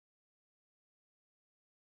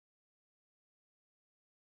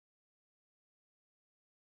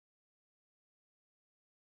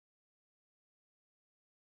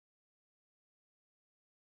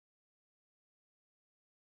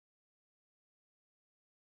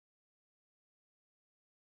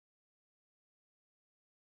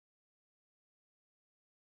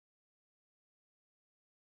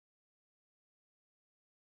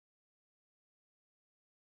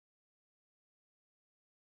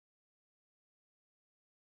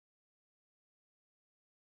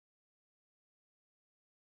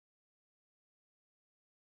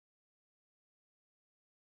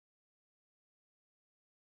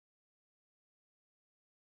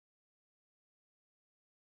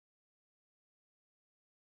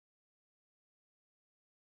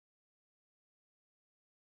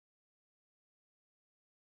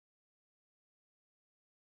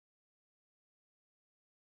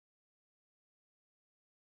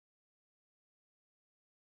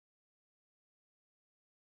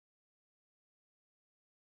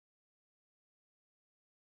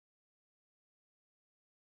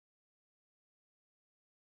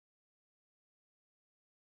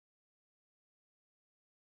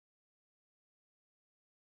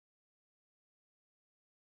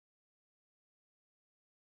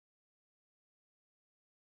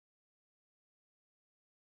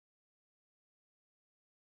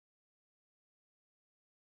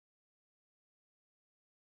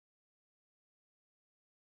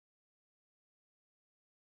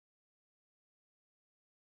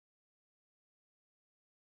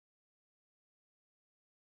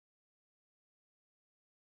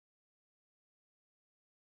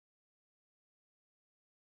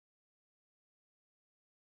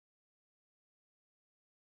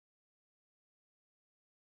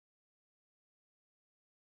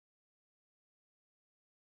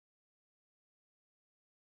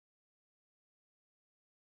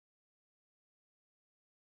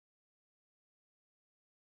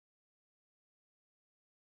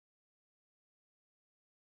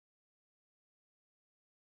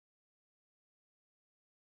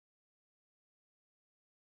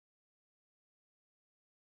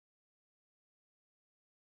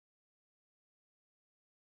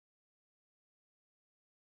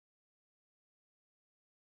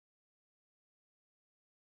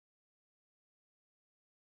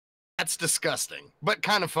That's disgusting, but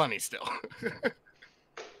kind of funny still.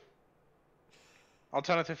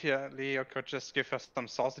 Alternatively, you could just give us some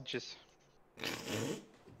sausages.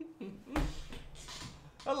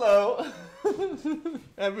 Hello,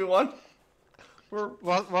 everyone.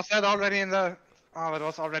 Was that already in the... Oh, it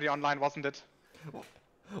was already online, wasn't it?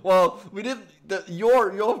 Well, we didn't.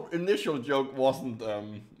 Your initial joke wasn't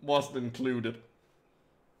included.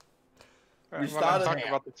 We started talking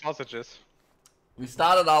about the sausages. We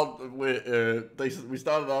started out with we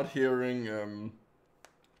started out hearing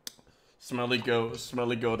smelly go.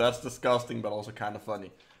 That's disgusting, but also kind of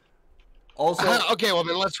funny. Also, okay, well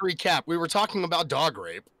then let's recap. We were talking about dog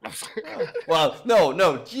rape. well,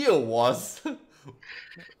 no, Geo was.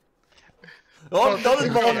 Don't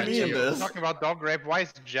involve me in this. Talking about dog rape. Why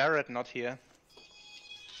is Jared not here?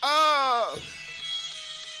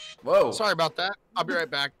 Whoa. Sorry about that. I'll be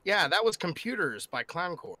right back. Yeah, that was Computers by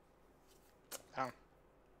Clowncore. Oh.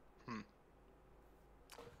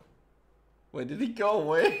 Wait, did he go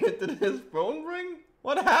away? Did his phone ring?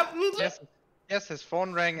 What happened? Yes, his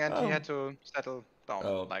phone rang and he had to settle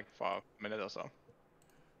down like for a minute or so.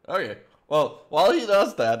 Okay. Well, while he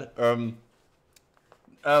does that,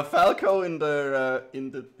 Falco in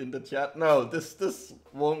the chat. No, this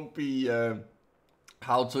won't be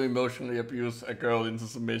how to emotionally abuse a girl into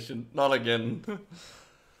submission. Not again.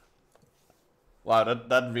 Wow,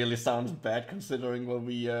 that really sounds bad considering what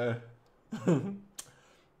we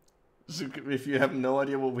So if you have no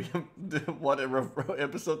idea what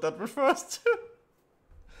episode that refers to,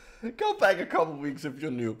 go back a couple weeks if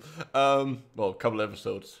you're new. Well, a couple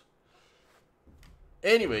episodes.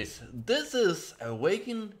 Anyways, this is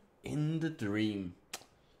Awaken in the Dream.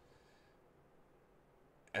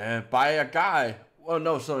 By a guy. Well,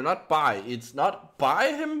 no, sorry, not by. It's not by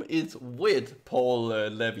him, it's with Paul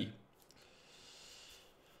Levy.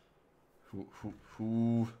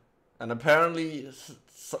 Who and apparently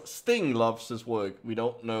Sting loves his work. We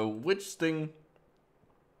don't know which Sting.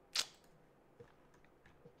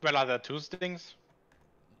 Well, are there two Stings?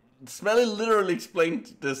 Smelly literally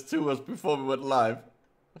explained this to us before we went live.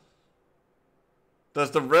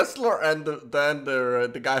 There's the wrestler and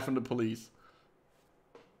the guy from the police.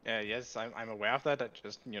 Yes, I'm aware of that. I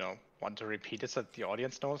just, want to repeat it so that the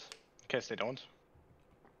audience knows, in case they don't.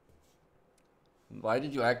 Why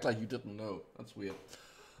did you act like you didn't know? That's weird.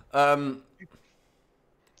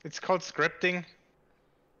 It's called scripting.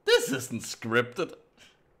 This isn't scripted.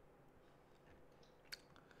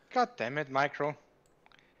 God damn it, Micro.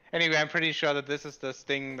 Anyway, I'm pretty sure that this is the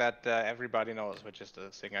Sting that everybody knows, which is the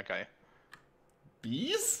singer guy.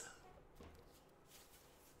 Bees?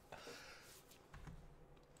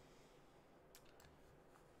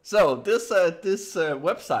 So, this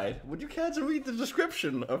website, would you care to read the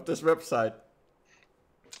description of this website?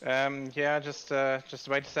 Yeah, just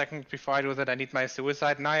wait a second before I do that. I need my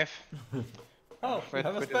suicide knife. Oh, wait,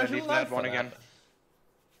 have a did I special leave knife that one for that. again?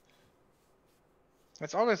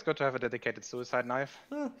 It's always good to have a dedicated suicide knife.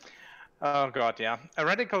 Huh. Oh god, yeah. A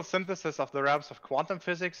radical synthesis of the realms of quantum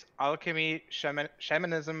physics, alchemy,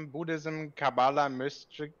 shamanism, Buddhism, Kabbalah,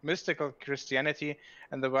 mystical Christianity,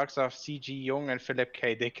 and the works of C.G. Jung and Philip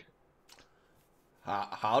K. Dick.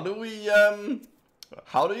 How do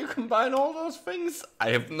you combine all those things? I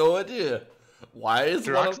have no idea. Why is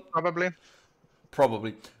drugs, probably?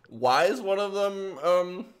 Probably. Why is one of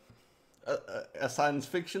them a science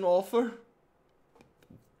fiction author?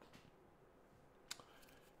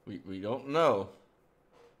 We don't know.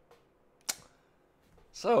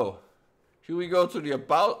 So, should we go to the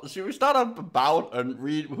about? Should we start up about and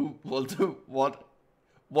read who will do what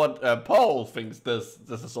Paul thinks this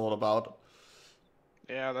is all about?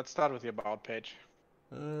 Yeah, let's start with the about page.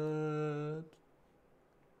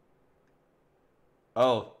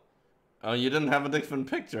 Oh, you didn't have a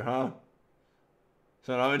different picture, huh?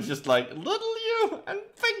 So now it's just like little you and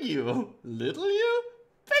big you, little you,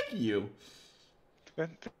 big you.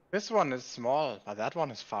 This one is small, but that one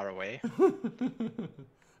is far away.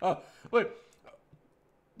 Oh, wait.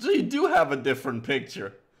 So you do have a different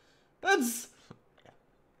picture. This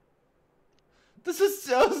is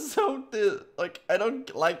so like, I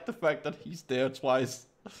don't like the fact that he's there twice.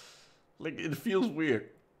 Like, it feels weird.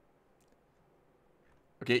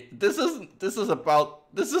 Okay, this isn't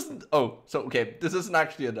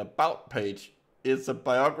actually an about page. It's a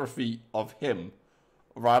biography of him,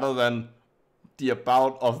 rather than the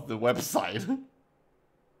about of the website.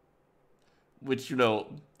 Which,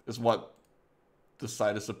 is what the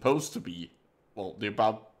site is supposed to be. Well, the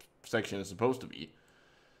about section is supposed to be.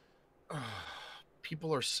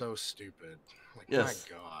 People are so stupid. Like, yes.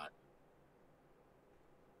 My God.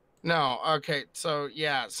 No, okay, so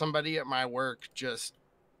yeah, somebody at my work just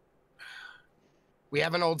we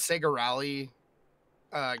have an old Sega Rally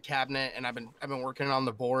cabinet, and I've been working on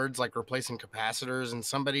the boards, like replacing capacitors, and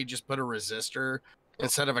somebody just put a resistor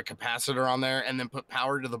instead of a capacitor on there, and then put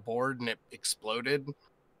power to the board, and it exploded.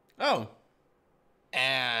 Oh.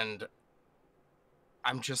 And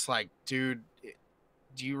I'm just like, dude,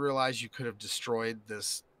 do you realize you could have destroyed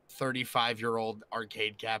this 35-year-old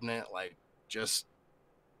arcade cabinet, like, just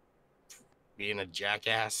being a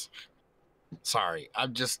jackass? Sorry,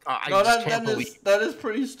 I'm just I No, just can't believe that is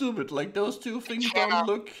pretty stupid. Like those two things don't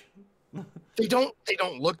look. they don't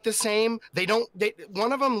look the same.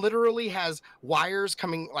 One of them literally has wires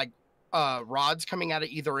coming, like rods coming out of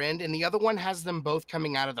either end, and the other one has them both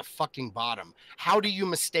coming out of the fucking bottom. How do you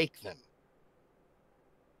mistake them?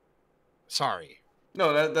 Sorry.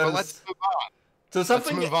 No, that But is. let's move on. So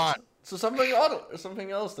something. Let's move on. So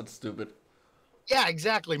something else that's stupid. Yeah,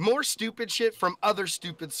 exactly. More stupid shit from other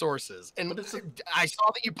stupid sources. And I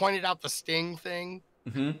saw that you pointed out the Sting thing.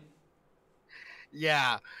 Mm-hmm.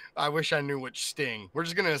 Yeah, I wish I knew which Sting. We're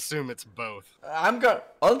just gonna assume it's both.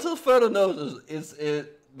 Until further notice,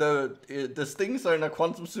 the Stings are in a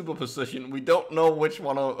quantum superposition. We don't know which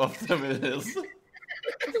one of them it is.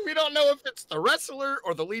 We don't know if it's the wrestler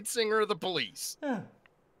or the lead singer or the Police. Yeah.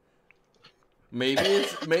 Maybe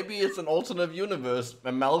it's an alternate universe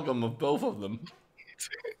amalgam of both of them.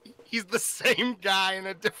 He's the same guy in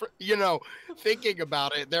a different, thinking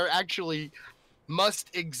about it, there actually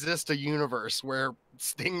must exist a universe where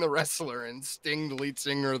Sting the wrestler and Sting the lead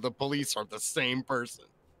singer of the Police are the same person.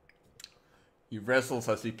 He wrestles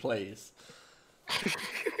as he plays.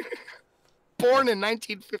 Born in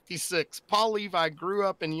 1956, Paul Levi grew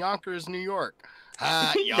up in Yonkers, New York.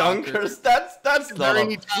 Yonkers, that's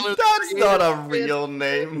not a real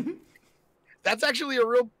name. That's actually a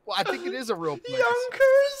real. I think it is a real place.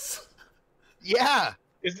 Yonkers. Yeah.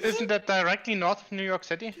 Isn't that directly north of New York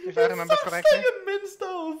City, if I remember correctly? Like a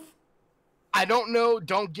Minstove. I don't know.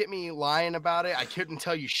 Don't get me lying about it. I couldn't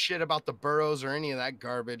tell you shit about the boroughs or any of that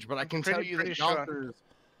garbage, but I can tell you that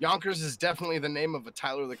Yonkers is definitely the name of a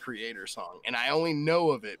Tyler the Creator song, and I only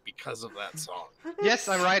know of it because of that song. Yes,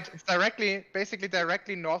 I'm right. It's basically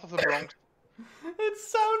directly north of the Bronx. It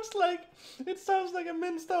sounds like a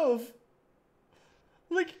Minstove.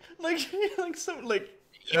 Like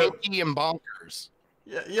Yogi and bonkers.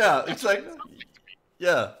 Yeah, exactly.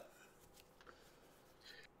 Yeah.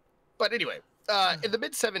 But anyway, in the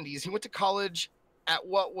mid-'70s, he went to college at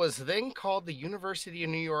what was then called the University of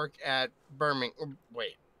New York at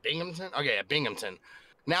Binghamton? Okay, at Binghamton.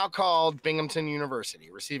 Now called Binghamton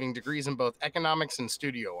University, receiving degrees in both economics and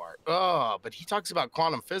studio art. Oh, but he talks about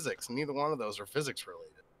quantum physics, and neither one of those are physics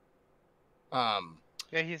related.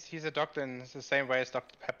 Yeah, he's a doctor in the same way as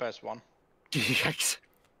Dr. Pepper is one.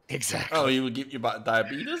 Exactly. Oh, he would give you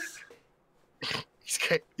diabetes?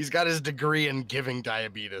 He's got his degree in giving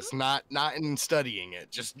diabetes, not in studying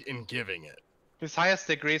it, just in giving it. His highest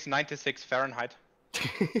degree is 96 Fahrenheit.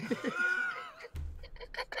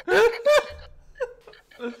 I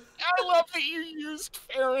love that you used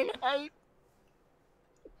Fahrenheit.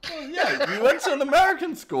 Oh, yeah, you went to an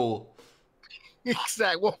American school.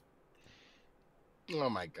 Exactly. Well, oh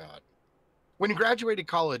my God. When he graduated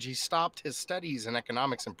college, he stopped his studies in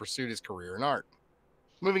economics and pursued his career in art,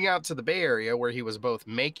 moving out to the Bay Area where he was both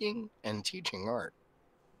making and teaching art.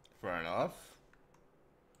 Fair enough.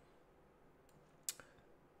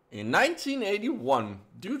 In 1981,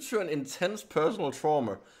 due to an intense personal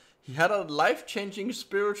trauma, he had a life-changing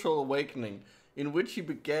spiritual awakening in which he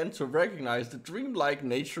began to recognize the dreamlike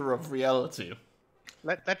nature of reality.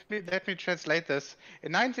 Let me translate this.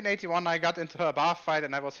 In 1981, I got into a bar fight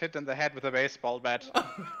and I was hit in the head with a baseball bat.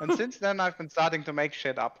 And since then, I've been starting to make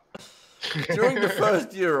shit up. During the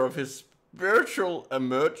first year of his spiritual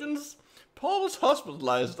emergence, Paul was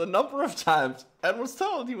hospitalized a number of times and was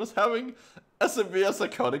told he was having a severe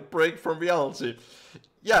psychotic break from reality.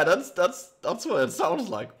 Yeah, that's what it sounds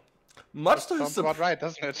like. Much to his about right,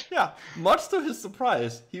 doesn't it? Yeah, much to his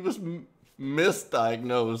surprise, he was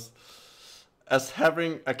misdiagnosed as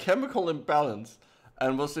having a chemical imbalance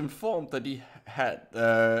and was informed that he had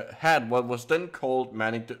what was then called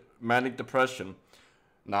manic depression,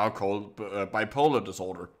 now called bipolar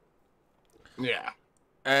disorder. Yeah.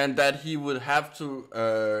 And that he would have to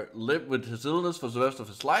live with his illness for the rest of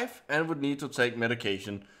his life and would need to take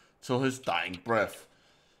medication till his dying breath.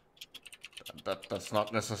 That's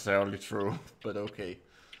not necessarily true, but okay.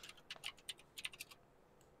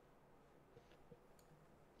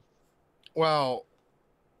 Well,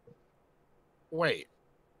 wait.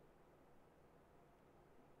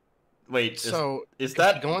 Wait, So is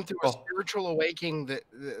that going through a spiritual awakening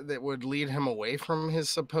that would lead him away from his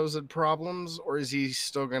supposed problems, or is he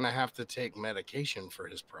still gonna have to take medication for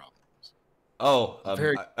his problems? Oh,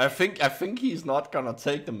 I think he's not gonna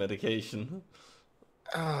take the medication.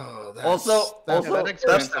 Oh,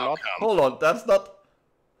 hold on, that's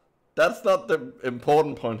not the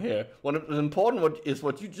important point here. What is important is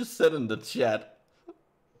what you just said in the chat.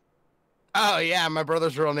 Oh yeah, my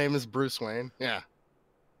brother's real name is Bruce Wayne. Yeah.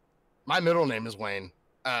 My middle name is Wayne.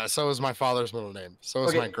 So is my father's middle name. So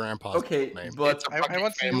is my grandpa's middle name. But I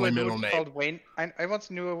once knew a dude called Wayne. I once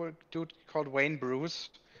knew a dude called Wayne Bruce.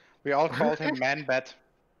 We all called him Man Bat.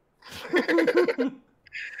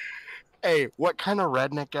 Hey, what kind of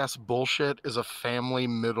redneck ass bullshit is a family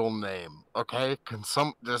middle name? Okay,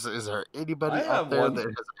 is there anybody out there that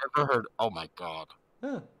has ever heard? Oh my god!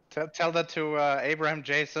 Yeah. Tell that to Abraham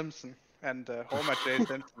J. Simpson and Homer J.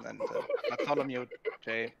 Simpson and Bartholomew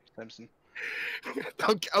J. Simpson.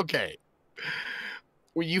 Okay.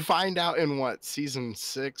 Well, you find out in what season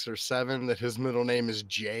 6 or 7 that his middle name is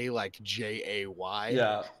Jay, like Jay.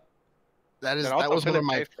 Yeah. That was one of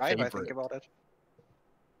my favorites. I think about it.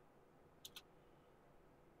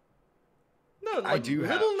 No, like,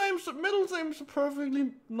 middle names are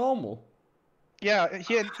perfectly normal. Yeah,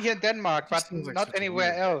 here in Denmark, but not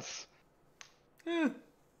anywhere else. Yeah.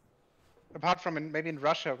 Apart from maybe in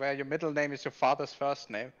Russia, where your middle name is your father's first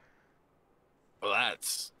name. Well,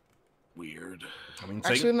 that's weird. I mean,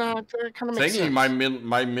 actually, no, that kind of makes sense. My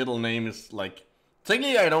middle name is like.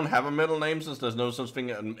 Technically, I don't have a middle name since there's no such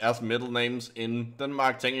thing as middle names in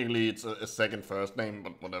Denmark. Technically, it's a second first name,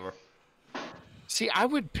 but whatever. See, I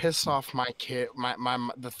would piss off my kid,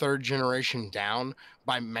 the third generation down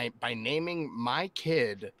by naming my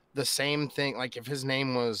kid the same thing. Like if his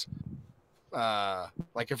name was,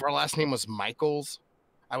 like if our last name was Michaels,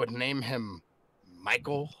 I would name him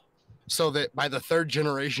Michael, so that by the third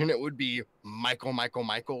generation it would be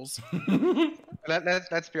Michaels.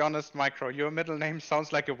 Let's be honest, Micro. Your middle name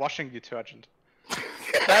sounds like a washing detergent.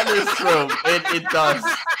 That is true. It does.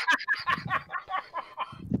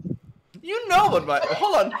 You know what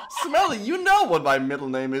hold on, Smelly. You know what my middle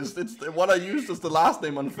name is. It's what I used as the last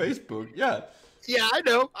name on Facebook. Yeah. Yeah, I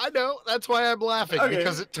know. That's why I'm laughing,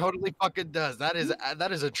 because it totally fucking does. That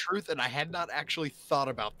is a truth, and I had not actually thought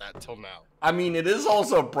about that till now. I mean, it is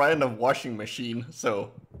also a brand of washing machine,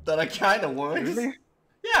 so that kind of works. Really?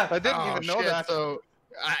 Yeah. I didn't even know that. So,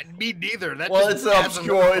 me neither. It's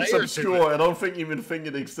obscure. It's obscure. I don't even think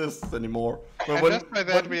it exists anymore. But just by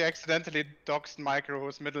that, we accidentally doxed Micro,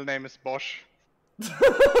 whose middle name is Bosch.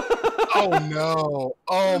 Oh no!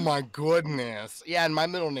 Oh my goodness! Yeah, and my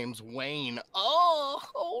middle name's Wayne.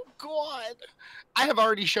 Oh god! I have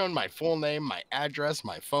already shown my full name, my address,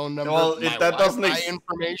 my phone number, my Wi-Fi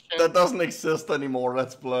information. That doesn't exist anymore.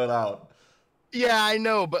 That's blurred out. Yeah, I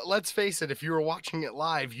know, but let's face it. If you were watching it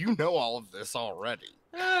live, you know all of this already.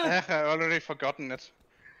 I already forgotten it.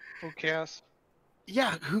 Who cares?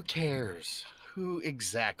 Yeah, who cares? Who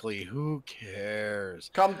cares?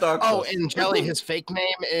 Come, Douglas. Oh, and Jelly, his fake name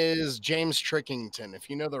is James Trickington. If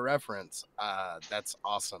you know the reference, that's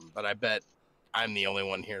awesome. But I bet I'm the only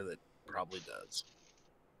one here that probably does.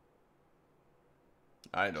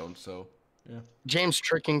 I don't, so yeah. James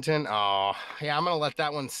Trickington. Oh, yeah, I'm going to let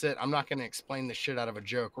that one sit. I'm not going to explain the shit out of a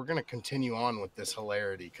joke. We're going to continue on with this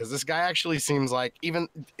hilarity because this guy actually seems like, even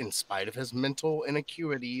in spite of his mental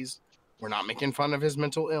inacuities, we're not making fun of his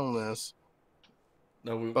mental illness.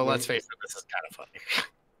 No, but let's face it, this is kind of funny.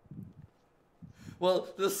 Well,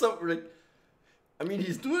 there's something. I mean,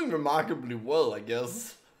 he's doing remarkably well, I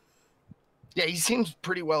guess. Yeah, he seems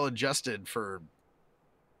pretty well adjusted for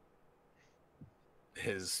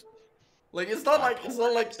his. Like it's not like he's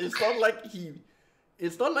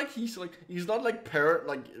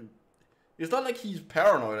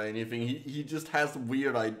paranoid or anything. He just has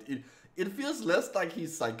weird ideas. It feels less like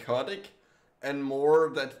he's psychotic and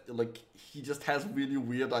more that like he just has really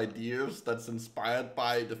weird ideas that's inspired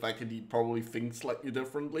by the fact that he probably thinks slightly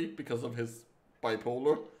differently because of his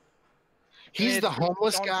bipolar. He's the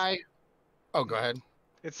homeless guy. Oh, go ahead.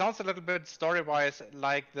 It sounds a little bit story-wise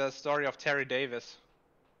like the story of Terry Davis.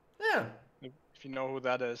 Yeah. If you know who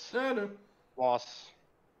that is. Yeah, I know. Boss.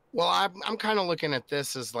 Well, I'm kind of looking at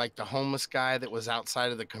this as like the homeless guy that was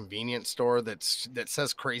outside of the convenience store that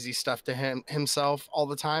says crazy stuff to himself all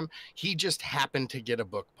the time. He just happened to get a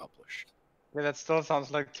book published. Yeah, that still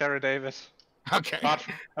sounds like Terry Davis. Okay.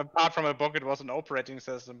 Apart from a book, it was an operating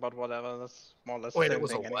system, but whatever. That's more or less the same it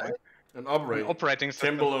was thing a what? Anyway. An operating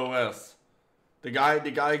system. Temple OS. The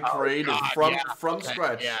guy created from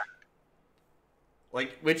scratch. Yeah.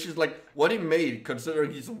 Like, which is like what he made,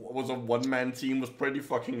 considering he was a one-man team, was pretty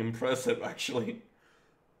fucking impressive, actually.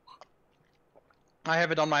 I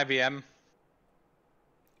have it on my VM.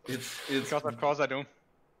 It's Because of course I do.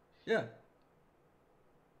 yeah.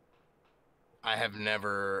 I have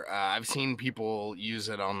never. I've seen people use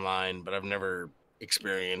it online, but I've never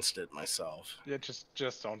experienced it myself. Yeah, just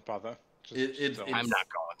don't bother. Just don't. I'm not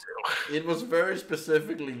going to. It was very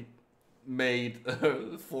specifically made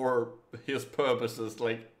for his purposes.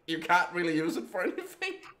 Like, you can't really use it for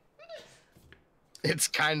anything. It's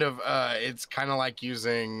kind of like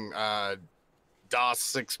using DOS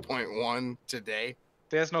 6.1 today.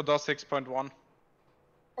 There's no DOS 6.1.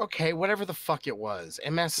 Okay, whatever the fuck it was.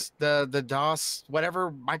 the DOS,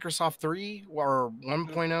 whatever, Microsoft 3 or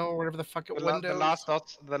 1.0 or whatever the fuck it was.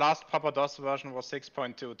 The last proper DOS version was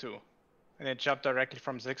 6.22. And it jumped directly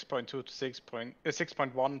from 6.2 to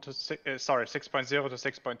 6.1 to 6.0 to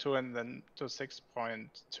 6.2 and then to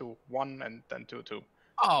 6.21 and then 2.2.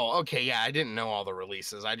 Oh, okay, yeah, I didn't know all the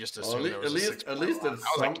releases. I just assumed there was at least it's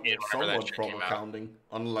somewhat proper counting.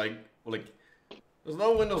 Unlike, there's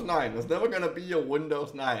no Windows 9. There's never gonna be a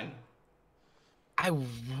Windows 9.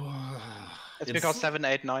 It's because 7,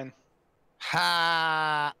 8, 9.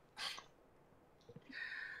 Ha.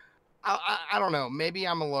 I don't know. Maybe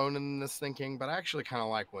I'm alone in this thinking, but I actually kind of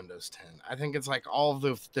like Windows 10. I think it's like all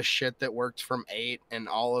of the shit that worked from 8 and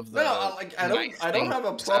all of the. No, I don't have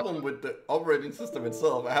a problem with the operating system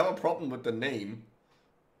itself. I have a problem with the name.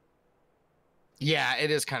 Yeah, it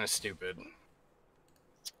is kind of stupid.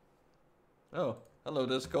 Oh, hello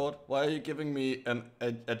Discord. Why are you giving me a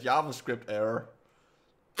JavaScript error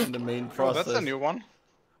in the main process? Oh, that's a new one.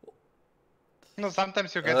 No,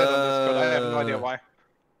 sometimes you get it on Discord. I have no idea why.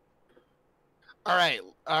 All right.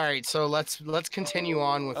 So let's continue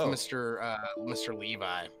on with Mr.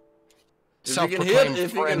 Levi. If you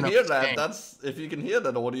can hear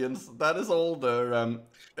that, audience, that is all the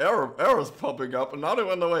errors popping up, and now they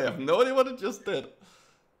went away. I have no idea what it just did.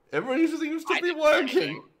 Everything seems to be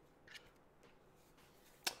working.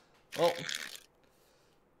 Oh.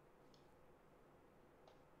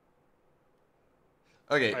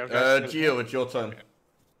 Okay, Geo, it's your turn.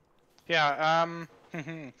 Yeah,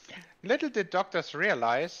 little did doctors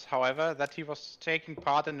realize, however, that he was taking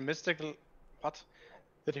part in the mystical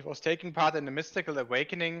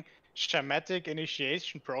awakening shamanic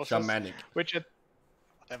initiation process. Shamanic. Which it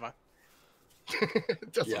whatever.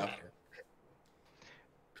 Doesn't matter.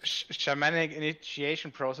 Shamanic initiation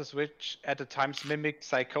process, which at the times mimicked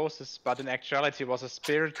psychosis, but in actuality was a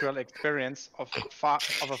spiritual experience of a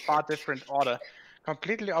far different order,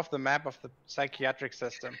 completely off the map of the psychiatric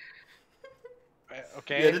system.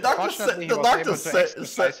 Okay, yeah, the doctor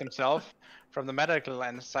said himself from the medical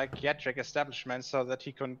and psychiatric establishment so that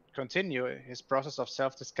he can continue his process of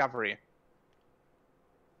self-discovery.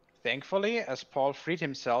 Thankfully, as Paul freed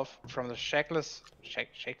himself from the shackles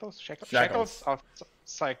of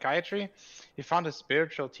psychiatry, he found his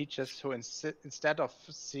spiritual teachers who, instead of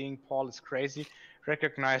seeing Paul as crazy,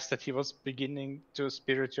 recognized that he was beginning to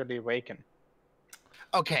spiritually awaken.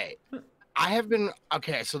 Okay.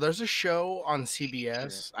 So there's a show on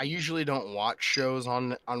CBS. I usually don't watch shows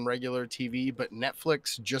on regular TV, but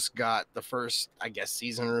Netflix just got the first, I guess,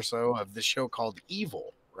 season or so of this show called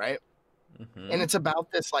Evil, right? Mm-hmm. And it's about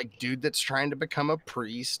this like dude that's trying to become a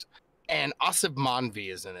priest, and Asif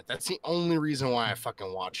Manvi is in it. That's the only reason why I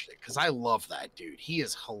fucking watched it, because I love that dude. He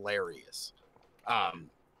is hilarious. And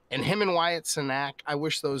him and Wyatt Cenac, I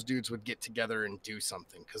wish those dudes would get together and do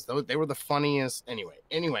something, because they were the funniest.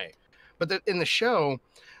 Anyway. But in the show,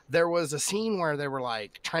 there was a scene where they were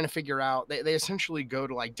like trying to figure out, they essentially go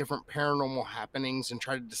to like different paranormal happenings and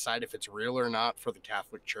try to decide if it's real or not for the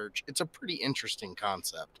Catholic Church. It's a pretty interesting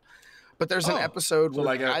concept. But there's an episode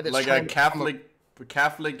where a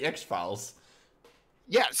Catholic X-Files.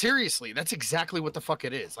 Yeah, seriously, that's exactly what the fuck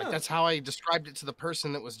it is. Like, that's how I described it to the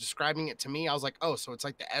person that was describing it to me. I was like, oh, so it's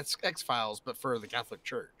like the X-Files, but for the Catholic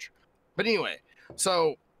Church. But anyway,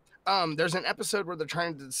 so there's an episode where they're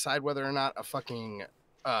trying to decide whether or not a fucking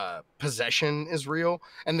possession is real,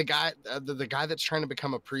 and the guy that's trying to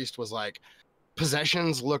become a priest was like,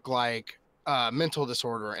 possessions look like mental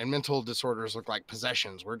disorder, and mental disorders look like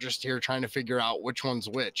possessions. We're just here trying to figure out which one's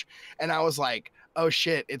which. And I was like, oh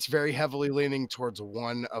shit, it's very heavily leaning towards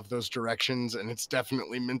one of those directions, and it's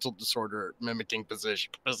definitely mental disorder mimicking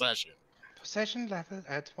possession. Possession level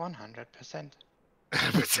at 100%.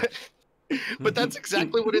 But that's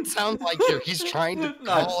exactly what it sounds like here. He's trying to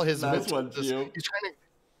call his mental.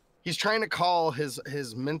 He's trying to call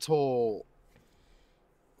his mental.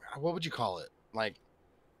 What would you call it? Like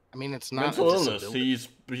I mean, it's not mental a illness. disability.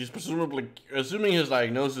 He's presumably, assuming his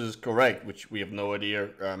diagnosis is correct, which we have no idea.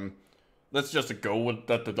 Let's just go with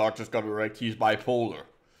that. The doctors got it right. He's bipolar.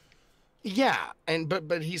 Yeah,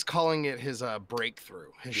 but he's calling it his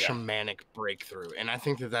breakthrough, his shamanic breakthrough, and I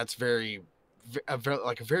think that's very a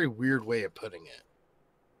very weird way of putting it.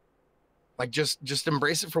 Like just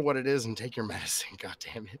embrace it for what it is and take your medicine. God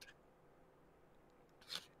damn it.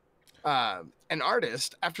 An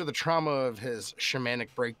artist, after the trauma of his shamanic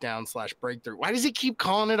breakdown / breakthrough. Why does he keep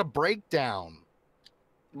calling it a breakdown?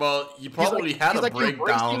 Well, he probably had a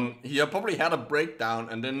breakdown. Embracing... He probably had a breakdown,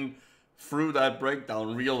 and then through that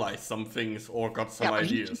breakdown realized some things or got some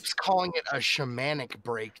ideas. He keeps calling it a shamanic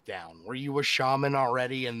breakdown. Were you a shaman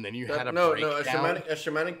already and then you had a breakdown? No, a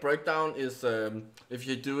shamanic breakdown is if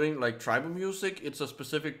you're doing like tribal music, it's a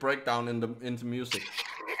specific breakdown into music.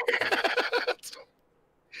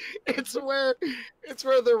 It's where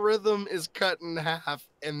the rhythm is cut in half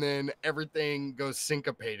and then everything goes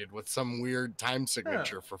syncopated with some weird time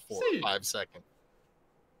signature for 4 or 5 seconds.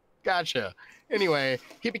 Gotcha. Anyway,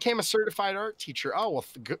 he became a certified art teacher. Oh, well,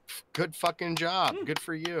 good fucking job. Good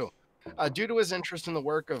for you. Due to his interest in the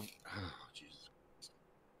work of... Oh, Jesus.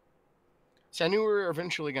 See, I knew we were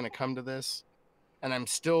eventually going to come to this, and I'm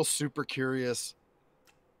still super curious.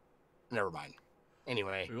 Never mind.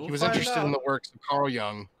 Anyway, he was interested in the works of Carl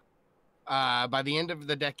Jung. By the end of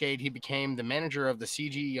the decade, he became the manager of the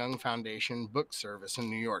C.G. Jung Foundation book service in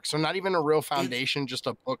New York. So not even a real foundation, just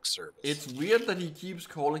a book service. It's weird that he keeps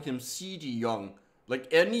calling him C.G. Jung. Like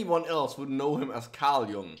anyone else would know him as Carl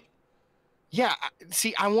Jung. Yeah,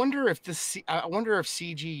 see, I wonder if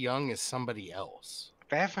C.G. Jung is somebody else.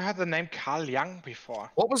 I have heard the name Carl Jung before.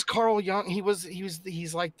 What was Carl Jung?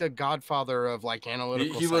 He's like the godfather of like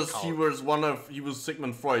analytical psychology. He was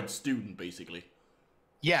Sigmund Freud's student, basically.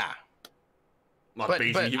 Yeah. Not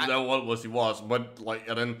basically, that was he was, but like,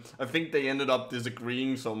 and then I think they ended up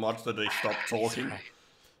disagreeing so much that they stopped talking. Right.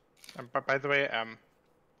 But by the way,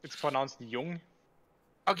 it's pronounced Jung.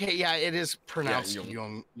 Okay, yeah, it is pronounced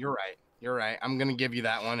Jung. You're right. I'm gonna give you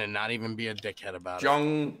that one and not even be a dickhead about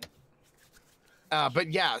Jung.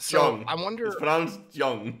 But yeah, so Jung. I wonder. It's pronounced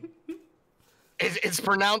Jung. It's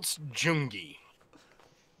pronounced Jungi.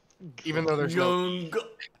 Even though there's Jung.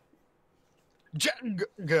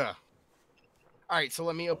 Jung. All right, so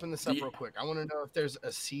let me open this up real quick. I want to know if there's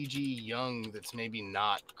a C.G. Jung that's maybe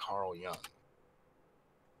not Carl Jung.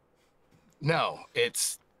 No,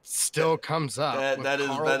 it's still comes up.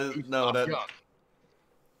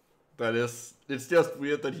 It's just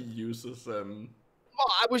weird that he uses Well,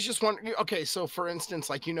 I was just wondering. Okay, so for instance,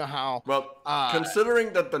 like you know how. Well,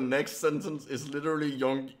 considering that the next sentence is literally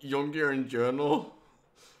Jungian journal.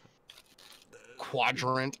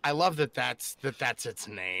 Quadrant. I love that's its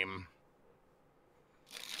name.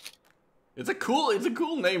 It's a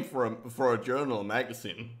cool name for a journal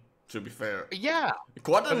magazine, to be fair. Yeah.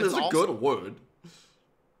 Quadrant is a good word.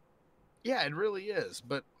 Yeah, it really is.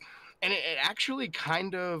 But it actually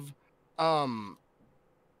kind of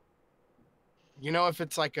you know, if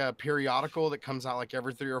it's like a periodical that comes out like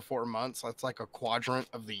every 3 or 4 months, that's like a quadrant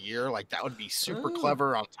of the year. Like that would be super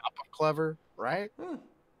clever on top of clever, right?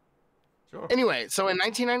 Sure. Anyway, so in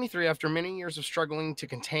 1993, after many years of struggling to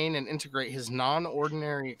contain and integrate his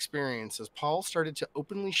non-ordinary experiences, Paul started to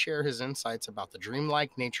openly share his insights about the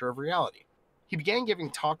dreamlike nature of reality. He began giving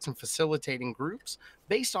talks and facilitating groups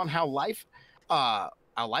based on how life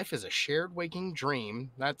is a shared waking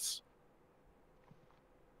dream. That's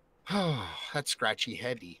scratchy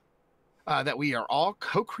heady. That we are all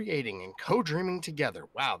co-creating and co-dreaming together.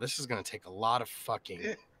 Wow, this is going to take a lot of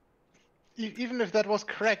fucking... Even if that was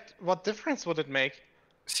correct, what difference would it make?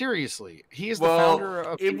 Seriously, he is the founder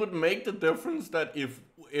of... It would make the difference that if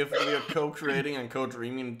we are co-creating and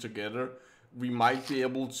co-dreaming together, we might be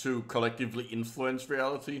able to collectively influence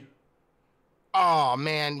reality. Oh,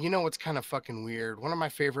 man, you know what's kind of fucking weird? One of my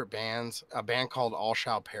favorite bands, a band called All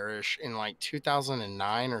Shall Perish, in like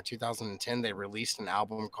 2009 or 2010, they released an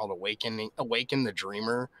album called Awaken the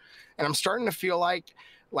Dreamer. And I'm starting to feel like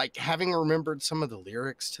having remembered some of the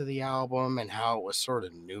lyrics to the album and how it was sort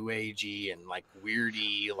of new agey and like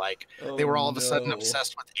weirdy, like they were all of a sudden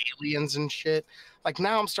obsessed with aliens and shit. Like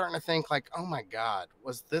now I'm starting to think like, oh my God,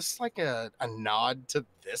 was this like a nod to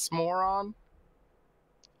this moron?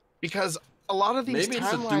 Because a lot of these maybe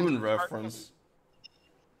it's a Dune reference.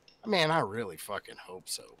 Man, I really fucking hope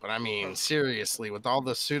so. But I mean, seriously, with all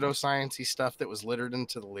the pseudoscience-y stuff that was littered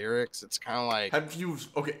into the lyrics, it's kind of like...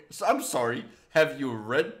 So I'm sorry. Have you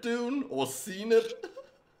read Dune or seen it?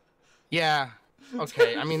 Yeah.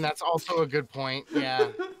 Okay. I mean, that's also a good point. Yeah.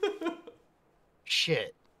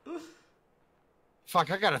 Shit. Fuck,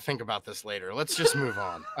 I gotta think about this later. Let's just move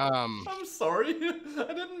on. I'm sorry. I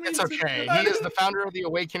didn't mean It's to. okay. He is the founder of the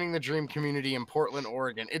Awakening the Dream community in Portland,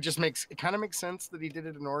 Oregon. It kind of makes sense that he did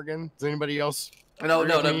it in Oregon. Does anybody else? No,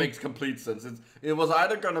 that makes complete sense. It was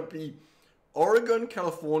either gonna be Oregon,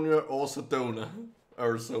 California, or Sedona,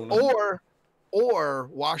 Arizona, or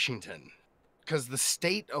Washington, because the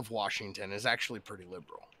state of Washington is actually pretty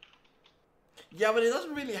liberal. Yeah, but it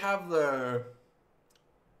doesn't really have the.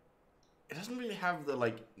 It doesn't really have the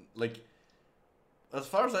like. As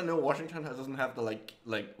far as I know, Washington doesn't have the like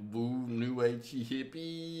woo new agey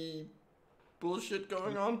hippie bullshit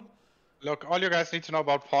going on. Look, all you guys need to know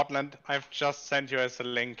about Portland, I've just sent you as a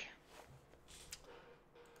link.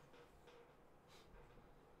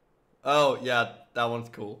 Oh yeah, that one's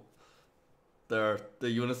cool. The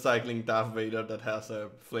unicycling Darth Vader that has a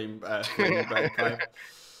flame bagpipe.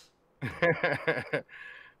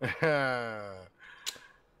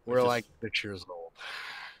 We're like 6 years old,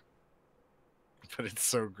 but it's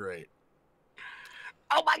so great.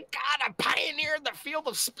 Oh my God, a pioneer in the field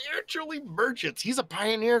of spiritual emergence. He's a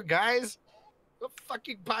pioneer, guys. A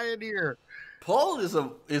fucking pioneer. Paul is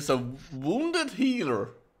a wounded healer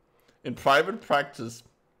in private practice,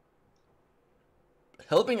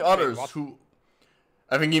 helping others who.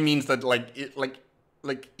 I think he means that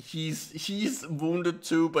he's wounded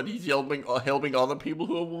too, but he's helping other people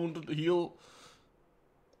who are wounded heal.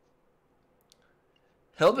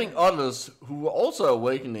 Helping others who are also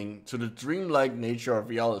awakening to the dreamlike nature of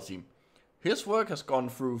reality. His work has gone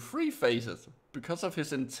through 3 phases because of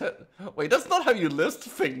his intent. Wait, that's not how you list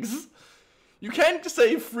things. You can't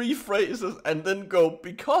say 3 phrases and then go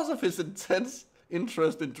because of his intense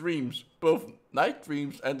interest in dreams, both night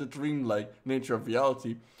dreams and the dreamlike nature of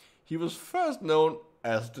reality. He was first known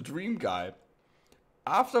as the Dream Guy.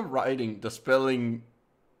 After writing the spelling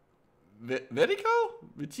Vitico?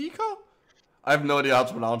 I have no idea how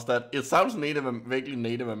to pronounce that. It sounds vaguely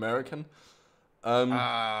Native American.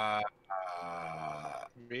 Wetiko?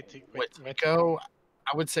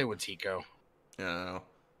 I would say Wetiko. Yeah.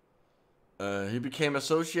 He became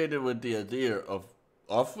associated with the idea of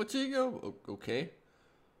Wetiko? Okay.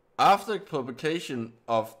 After publication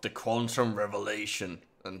of the Quantum Revelation,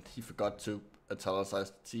 and he forgot to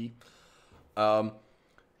italicize the T,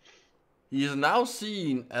 he is now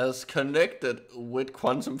seen as connected with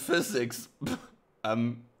quantum physics.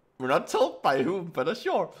 We're not told by whom, but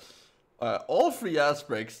sure. All 3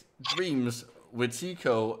 aspects, dreams,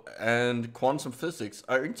 Wetiko, and quantum physics,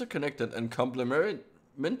 are interconnected and complementary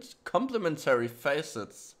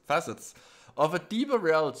facets of a deeper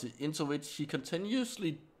reality into which he's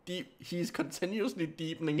continuously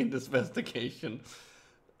deepening in this investigation.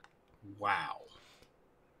 Wow.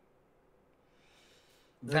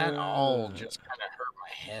 That all just kind of hurt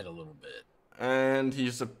my head a little bit. And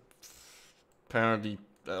he's apparently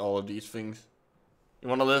all of these things. You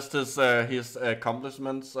want to list his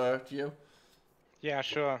accomplishments, Geo? Yeah,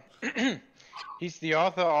 sure. He's the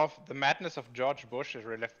author of The Madness of George Bush,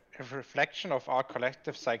 a reflection of our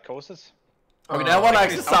collective psychosis. Okay, that one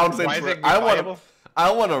actually sounds interesting. I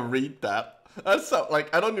want to read that. That's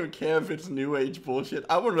I don't even care if it's New Age bullshit.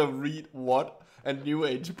 I want to read what a New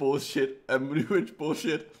Age bullshit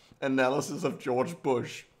analysis of George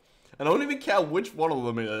Bush. And I don't even care which one of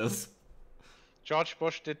them it is. George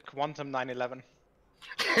Bush did Quantum 9/11.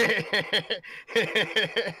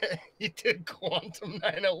 He did Quantum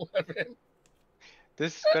 9/11.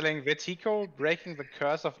 This spelling Vetico, breaking the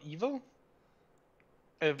curse of evil.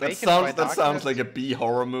 That sounds like a B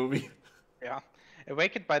horror movie. Yeah.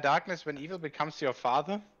 Awakened by darkness when evil becomes your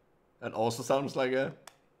father. That also sounds like a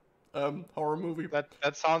horror movie.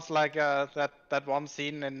 That sounds like that one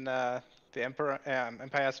scene in the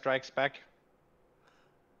Empire Strikes Back.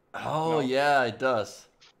 Oh, no. Yeah, it does.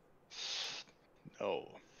 No,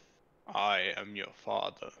 I am your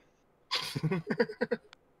father.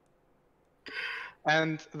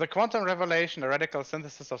 And the Quantum Revelation, a radical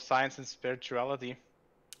synthesis of science and spirituality.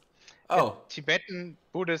 Oh. A Tibetan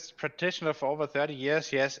Buddhist practitioner for over 30 years,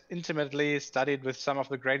 he has intimately studied with some of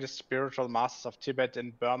the greatest spiritual masters of Tibet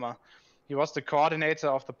and Burma. He was the coordinator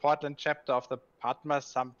of the Portland chapter of the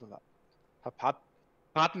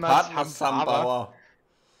Padmasambhava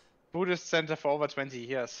Buddhist Center for over 20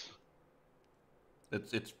 years.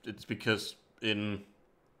 It's because in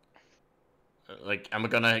I'm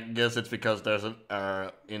gonna guess it's because there's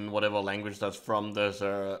a in whatever language that's from there's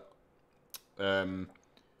a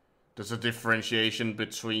differentiation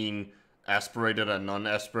between aspirated and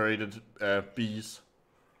non-aspirated bees.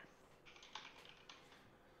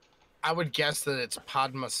 I would guess that it's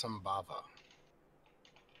Padmasambhava.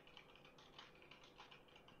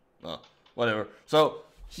 Oh, whatever. So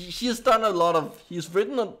he's done a lot of. He's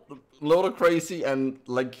written a lot of crazy and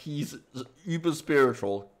like he's uber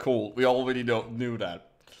spiritual. Cool. We already knew that.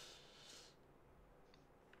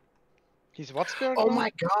 He's what spiritual? Oh my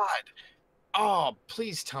god. Oh,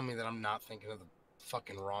 please tell me that I'm not thinking of the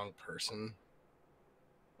fucking wrong person.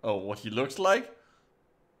 Oh, what he looks like?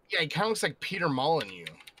 Yeah, he kind of looks like Peter Molyneux.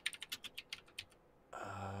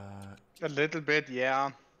 A little bit,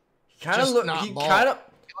 yeah. He kind of Just look. not He bald. kind of.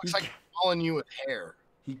 He looks like Molyneux with hair.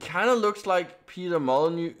 He kind of looks like Peter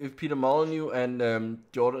Molyneux. If Peter Molyneux and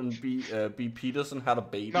Jordan B. Peterson had a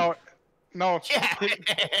baby. No. Yeah.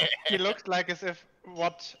 He looks like as if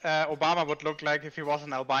what Obama would look like if he was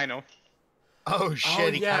an albino. Oh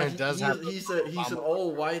shit, he kind of does have. He's an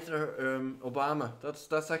all white Obama.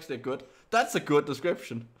 That's actually good. That's a good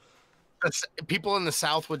description. People in the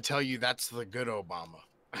South would tell you that's the good Obama.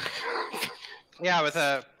 Yeah, with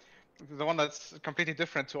the one that's completely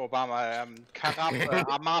different to Obama, Karab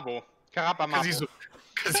Amabo. Karab Amabo.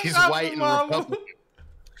 Because he's white and Republican.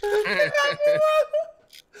 The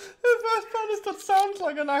best part is that sounds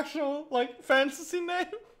like an actual like fantasy name.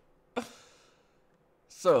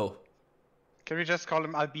 So, can we just call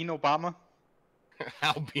him Albino Obama?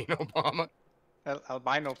 Albino Obama.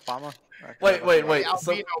 Albino Obama. Okay. Wait. Albino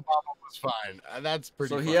So, Obama was fine. That's pretty.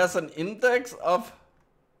 so fun. he has an index of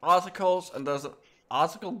articles and there's an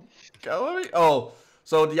article gallery. Oh,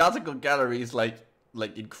 so the article gallery is like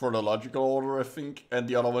in chronological order, I think, and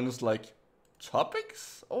the other one is like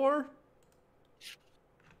topics or.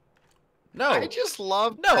 No. I just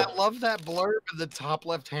love No. that blurb in the top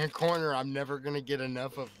left-hand corner. I'm never gonna get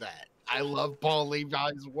enough of that. I love Paul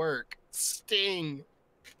Levi's work. Sting.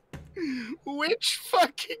 Which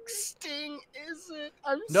fucking Sting is it?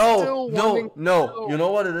 I'm still wanting to know. You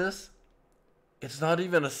know what it is? It's not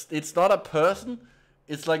even it's not a person.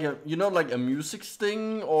 It's like like a music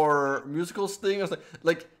sting or musical sting or something.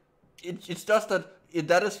 Like it's just that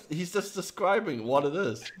he's just describing what it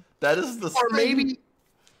is. That is the sting.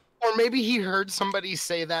 Or maybe he heard somebody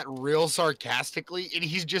say that real sarcastically, and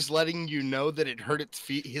he's just letting you know that it hurt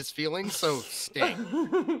his feelings. So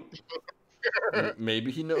Sting.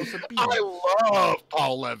 Maybe he knows a beat. I love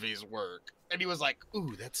Paul Levy's work, and he was like,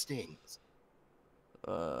 "Ooh, that stings."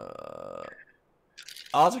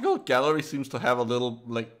 Article gallery seems to have a little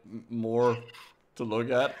more to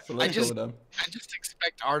look at. So let's go with them. I just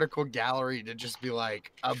expect article gallery to just be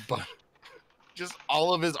like just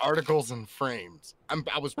all of his articles in frames.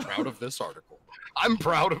 I was proud of this article. I'm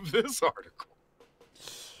proud of this article.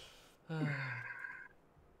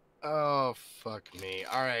 Oh, fuck me.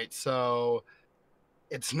 All right, so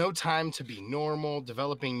it's no time to be normal.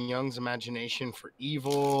 Developing Young's imagination for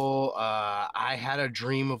evil. I had a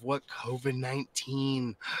dream of what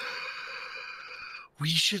COVID-19. We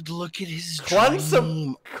should look at his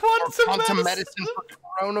dream. Quantum medicine for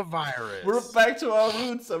coronavirus. We're back to our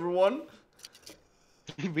roots, everyone.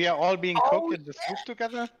 We are all being cooked in the soup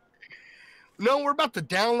together? No, we're about to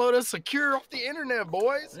download a secure off the internet,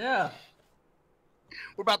 boys. Yeah.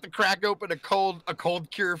 We're about to crack open a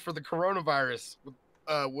cold cure for the coronavirus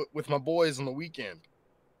with my boys on the weekend.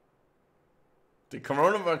 The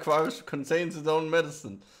coronavirus contains its own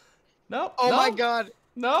medicine. No. Oh my god.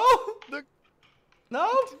 No. No.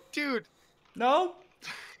 Dude. No.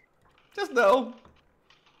 Just no.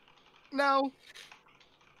 No.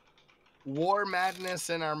 War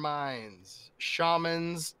madness in our minds.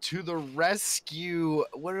 Shamans to the rescue.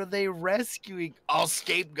 What are they rescuing? Oh,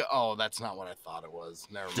 scapegoat. Oh, that's not what I thought it was.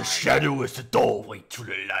 Never mind. The shadow is the doorway to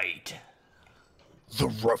the light. The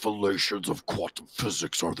revelations of quantum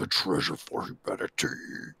physics are the treasure for humanity.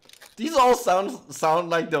 These all sound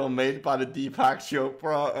like they were made by the Deepak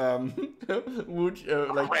Chopra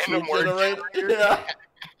Random word generator. Yeah.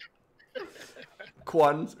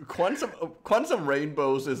 Quantum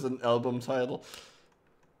Rainbows is an album title.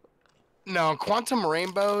 No, Quantum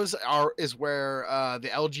Rainbows is where the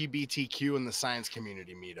LGBTQ and the science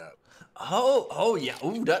community meet up. Oh yeah.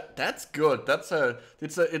 Ooh, that's good. It's a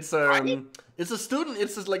student.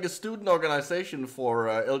 It's like a student organization for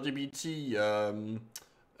LGBT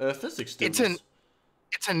physics students.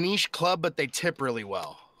 It's a niche club, but they tip really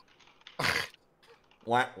well.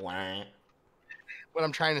 Wah, wah. What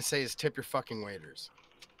I'm trying to say is tip your fucking waiters.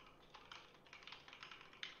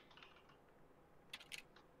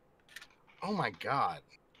 Oh my god.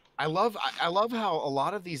 I love how a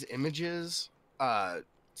lot of these images to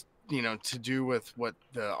do with what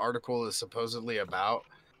the article is supposedly about.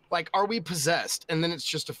 Like, are we possessed? And then it's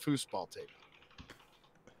just a foosball tape.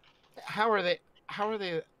 How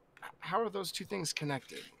are those two things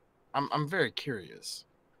connected? I'm very curious.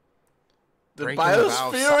 The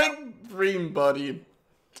biospheric dream, buddy.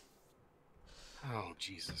 Oh,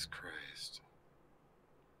 Jesus Christ.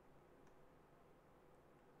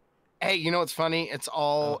 Hey, you know what's funny? It's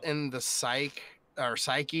all in the psyche.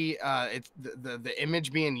 It's the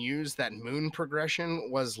image being used, that moon progression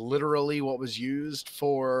was literally what was used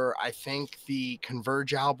for, I think, the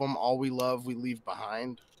Converge album, All We Love, We Leave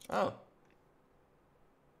Behind. Oh.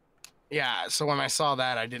 Yeah, so when I saw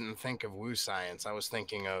that, I didn't think of Woo Science. I was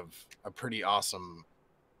thinking of a pretty awesome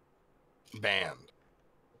band.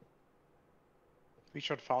 We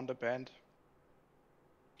should found a band.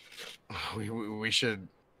 We should.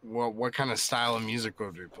 What kind of style of music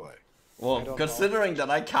would we play? Well, considering that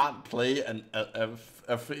I can't play an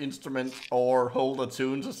instrument or hold a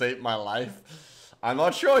tune to save my life, I'm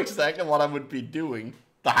not sure exactly what I would be doing.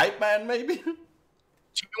 The hype man, maybe?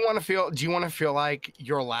 Do you want to feel like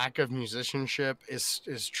your lack of musicianship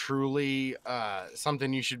is truly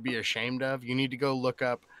something you should be ashamed of? You need to go look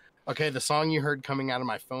up. Okay, the song you heard coming out of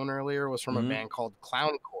my phone earlier was from a band called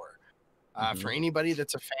Clowncore. For anybody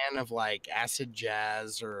that's a fan of like acid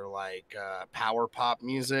jazz or like power pop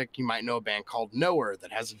music, you might know a band called Knower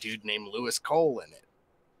that has a dude named Lewis Cole in it.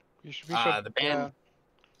 The band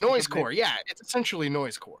Noisecore, yeah, it's essentially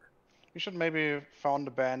Noisecore. We should maybe found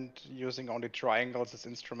a band using only triangles as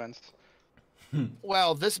instruments.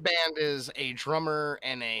 Well, this band is a drummer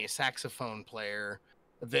and a saxophone player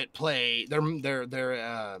that play.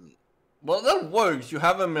 Well, that works. You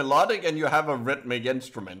have a melodic and you have a rhythmic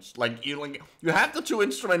instruments. Like you have the two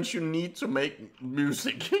instruments you need to make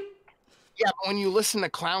music. Yeah, but when you listen to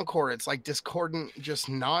Clowncore, it's like discordant, just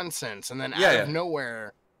nonsense, and then out of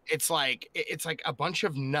nowhere, it's like a bunch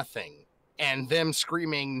of nothing and them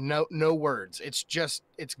screaming no words. It's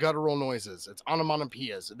guttural noises. It's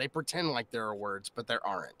onomatopoeias. They pretend like there are words, but there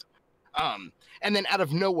aren't. And then out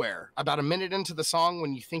of nowhere, about a minute into the song,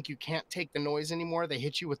 when you think you can't take the noise anymore, they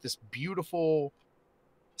hit you with this beautiful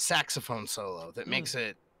saxophone solo that makes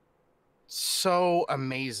it so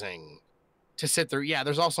amazing to sit through. Yeah,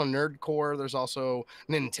 there's also Nerdcore. There's also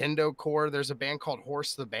Nintendo Core. There's a band called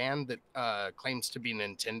Horse the Band that claims to be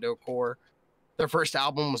Nintendo Core. Their first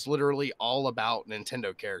album was literally all about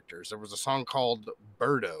Nintendo characters. There was a song called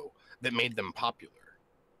Birdo that made them popular.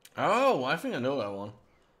 Oh, I think I know that one.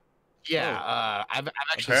 Yeah, I've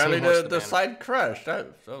actually apparently seen the site crashed.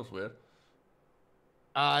 That was weird.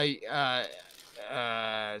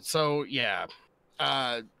 So yeah,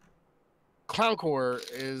 Clowncore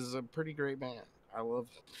is a pretty great band. I don't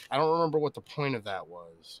remember what the point of that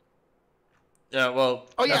was. Yeah, well,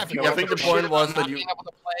 I think the point was that you being able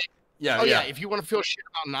to play. Yeah, if you want to feel shit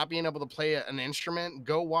about not being able to play an instrument,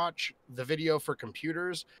 go watch the video for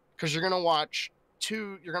computers, because you're gonna watch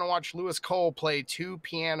Lewis Cole play two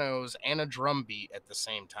pianos and a drum beat at the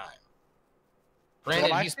same time.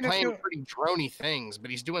 Granted, he's playing pretty droney things, but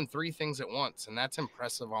he's doing three things at once, and that's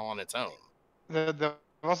impressive all on its own. There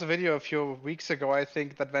was a video a few weeks ago, I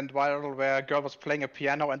think, that went viral where a girl was playing a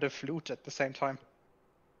piano and a flute at the same time.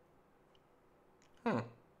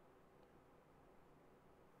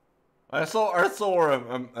 I saw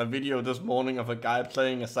a video this morning of a guy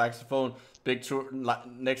playing a saxophone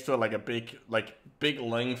next to like a big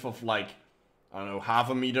length of like, I don't know,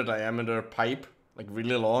 0.5 meter diameter pipe, like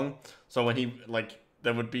really long. So when he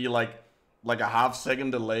there would be like a 0.5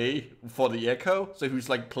 second delay for the echo. So he was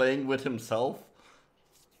like playing with himself.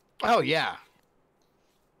 Oh yeah.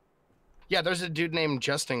 Yeah, there's a dude named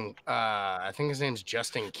Justin, I think his name's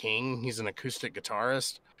Justin King. He's an acoustic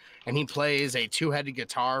guitarist, and he plays a two-headed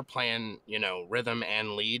guitar playing, rhythm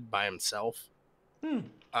and lead by himself.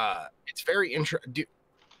 It's very interesting.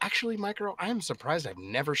 Actually, Micro, I am surprised I've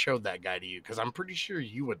never showed that guy to you, because I'm pretty sure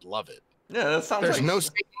you would love it. Yeah, that sounds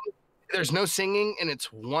There's no singing, and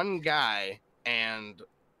it's one guy and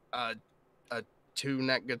a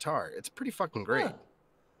two-neck guitar. It's pretty fucking great. Yeah.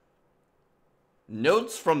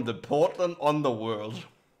 Notes from the Portland on the world.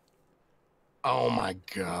 Oh my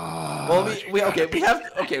god. Well, there's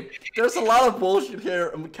a lot of bullshit here,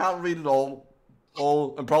 and we can't read it all,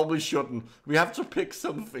 and probably shouldn't. We have to pick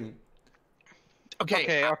something.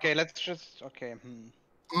 Okay, let's just,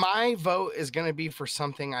 My vote is going to be for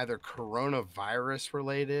something either coronavirus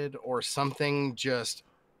related or something just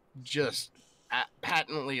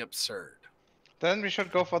patently absurd. Then we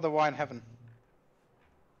should go for the war in heaven.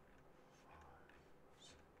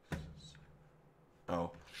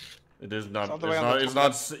 Oh, it is not. It's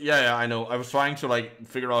not. Yeah, I know. I was trying to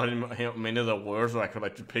figure out how many there were, so I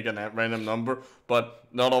could to pick a random number. But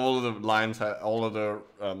not all of the lines all of the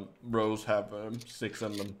rows have 6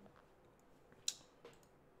 in them.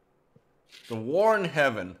 The war in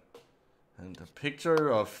heaven, and a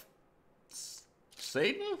picture of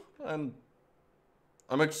Satan, and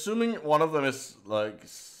I'm assuming one of them is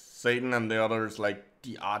Satan and the other is like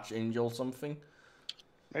the archangel something.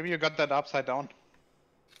 Maybe you got that upside down.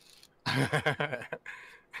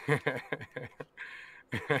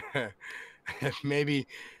 maybe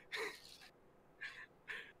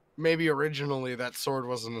originally that sword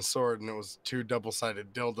wasn't a sword and it was two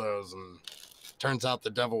double-sided dildos, and turns out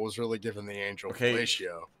the devil was really giving the angel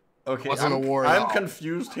fellatio. Okay, wasn't a war at I'm all.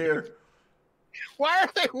 confused here. Why are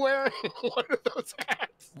they wearing one of those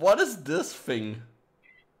hats? What is this thing?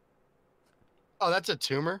 Oh, that's a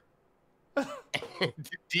tumor.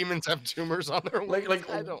 Demons have tumors on their wings. Like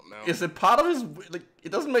I don't know. Is it part of his? Like,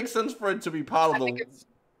 it doesn't make sense for it to be part of the.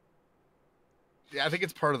 Yeah, I think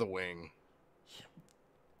it's part of the wing.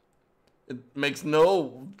 It makes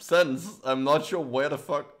no sense. I'm not sure where the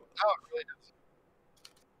fuck. Oh, it really does.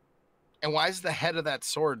 And why is the head of that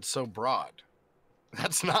sword so broad?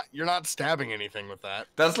 That's not. You're not stabbing anything with that.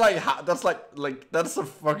 That's like that's a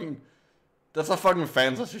fucking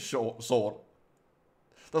fantasy sword.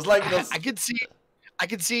 That's like I could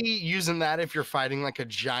see using that if you're fighting like a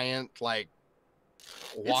giant a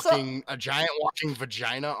giant walking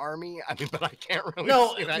vagina army. I mean, but I can't really.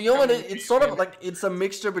 No, see that you know what? coming It's sort of like it's a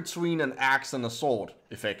mixture between an axe and a sword,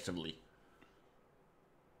 effectively.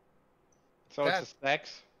 So it's a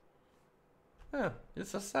sex. Yeah,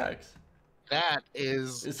 it's a sax. That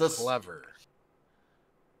is clever.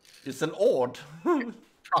 It's an ord.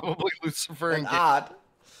 Probably Lucifer An and odd.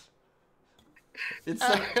 It's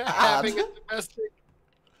an having odd. a domestic.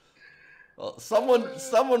 Well,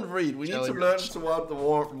 someone read. We need to Jelly learn rich. throughout the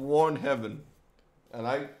war in heaven.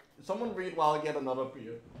 And someone read while I get another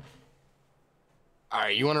beer. All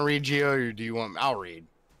right, you want to read, Geo, or do you want? I'll read.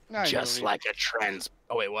 No, Just like a trans.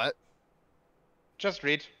 Oh wait, what? Just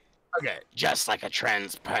read. Okay, just like a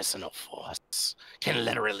transpersonal force can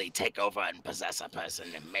literally take over and possess a person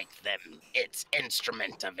and make them its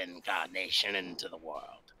instrument of incarnation into the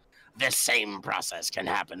world. This same process can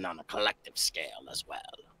happen on a collective scale as well.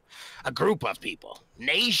 A group of people,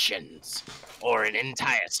 nations, or an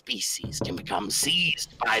entire species can become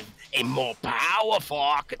seized by a more powerful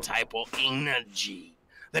archetypal energy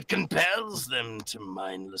that compels them to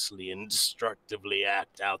mindlessly and destructively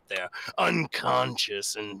act out their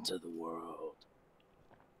unconscious into the world.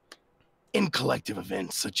 In collective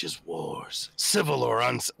events such as wars, civil or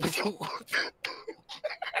uncivil.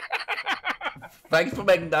 Thanks for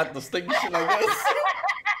making that distinction, I guess.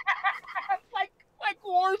 like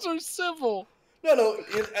wars are civil. No,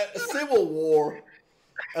 in a civil war,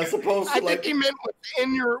 as opposed to I think he meant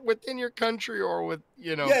within your country or with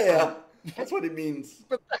Yeah, that's what it means.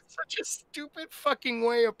 But that's such a stupid fucking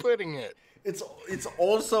way of putting it. It's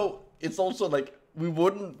also like we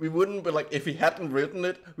wouldn't be like, if he hadn't written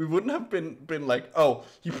it, we wouldn't have been like, oh,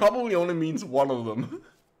 he probably only means one of them.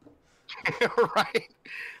 Right.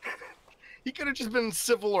 He could have just been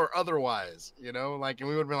civil or otherwise, and we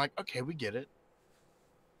would have been like, okay, we get it.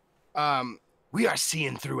 We are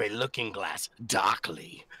seeing through a looking glass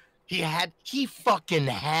darkly. He fucking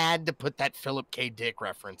had to put that Philip K. Dick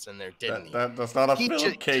reference in there, didn't he? That's not a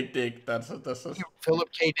Philip K. Dick. That's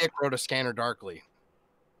Philip K. Dick wrote A Scanner Darkly.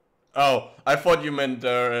 Oh, I thought you meant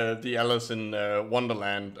the Alice in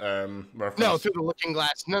Wonderland reference. No, Through the Looking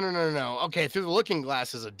Glass. No. Okay, Through the Looking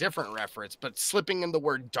Glass is a different reference, but slipping in the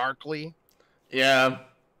word darkly. Yeah.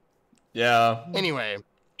 Anyway,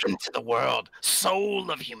 into the world, soul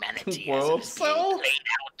of humanity. World soul? Played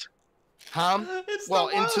out. It's well,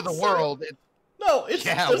 the world into the soul. world. No, it's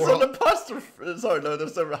there's world. an apostrophe. Sorry, no,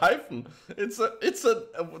 there's a hyphen. It's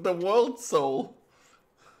the world soul.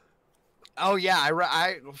 Oh yeah,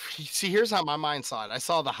 I see. Here's how my mind saw it. I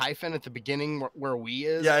saw the hyphen at the beginning where we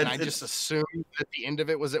is, Yeah, and I just assumed that the end of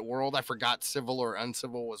it was at world. I forgot civil or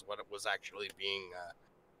uncivil was what it was actually being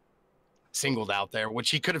singled out there, which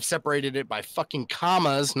he could have separated it by fucking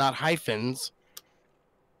commas, not hyphens.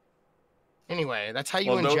 Anyway, that's how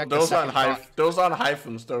you inject those aren't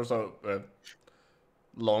hyphens. Those are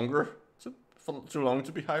longer. Is it too long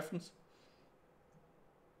to be hyphens?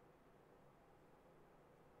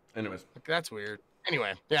 Anyways, that's weird.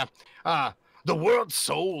 Anyway, yeah. The world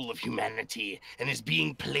soul of humanity and is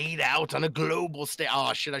being played out on a global stage.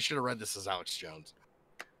 Oh shit! I should have read this as Alex Jones.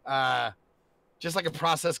 Just like a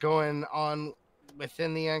process going on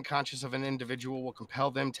within the unconscious of an individual will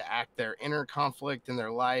compel them to act their inner conflict in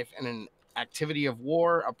their life and an activity of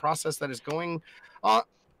war, a process that is going on.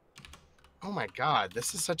 Oh my god,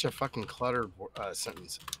 this is such a fucking cluttered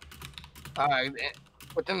sentence.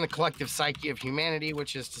 Within the collective psyche of humanity,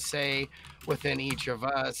 which is to say, within each of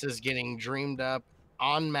us, is getting dreamed up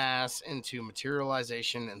en masse into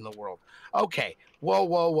materialization in the world. Okay,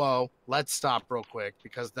 whoa. Let's stop real quick,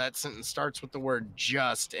 because that sentence starts with the word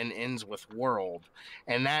just and ends with world.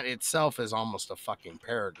 And that itself is almost a fucking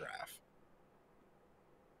paragraph.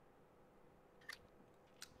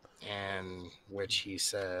 And which he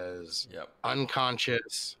says, Yep.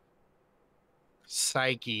 unconscious,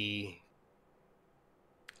 psyche.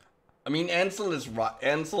 I mean, Ansel is right.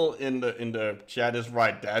 Ansel in the chat is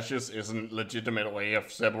right. Dashes isn't a legitimate way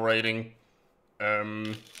of separating.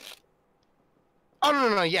 Oh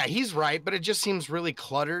no, yeah, he's right, but it just seems really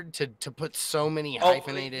cluttered to put so many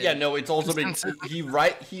hyphenated. Yeah, no, it's also he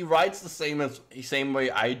writes the same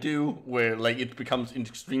way I do, where like it becomes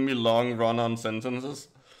extremely long run-on sentences.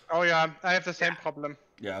 Oh yeah, I have the same problem.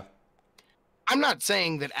 Yeah. I'm not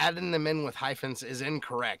saying that adding them in with hyphens is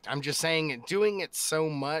incorrect. I'm just saying doing it so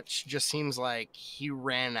much just seems like he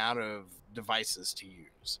ran out of devices to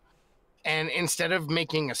use. And instead of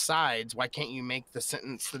making asides, why can't you make the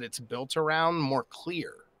sentence that it's built around more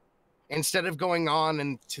clear? Instead of going on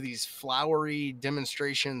into these flowery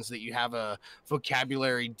demonstrations that you have a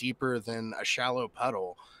vocabulary deeper than a shallow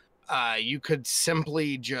puddle, you could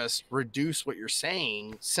simply just reduce what you're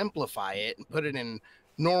saying, simplify it, and put it in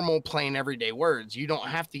normal, plain, everyday words. You don't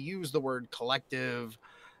have to use the word collective.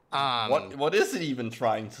 What is it even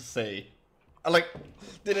trying to say? Like,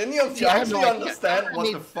 did any of you actually understand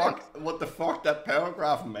what the fuck that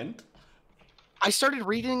paragraph meant? I started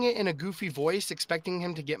reading it in a goofy voice, expecting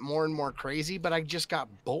him to get more and more crazy, but I just got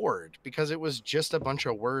bored because it was just a bunch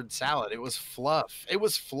of word salad. It was fluff. It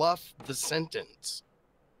was fluff the sentence.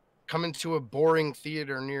 Coming to a boring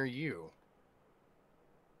theater near you.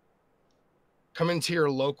 Come into your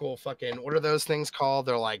local fucking, what are those things called?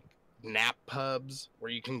 They're like nap pubs where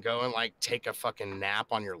you can go and like take a fucking nap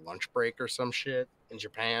on your lunch break or some shit in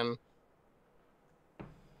Japan.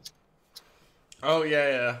 Oh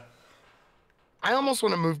yeah. I almost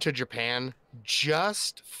want to move to Japan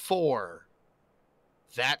just for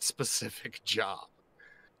that specific job.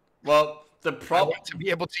 Well, the problem to be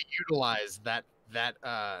able to utilize that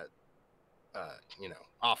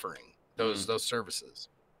offering those services,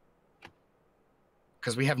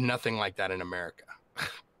 because we have nothing like that in America.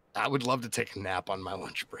 I would love to take a nap on my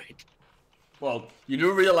lunch break. Well, you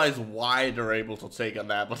do realize why they're able to take a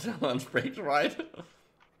nap on their lunch break, right?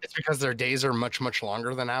 It's because their days are much, much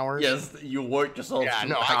longer than ours. Yes, you work yourself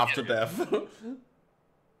half to death.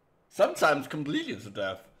 Sometimes completely to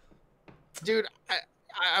death. Dude,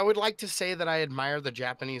 I would like to say that I admire the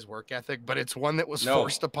Japanese work ethic, but it's one that was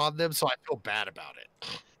forced upon them, so I feel bad about it.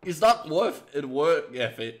 It's not work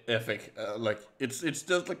ethic. Like it's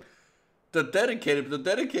just like they're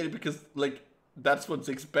dedicated because like that's what's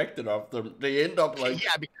expected of them. They end up like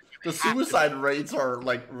the suicide rates are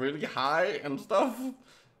like really high and stuff.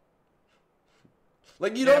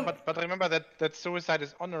 Like you don't. But remember that suicide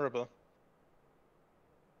is honorable.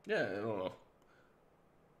 Yeah, I don't know.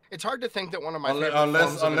 It's hard to think that one of my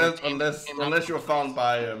unless you're found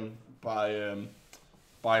by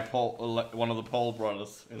Paul, one of the Paul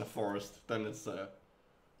brothers in a forest, then it's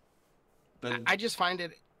I just find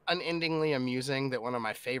it unendingly amusing that one of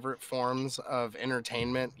my favorite forms of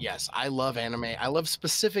entertainment, yes, I love anime. I love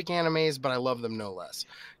specific animes, but I love them no less.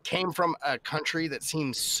 Came from a country that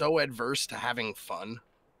seems so adverse to having fun.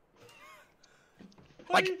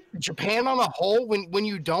 Like Japan on a whole, when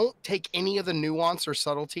you don't take any of the nuance or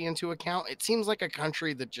subtlety into account, it seems like a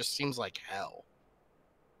country that just seems like hell.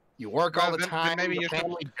 You work all the time, your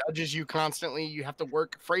family judges you constantly, you have to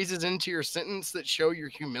work phrases into your sentence that show your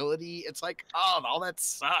humility. It's like, oh, all that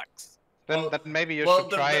sucks. Then maybe you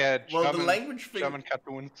should try German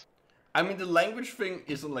cartoons. I mean, the language thing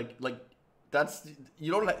isn't like that's,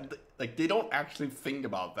 you don't like they don't actually think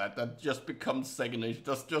about that. That just becomes second nature.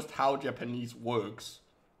 That's just how Japanese works.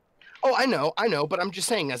 Oh, I know, but I'm just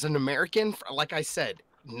saying, as an American, like I said,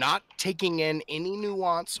 not taking in any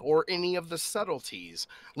nuance or any of the subtleties,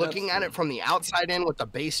 looking at it from the outside in with the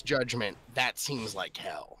base judgment, that seems like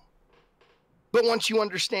hell. But once you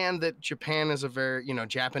understand that Japanese is a very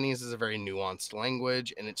nuanced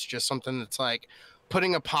language, and it's just something that's like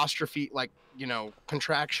putting apostrophe, like,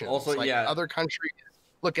 contractions. Also, like other countries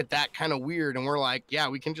look at that kind of weird, and we're like, yeah,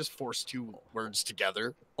 we can just force two words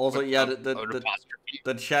together. Also,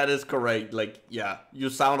 the chat is correct. Like, yeah, you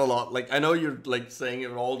sound a lot like, I know you're like saying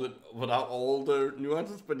it without all the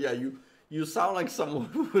nuances, but yeah, you sound like someone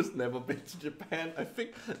who has never been to Japan. I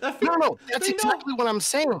think no, that's exactly what I'm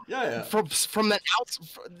saying. Yeah. From that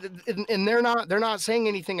and they're not saying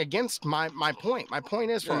anything against my point. My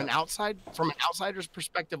point is from an outsider's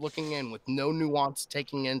perspective looking in with no nuance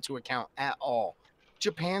taking into account at all.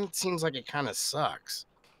 Japan seems like it kind of sucks.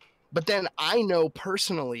 But then I know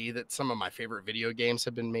personally that some of my favorite video games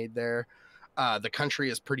have been made there. The country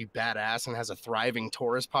is pretty badass and has a thriving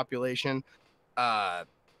tourist population.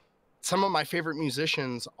 Some of my favorite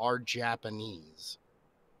musicians are Japanese.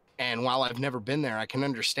 And while I've never been there, I can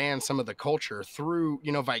understand some of the culture through,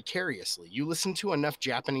 vicariously. You listen to enough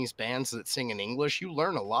Japanese bands that sing in English, you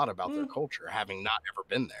learn a lot about their culture, having not ever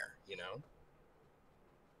been there,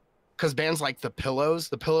 Because bands like The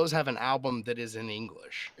Pillows have an album that is in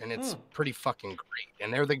English, and it's pretty fucking great.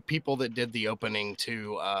 And they're the people that did the opening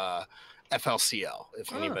to FLCL,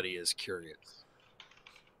 if anybody is curious.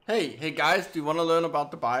 Hey guys, do you want to learn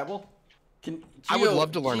about the Bible? I would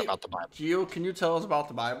love to learn about the Bible. Geo, can you tell us about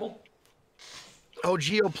the Bible? Oh,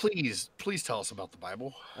 Geo, please tell us about the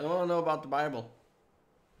Bible. I want to know about the Bible.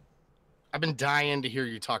 I've been dying to hear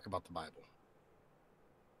you talk about the Bible.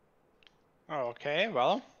 Okay,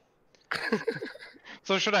 well.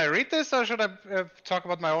 So should I read this, or should I talk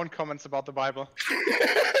about my own comments about the Bible?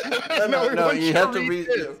 No, you have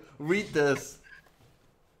to read this.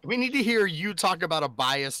 We need to hear you talk about a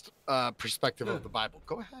biased perspective of the Bible.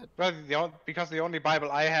 Go ahead. Well, because the only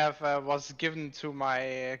Bible I have was given to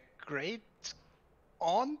my great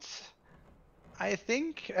aunt, I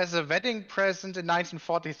think, as a wedding present in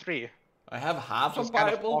 1943. I have half a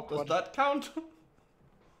Bible. Does that count?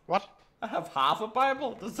 What? I have half a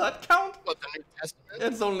Bible. Does that count? What, the New Testament?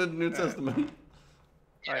 It's only the New Testament.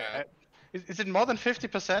 Yeah. Is it more than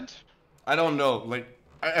 50%? I don't know.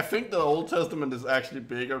 I think the Old Testament is actually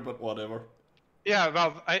bigger, but whatever. Yeah,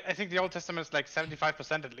 well, I think the Old Testament is like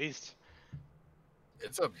 75% at least.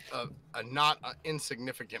 It's a not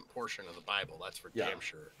insignificant portion of the Bible, that's for damn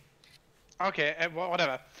sure. Okay,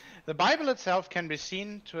 whatever. The Bible itself can be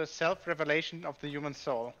seen to a self-revelation of the human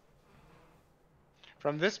soul.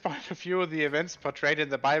 From this point of view, the events portrayed in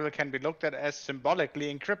the Bible can be looked at as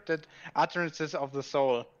symbolically encrypted utterances of the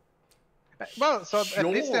soul. Well, so at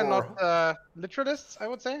least they're not literalists, I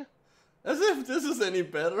would say. As if this is any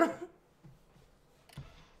better.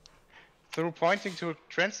 Through pointing to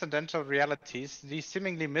transcendental realities, these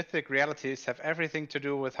seemingly mythic realities have everything to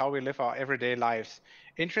do with how we live our everyday lives.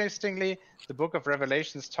 Interestingly, the book of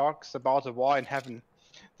Revelations talks about a war in heaven.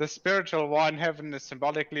 The spiritual war in heaven is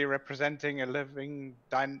symbolically representing a living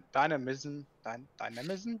dynamism that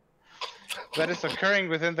is occurring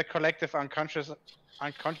within the collective unconscious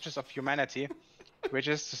of humanity, which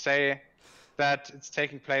is to say that it's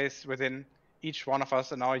taking place within each one of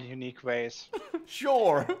us in our unique ways.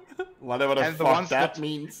 Sure. Whatever the fuck that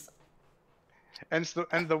means. And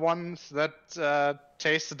the ones that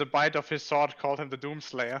tasted the bite of his sword called him the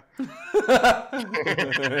Doomslayer.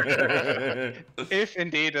 If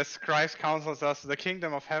indeed, as Christ counsels us, the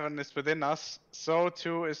kingdom of heaven is within us, so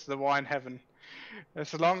too is the war in heaven.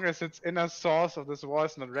 As long as its inner source of this war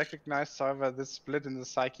is not recognized, however, this split in the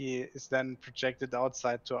psyche is then projected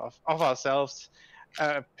outside of ourselves,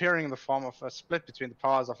 appearing in the form of a split between the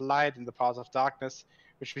powers of light and the powers of darkness,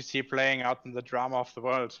 which we see playing out in the drama of the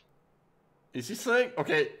world. Is he saying,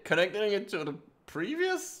 okay, connecting it to the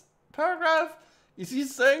previous paragraph, is he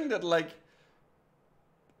saying that,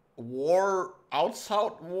 war,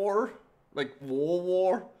 outside war,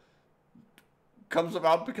 war, comes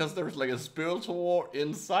about because there's, a spiritual war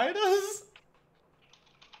inside us?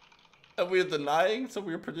 And we're denying, so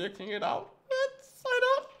we're projecting it out? Inside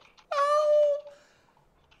out? Oh!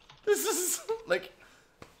 This is,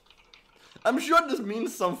 I'm sure this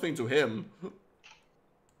means something to him.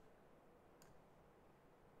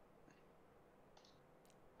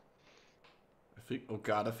 I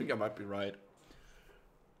think I might be right.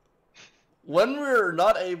 When we're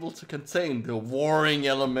not able to contain the warring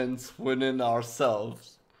elements within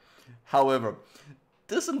ourselves, however,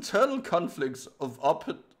 this internal conflicts of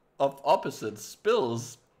opposites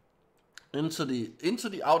spills into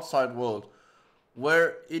the outside world,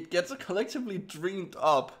 where it gets collectively dreamed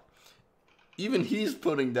up. Even he's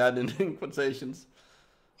putting that in quotations.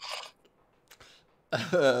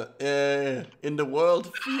 In the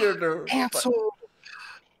world theater. Cancel.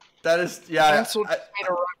 That is, Cancel made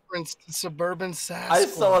a reference to Suburban Sasquatch. I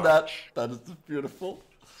saw that. That is beautiful.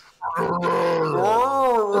 Oh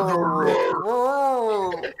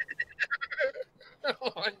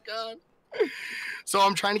my god. So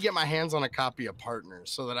I'm trying to get my hands on a copy of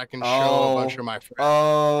Partners so that I can show a bunch of my friends.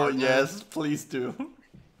 Oh yes, please do.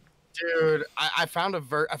 Dude, I found a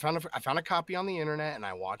copy on the internet and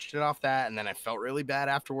I watched it off that, and then I felt really bad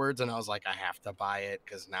afterwards and I was like, I have to buy it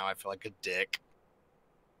because now I feel like a dick.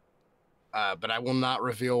 But I will not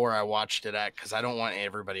reveal where I watched it at because I don't want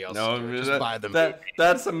everybody else to do it. Just buy the movie.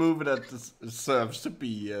 That's a movie that deserves to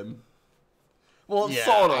be,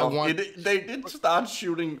 sort of. They did start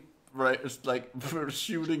shooting right, it's like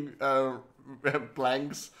shooting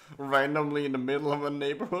blanks randomly in the middle of a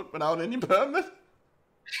neighborhood without any permit.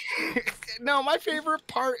 No, my favorite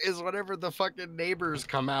part is whenever the fucking neighbors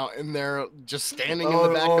come out and they're just standing in the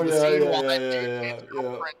back of the scene while that dude and his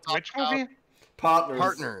girlfriend talk Which about movie?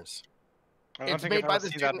 Partners. I don't It's think made I've by ever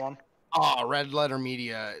this seen dude. that one. Oh, Red Letter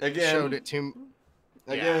Media showed it to me.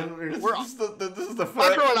 Again, Yeah. this is the third.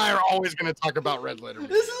 Micro and I are always going to talk about Red Letter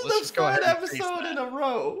Media. This is Let's the just go ahead third and face episode that. in a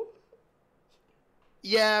row.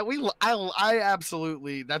 Yeah, I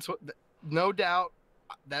absolutely. That's what. No doubt,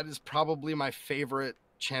 that is probably my favorite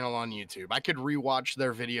channel on YouTube. I could rewatch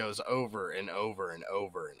their videos over and over and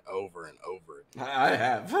over and over and over. I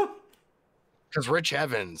have. Because Rich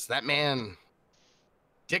Evans, that man,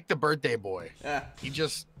 Dick the Birthday Boy. Yeah.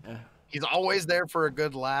 He's always there for a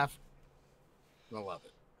good laugh. I love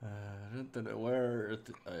it.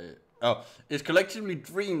 It's collectively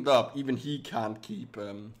dreamed up. Even he can't keep.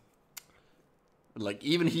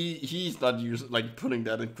 Even he's not using putting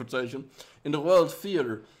that in quotation in the world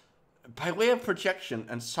theater, by way of projection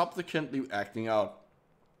and subsequently acting out.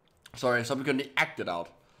 Subsequently acted out.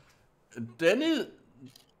 Dennis.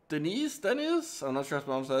 I'm not sure how to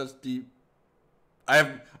pronounce that. Dennis.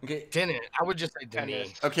 I would just say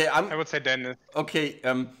Dennis. Okay, I would say Dennis. Okay,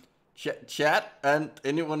 chat and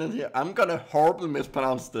anyone in here, I'm gonna horribly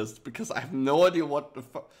mispronounce this because I have no idea what the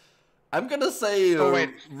fuck. I'm gonna say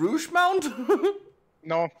Rougemont?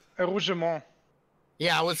 No, Rougemont.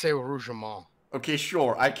 Yeah, I would say Rougemont. Okay,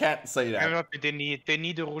 sure, I can't say that. Not Denis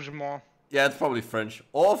de Rougemont. Yeah, it's probably French.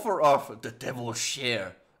 Author of The Devil's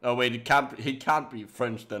Share. Oh wait, he can't be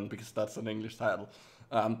French then because that's an English title.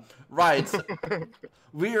 Right.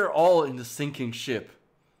 We are all in the sinking ship.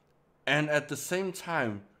 And at the same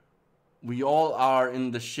time, we all are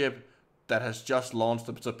in the ship that has just launched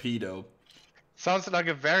a torpedo. Sounds like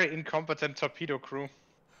a very incompetent torpedo crew.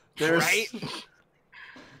 Right?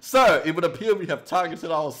 Sir, it would appear we have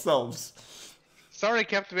targeted ourselves. Sorry,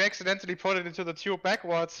 Captain, we accidentally put it into the tube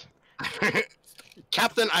backwards.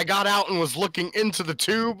 Captain, I got out and was looking into the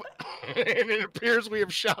tube, and it appears we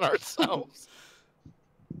have shot ourselves.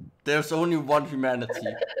 There's only one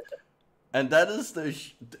humanity, and that is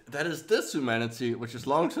this humanity, which is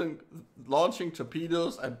launching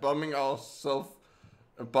torpedoes and bombing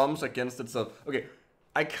bombs against itself. Okay,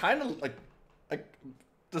 I kind of like,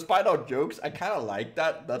 despite our jokes, I kind of like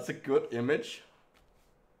that. That's a good image.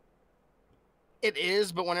 It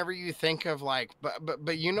is, but whenever you think of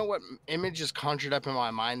but you know what image is conjured up in my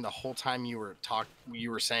mind the whole time you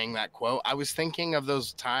were saying that quote? I was thinking of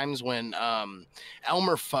those times when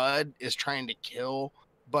Elmer Fudd is trying to kill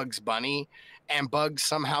Bugs Bunny, and Bugs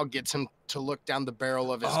somehow gets him to look down the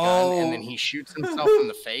barrel of his gun, and then he shoots himself in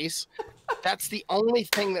the face. That's the only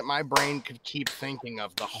thing that my brain could keep thinking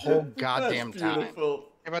of the whole goddamn time.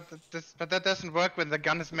 Yeah, but that doesn't work when the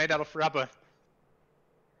gun is made out of rubber.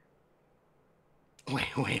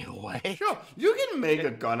 Wait, what? Sure, you can make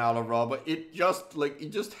a gun out of rubber. You just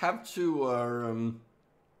have to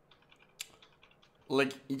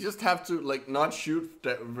not shoot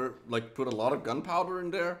that, put a lot of gunpowder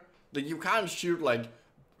in there. Like you can't shoot with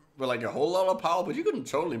a whole lot of power, but you can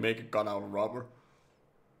totally make a gun out of rubber.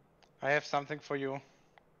 I have something for you.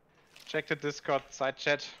 Check the Discord side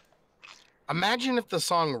chat. Imagine if the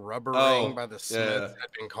song Rubber Ring by the Smiths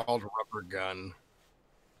had been called Rubber Gun.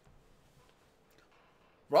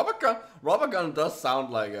 Rubber Gun does sound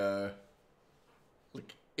like a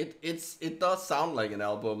it does sound like an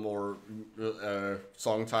album or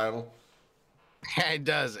song title. It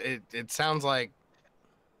does. It sounds like,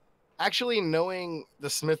 actually, knowing the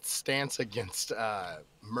Smiths' stance against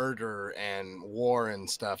murder and war and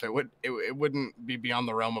stuff, it wouldn't be beyond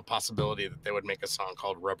the realm of possibility that they would make a song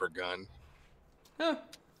called Rubber Gun. Huh.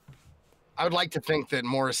 I would like to think that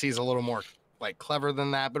Morrissey's a little more clever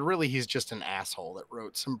than that, but really he's just an asshole that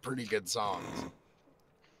wrote some pretty good songs.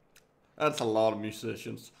 That's a lot of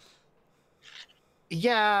musicians.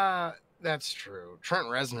 Yeah, that's true. Trent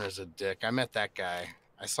Reznor's a dick. I met that guy.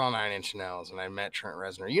 I saw 9 Inch Nails and I met Trent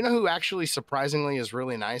Reznor. You know who actually surprisingly is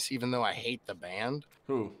really nice, even though I hate the band?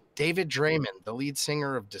 Who? David Draymond, the lead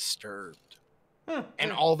singer of Disturbed.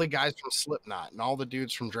 And all the guys from Slipknot and all the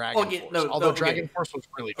dudes from Dragon Force. Although Dragon Force was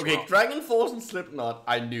really drunk. Okay, Dragon Force and Slipknot,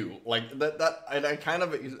 I knew. I kind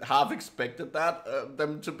of half expected that,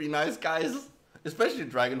 them to be nice guys. Especially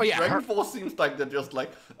Dragon Force. Dragon Force seems like they're just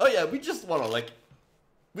we just want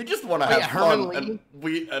to have fun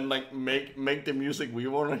and make the music we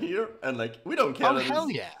want to hear, and we don't care. Oh,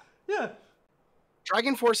 hell yeah. Yeah.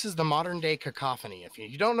 Dragon Force is the modern day Cacophony. If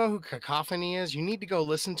you don't know who Cacophony is, you need to go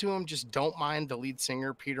listen to him. Just don't mind the lead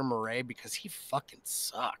singer, Peter Murray, because he fucking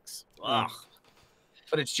sucks. Ugh.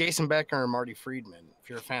 but it's Jason Becker and Marty Friedman. If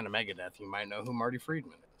you're a fan of Megadeth, you might know who Marty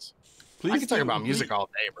Friedman is. I can talk about music all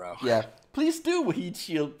day, bro. Yeah, please do Heat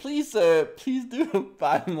Shield. Please do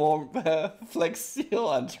buy more Flex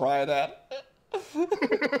Seal and try that.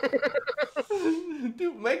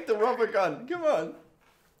 Dude, make the rubber gun. Come on.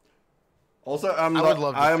 Also,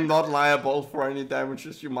 I am not liable for any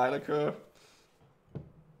damages you might occur.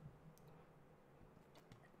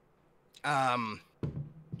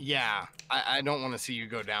 Yeah, I don't want to see you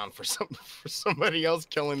go down for somebody else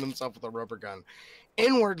killing themselves with a rubber gun.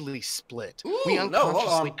 Inwardly split. Ooh, we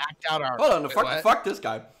unconsciously no, act out our. Hold on, fuck this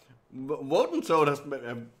guy. Woden Toad has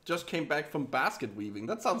just came back from basket weaving.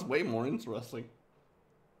 That sounds way more interesting.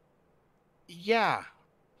 Yeah,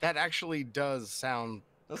 that actually does sound.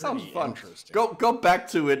 That sounds fun. Interesting. Go back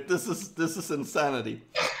to it. This is insanity.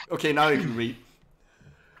 Okay, now you can read.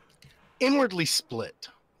 Inwardly split.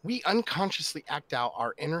 We unconsciously act out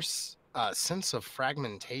our inner sense of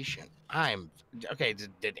fragmentation. Okay.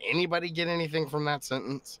 Did anybody get anything from that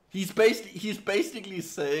sentence? He's basically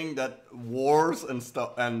saying that wars and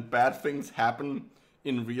stuff and bad things happen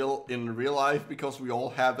in real life because we all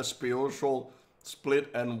have a spiritual split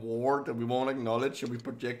and war that we won't acknowledge and we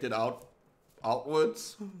project it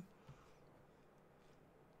outwards.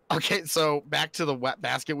 Okay, so back to the wet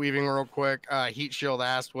basket weaving real quick. Heat Shield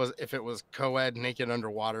asked if it was co-ed naked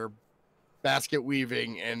underwater basket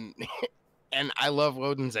weaving, and I love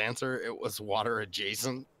Woden's answer. It was water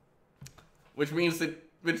adjacent, which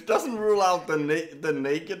doesn't rule out the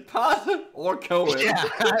naked part or co-ed. Yeah,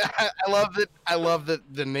 I love that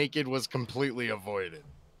the naked was completely avoided.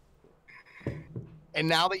 And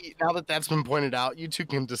now that that's been pointed out, you two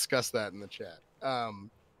can discuss that in the chat.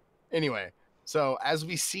 Anyway. So, as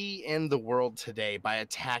we see in the world today, by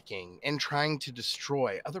attacking and trying to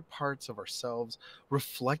destroy other parts of ourselves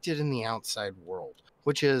reflected in the outside world,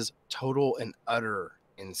 which is total and utter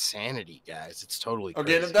insanity, guys. It's totally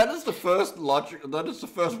crazy. Okay, that is the first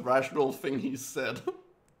rational thing he said.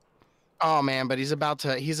 Oh man, but he's about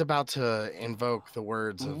to invoke the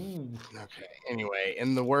words of. Okay. Anyway,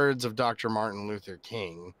 in the words of Dr. Martin Luther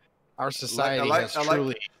King, our society has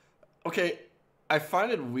truly. Okay. I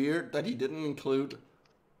find it weird that he didn't include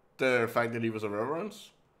the fact that he was a reverend.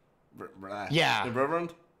 Yeah. The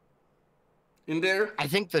reverend in there. I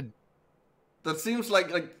think that seems like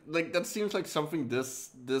that seems like something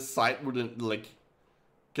this site wouldn't like,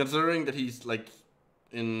 considering that he's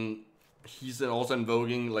also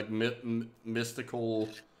invoking like mystical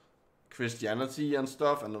Christianity and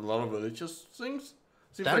stuff and a lot of religious things.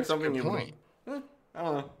 Seems like something a good point. I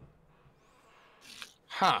don't know.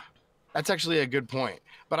 Huh. That's actually a good point.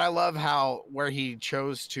 But I love where he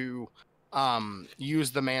chose to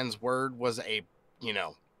use the man's word was a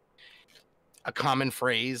common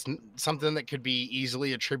phrase, something that could be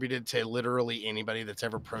easily attributed to literally anybody that's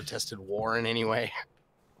ever protested war in any way.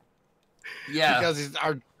 Yeah. Because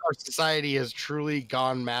our society has truly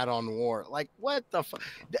gone mad on war. Like, what the fuck?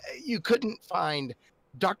 You couldn't find...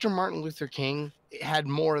 Dr. Martin Luther King had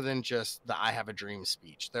more than just the I Have a Dream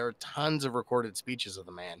speech. There are tons of recorded speeches of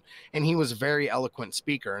the man, and he was a very eloquent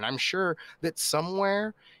speaker. And I'm sure that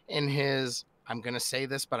somewhere in his, I'm going to say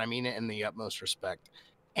this, but I mean it in the utmost respect,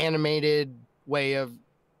 animated way of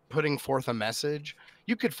putting forth a message,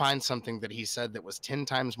 you could find something that he said that was 10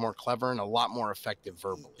 times more clever and a lot more effective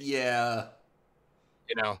verbally. Yeah.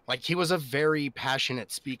 Like he was a very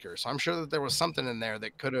passionate speaker. So I'm sure that there was something in there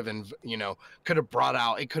that could have brought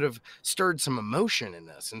out, it could have stirred some emotion in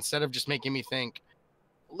this instead of just making me think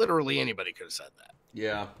literally anybody could have said that.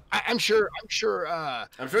 Yeah. I'm sure he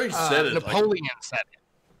said it. Napoleon said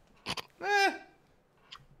it.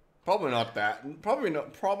 Probably not that.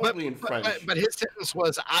 Probably in French. But his sentence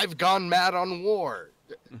was, I've gone mad on war.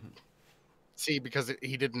 See, because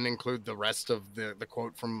he didn't include the rest of the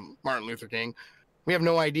quote from Martin Luther King. We have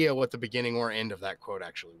no idea what the beginning or end of that quote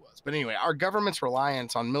actually was. But anyway, our government's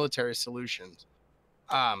reliance on military solutions,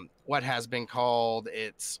 what has been called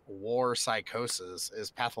its war psychosis,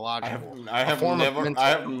 is pathological. I have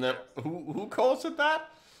never. Who calls it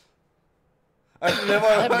that? I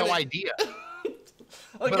have no idea.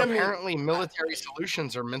 But apparently, military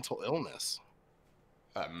solutions are mental illness.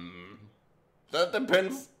 That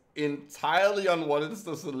depends entirely on what is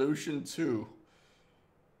the solution to.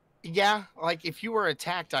 Yeah, like if you were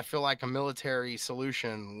attacked, I feel like a military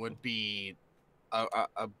solution would be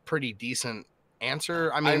a pretty decent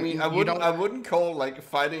answer. I wouldn't call like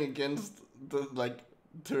fighting against the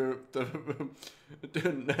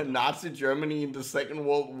Nazi Germany in the Second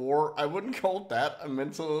World War. I wouldn't call that a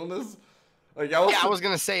mental illness. Like I was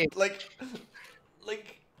gonna say like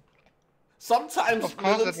sometimes. Of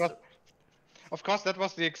course, that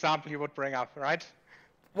was the example you would bring up, right?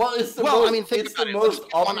 Well, it's the well, most, I mean, think it's about the it. most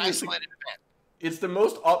Let's get one obvious. isolated event. It's the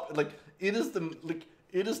most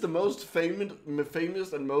it is the most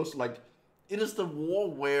famous and most like it is the war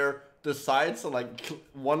where the sides are like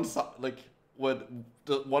one side what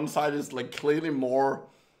the one side is like clearly more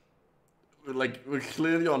like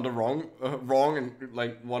clearly on the wrong and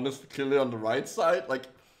like one is clearly on the right side like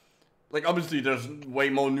obviously there's way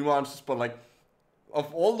more nuances, but like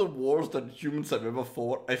of all the wars that humans have ever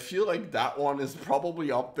fought, I feel like that one is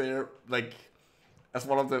probably up there like as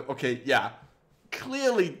one of the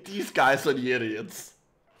clearly these guys are the idiots.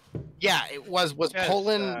 Yeah, it was Yes,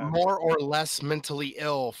 Poland more or less mentally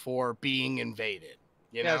ill for being invaded?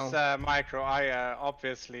 You Yes, know? Micro, I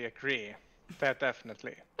obviously agree. That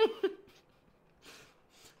definitely.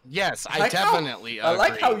 Yes, I like how- definitely agree. I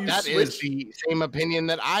like how you That is switch. the same opinion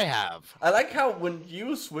that I have. I like how when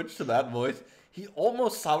you switch to that voice, he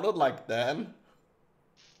almost sounded like Dan.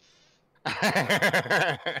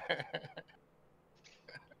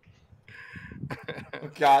 Oh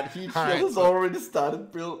God, he All right, has so- already started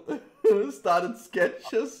started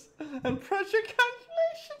sketches and project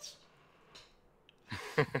calculations.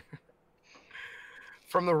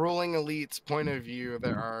 From the ruling elite's point of view,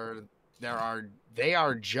 they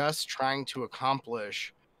are just trying to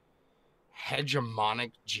accomplish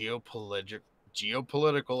hegemonic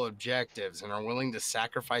geopolitical objectives and are willing to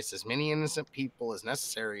sacrifice as many innocent people as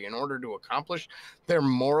necessary in order to accomplish their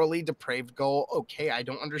morally depraved goal. Okay, I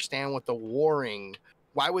don't understand what the warring.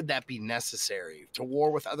 Why would that be necessary to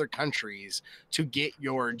war with other countries to get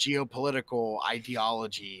your geopolitical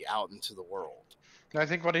ideology out into the world? I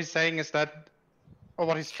think what he's saying is that, or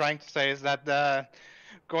what he's trying to say is that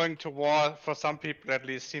going to war for some people at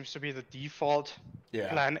least seems to be the default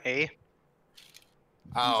plan A.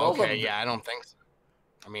 Oh, also okay. Yeah, I don't think so.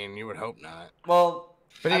 I mean, you would hope not. Well,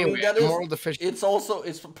 But I anyway, mean, that is, moral deficiency.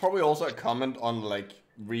 it's probably also a comment on like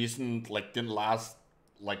recent, like the last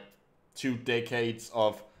like 2 decades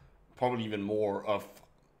of probably even more of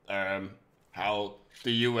how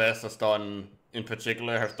the US has done, in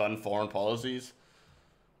particular, has done foreign policies.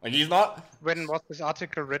 Like he's not. When was this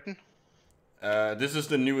article written? This is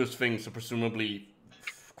the newest thing, so presumably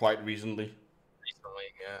quite recently. Recently,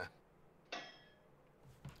 yeah.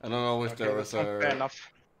 I don't know if there was fair enough.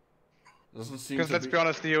 Doesn't seem Because to let's be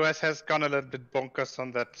honest, the US has gone a little bit bonkers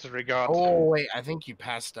on that regard. Oh wait, I think you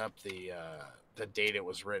passed up the date it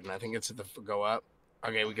was written. I think it's at the go up.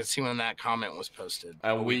 Okay, we can see when that comment was posted.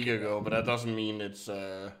 a week ago, but that doesn't mean it's.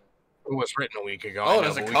 It was written a week ago. Oh, I know,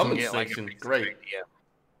 there's a but we comment can get, like, a section. basic Great. idea.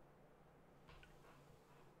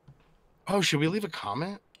 Oh, should we leave a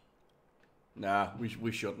comment? Nah,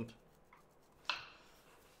 we shouldn't.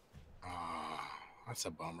 Oh, that's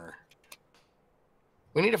a bummer.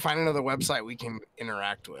 We need to find another website we can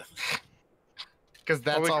interact with. Because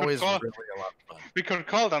that's we could always call- really a lot of fun. We could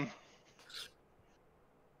call them.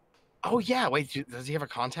 Oh, yeah. Wait, does he have a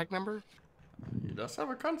contact number? He does have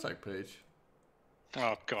a contact page. Oh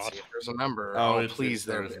Let's god. see if there's a number. Oh, Oh, it's, please,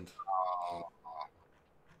 there there isn't. Oh.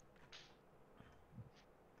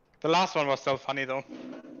 The last one was so funny though.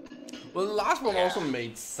 Well, the last one also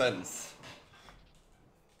made sense.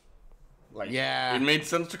 Like, Yeah. it made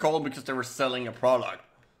sense to call because they were selling a product.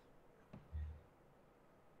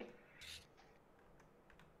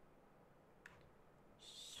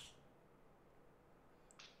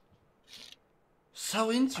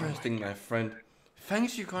 So interesting, my friend.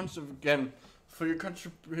 Thanks you again for your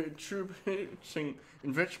contributing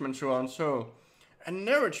enrichment to our show and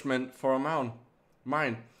nourishment for mine.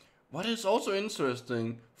 What is also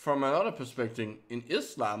interesting from another perspective, in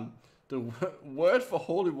Islam, the word for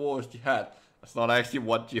holy war is jihad. That's not actually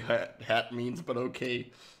what jihad means, but okay.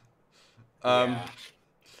 Yeah.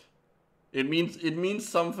 It means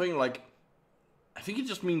something like, I think it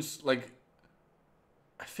just means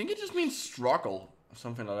struggle or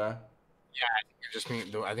something like that.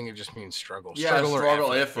 I think it just means struggle. Yeah, struggle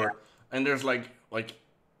or effort. And there's like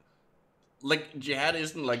jihad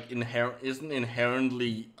isn't like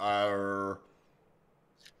inherently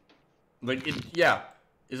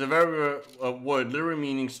it's a very word literally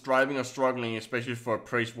meaning striving or struggling, especially for a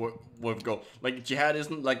praiseworthy goal. Like jihad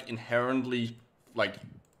isn't like inherently like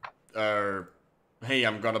hey,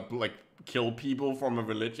 I'm gonna like kill people from a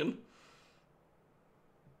religion.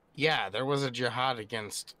 Yeah, there was a jihad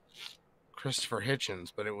against Christopher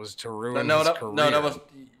Hitchens, but it was to ruin No, his that career. was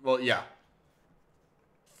yeah.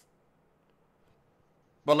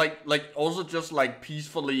 But like also just like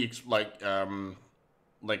peacefully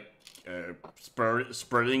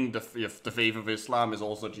spreading the faith of Islam is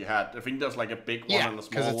also jihad. I think there's like a big one and a small one.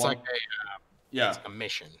 Because it's like yeah, a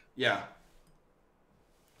mission. yeah.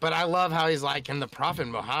 But I love how he's like, and the Prophet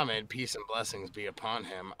Muhammad, peace and blessings be upon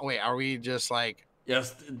him. Wait, are we just like?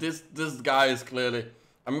 Yes, this guy is clearly.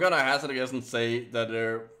 I'm gonna hazard a guess and say that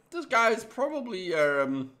this guy is probably a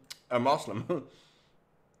Muslim.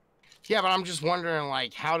 Yeah, but I'm just wondering,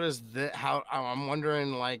 like, I'm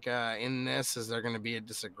wondering, like, in this, is there going to be a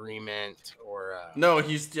disagreement or? No,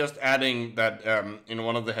 he's just adding that in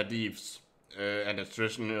one of the hadiths and the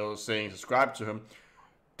traditional sayings ascribed to him,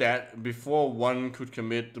 that before one could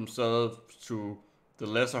commit themselves to the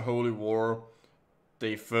lesser holy war,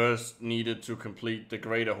 they first needed to complete the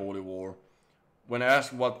greater holy war. When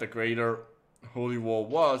asked what the greater holy war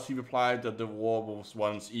was, he replied that the war was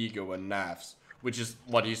one's ego and nafs. Which is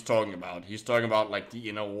what he's talking about. He's talking about like the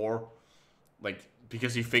inner war, like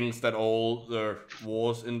because he thinks that all the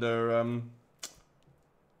wars in the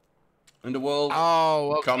world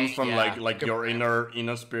comes from like your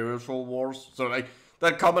inner spiritual wars. So like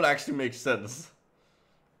that comment actually makes sense.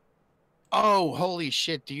 Oh, holy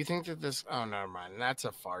shit! Do you think that this? Oh, never mind. That's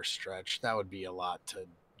a far stretch. That would be a lot to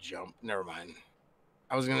jump. Never mind.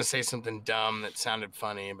 I was gonna say something dumb that sounded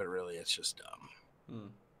funny, but really it's just dumb.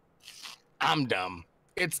 I'm dumb.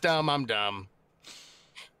 It's dumb. I'm dumb.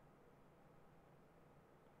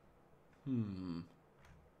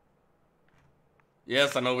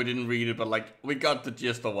 Yes, I know we didn't read it, but like we got the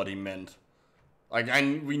gist of what he meant. Like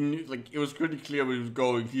we knew, like it was pretty clear where he was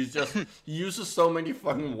going. He's just he uses so many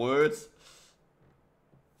fucking words.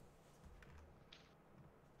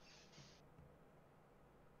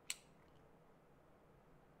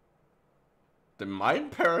 The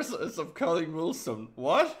mind parasites of Colin Wilson.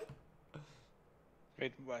 What?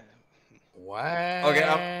 Wait, what? What?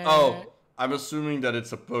 Okay, I'm assuming that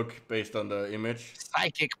it's a book based on the image.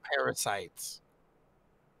 Psychic parasites.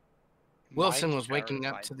 Wilson was waking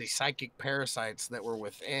up to the psychic parasites that were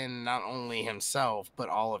within not only himself, but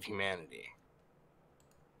all of humanity.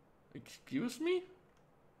 Excuse me?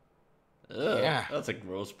 Ugh, yeah. That's a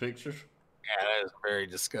gross picture. Yeah, that is a very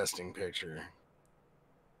disgusting picture.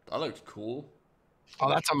 That looks cool. Oh,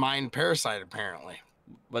 that's a mind parasite, apparently.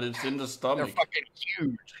 But it's in the stomach. They're fucking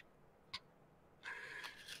huge.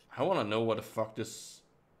 I want to know what the fuck this...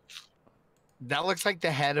 That looks like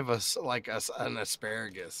the head of an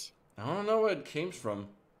asparagus. I don't know where it came from.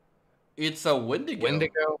 It's a Wendigo.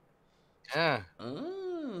 Wendigo? Yeah.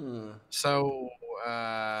 So,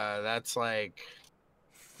 that's like...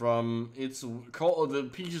 It's called... The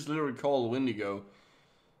piece is literally called Wendigo.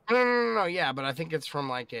 No, yeah, but I think it's from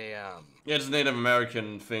like a... Yeah, it's a Native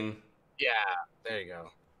American thing. Yeah, there you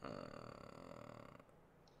go.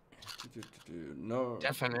 No.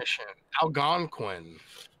 Definition. Algonquin.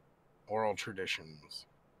 Oral traditions.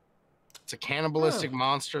 It's a cannibalistic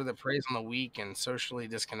monster that preys on the weak and socially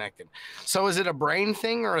disconnected. So is it a brain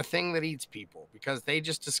thing or a thing that eats people? Because they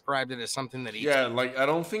just described it as something that eats people. Like, I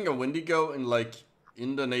don't think a Wendigo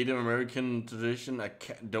in the Native American tradition,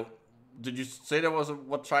 did you say there was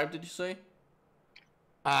what tribe did you say?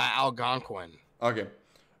 Algonquin. Okay.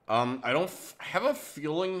 I don't have a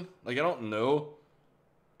feeling, like, I don't know,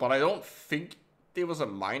 but I don't think there was a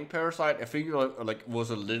mind parasite. I think it was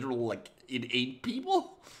a literal, like, it ate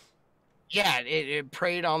people. Yeah, it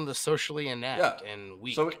preyed on the socially inept and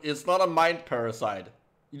weak. So it's not a mind parasite.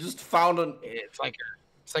 You just found an. It's like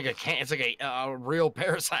a real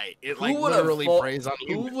parasite. It like literally preys on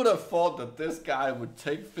humans. Who would have thought that this guy would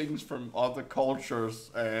take things from other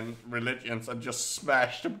cultures and religions and just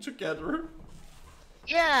smash them together?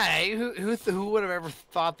 Yeah, who would have ever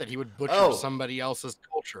thought that he would butcher somebody else's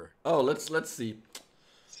culture? Oh, let's see.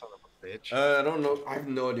 Son of a bitch. I don't know. I have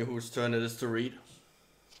no idea whose turn it is to read.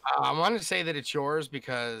 I want to say that it's yours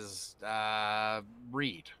because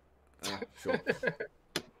read. Sure.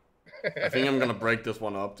 I think I'm gonna break this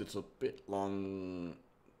one up. It's a bit long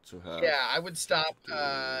to have. Yeah, I would stop.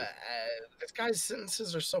 This guy's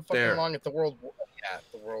sentences are so fucking long at the world. Yeah,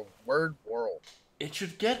 the word world. It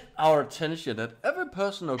should get our attention that every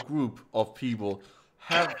person or group of people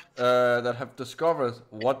that have discovered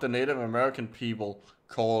what the Native American people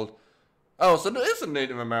called. Oh, so there is a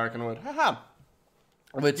Native American word. Haha.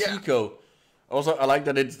 With Tico. Also, I like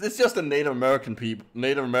that it's just the Native American people.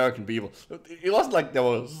 It wasn't like there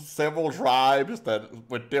were several tribes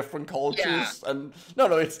with different cultures, and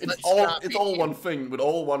no, it's all one thing with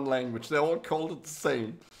all one language. They're all called it the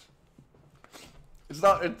same. Let's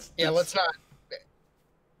not.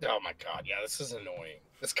 Oh my god, yeah, this is annoying.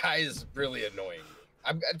 This guy is really annoying.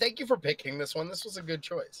 Thank you for picking this one. This was a good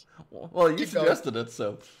choice. Well, you suggested it,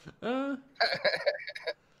 so.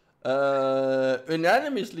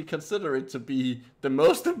 Unanimously consider it to be the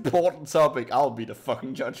most important topic. I'll be the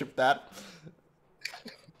fucking judge of that.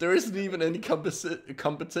 There isn't even any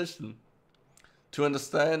competition. to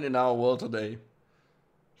understand in our world today.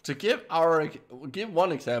 To give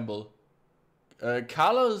one example,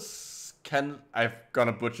 Carlos I'm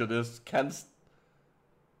gonna butcher this. Castanedas.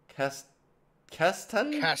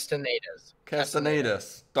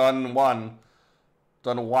 Done one.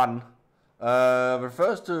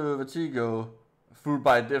 Refers to Vertigo food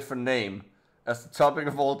by a different name as the topic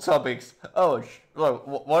of all topics. Oh, look,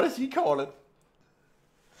 what does he call it?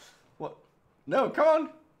 What? No, come on.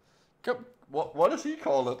 What does he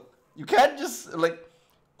call it? You can't just like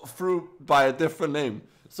fruit by a different name.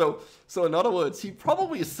 So in other words, he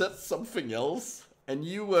probably said something else, and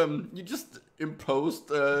you just imposed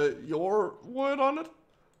your word on it.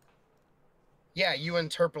 Yeah, you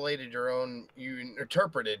interpreted your own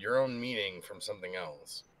meaning from something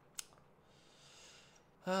else.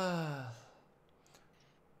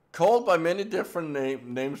 Called by many different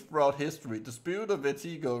names throughout history, the spirit of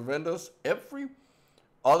Vertigo renders every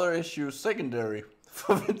other issue secondary.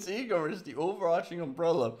 For Vertigo is the overarching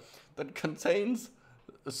umbrella that contains,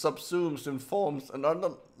 subsumes, informs, and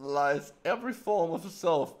underlies every form of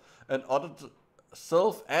self and other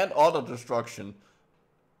destruction.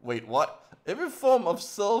 Wait, what? Every form of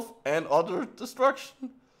self and other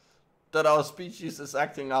destruction that our species is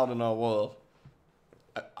acting out in our world.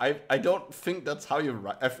 I don't think that's how you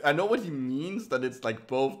write. I know what he means, that it's like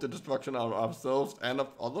both the destruction of ourselves and of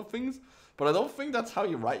other things, but I don't think that's how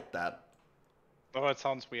you write that. Oh, it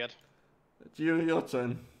sounds weird. Your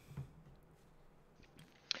turn.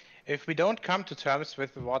 If we don't come to terms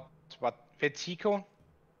with what Vertigo,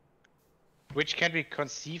 which can be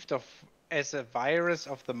conceived of as a virus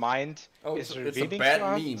of the mind, is revealing it's a bad to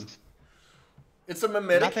us, meme. It's a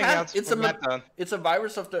mimetic nothing else will matter. It's a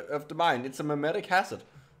virus of the mind. It's a mimetic hazard.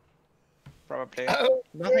 Probably.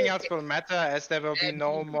 Nothing else will matter, as there will be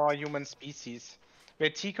no more human species.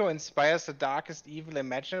 Vertigo inspires the darkest evil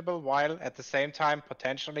imaginable, while at the same time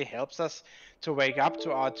potentially helps us to wake up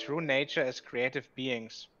to our true nature as creative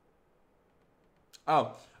beings.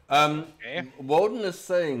 Oh, Okay. Woden is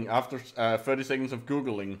saying after 30 seconds of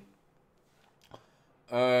Googling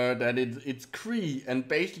that it's Cree and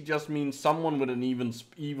basically just means someone with an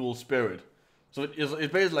evil spirit. So it's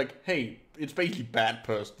basically like, hey, it's basically bad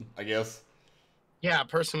person, I guess. Yeah, a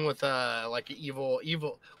person with like evil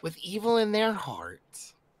in their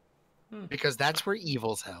hearts, because that's where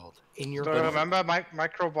evil's held, in your. Do you remember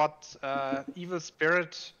Microbot evil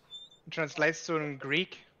spirit translates to in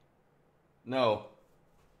Greek? No.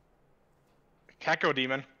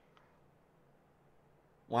 Cacodemon.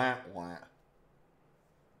 Wah, wah.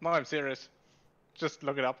 No, I'm serious. Just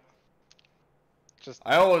look it up.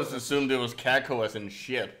 I always assumed it was caco as in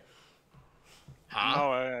shit. Huh?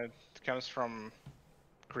 No, it comes from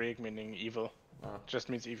Greek, meaning evil. Just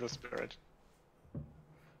means evil spirit.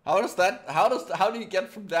 How do you get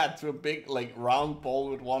from that to a big like round ball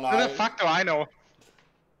with one eye? Who the fuck do I know?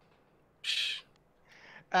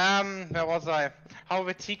 Where was I? How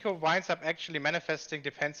Vertigo winds up actually manifesting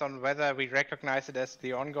depends on whether we recognize it as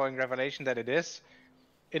the ongoing revelation that it is.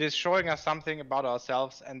 It is showing us something about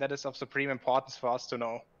ourselves, and that is of supreme importance for us to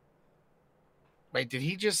know. Wait, did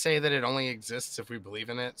he just say that it only exists if we believe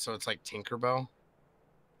in it? So it's like Tinkerbell?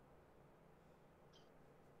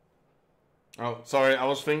 Oh, sorry. I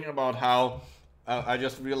was thinking about how I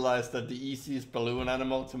just realized that the easiest balloon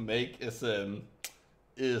animal to make is a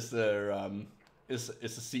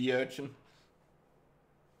sea urchin.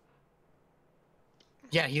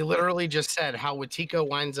 Yeah, he literally just said how Watiko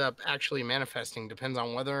winds up actually manifesting depends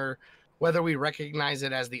on whether we recognize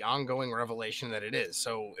it as the ongoing revelation that it is.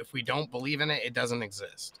 So if we don't believe in it, it doesn't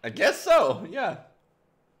exist. I guess so, yeah.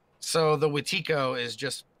 So the Watiko is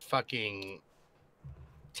just fucking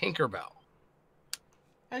Tinkerbell.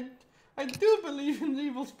 I do believe in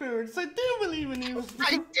evil spirits. I do believe in evil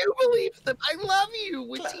spirits. I do believe them. I love you,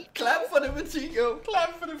 Watiko. Clap for the Watiko.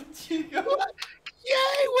 Clap for the Watiko.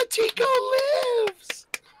 Yay, Watiko lives!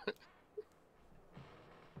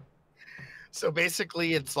 So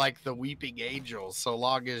basically, it's like the weeping angels. So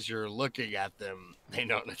long as you're looking at them, they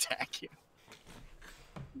don't attack you.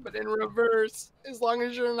 But in reverse, as long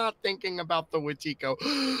as you're not thinking about the Watiko.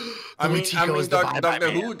 I mean,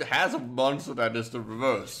 Doctor Who has a monster that is the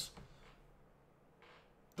reverse.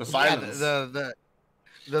 The silence. Yeah,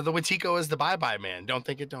 the Watiko is the bye-bye man. Don't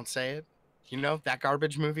think it, don't say it. You know, that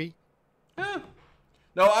garbage movie? Yeah.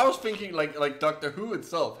 No, I was thinking like Doctor Who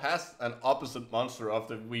itself has an opposite monster of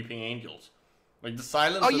the Weeping Angels. Like the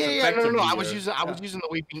silence. Oh yeah, no. I was using the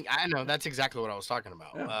weeping. I know that's exactly what I was talking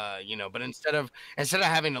about. Yeah. You know, but instead of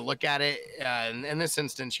having to look at it, in this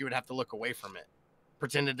instance, you would have to look away from it,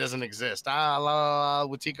 pretend it doesn't exist.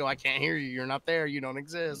 Watiko, I can't hear you. You're not there. You don't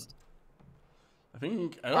exist. I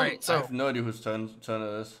don't. Alright, so- I have no idea whose turn it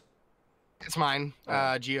is. It's mine.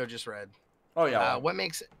 Oh. Geo just read. Oh yeah. What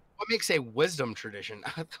makes a wisdom tradition?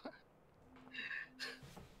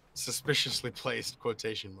 Suspiciously placed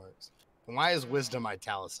quotation marks. Why is wisdom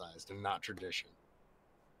italicized and not tradition?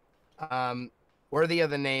 Worthy of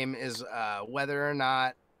the name is whether or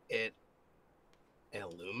not it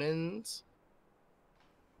illumines.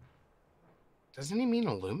 Doesn't he mean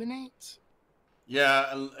illuminates?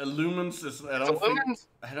 Yeah, illumines is. I don't think. Illumines?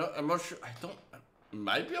 I'm not sure. I don't. It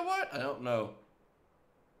might be a word. I don't know.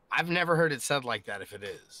 I've never heard it said like that. If it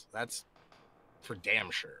is, that's for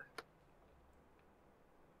damn sure.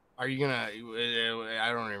 Are you gonna?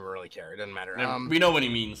 I don't even really care. It doesn't matter. We know what he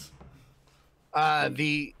means.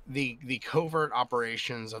 The covert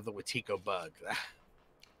operations of the Wetiko bug.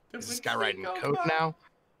 Is this guy writing code now?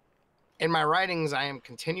 In my writings, I am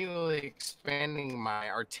continually expanding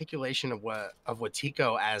my articulation of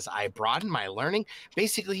Wetiko as I broaden my learning.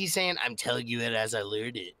 Basically, he's saying, I'm telling you it as I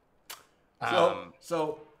learned it.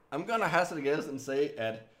 So I'm gonna hazard a guess and say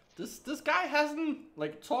that this guy hasn't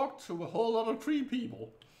like talked to a whole lot of tree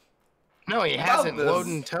people. No, he about hasn't. this.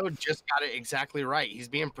 Loden Toad just got it exactly right. He's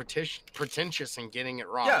being pretentious and getting it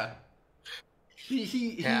wrong. Yeah.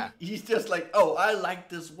 He's just like, oh, I like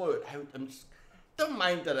this word. Don't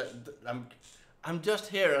mind that I'm just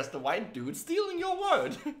here as the white dude stealing your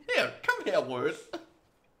word. Here, come here, word.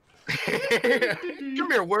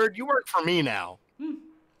 Come here, word. You work for me now.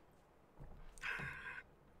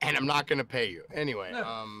 And I'm not gonna pay you. Anyway,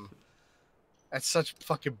 Yeah. That's such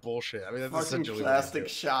fucking bullshit. I mean, that's Fucking essentially plastic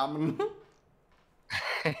shaman.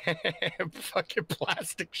 fucking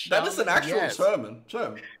plastic shaman. That is an actual yes. term.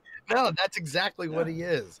 No, that's exactly what he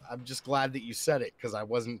is. I'm just glad that you said it because I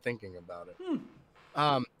wasn't thinking about it.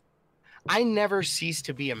 I never cease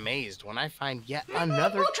to be amazed when I find yet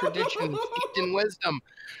another tradition steeped in wisdom.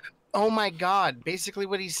 Oh my god! Basically,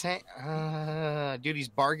 what he's saying, dude, he's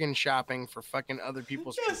bargain shopping for fucking other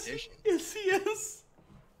people's traditions. Yes, he is.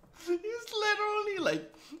 He's literally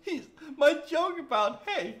like, my joke about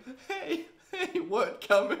hey, word,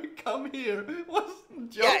 come here wasn't a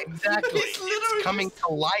joke. Yeah, exactly. He's literally It's coming to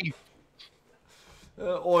life.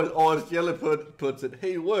 Or as Yellow puts it,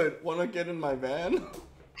 hey, word, wanna get in my van?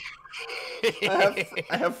 I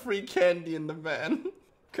have free candy in the van.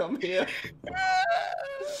 Come here.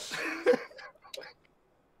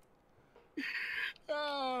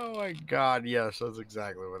 Oh my god, yes, that's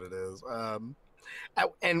exactly what it is. At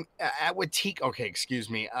Wetiko, okay, excuse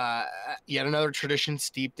me, yet another tradition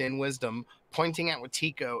steeped in wisdom, pointing at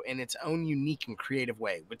Wetiko in its own unique and creative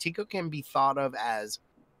way. Wetiko can be thought of as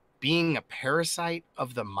being a parasite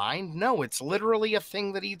of the mind. No, it's literally a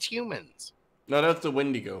thing that eats humans. No, that's the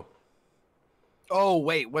Wendigo. Oh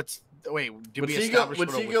wait, did we establish what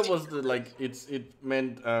a Wetiko was the like it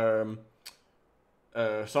meant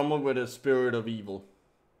someone with a spirit of evil.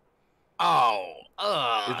 Oh,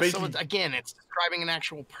 It's so again, it's describing an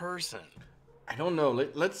actual person. I don't know.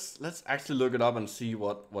 Let's actually look it up and see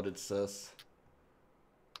what it says.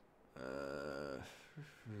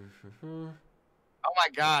 Oh my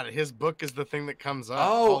god, his book is the thing that comes up.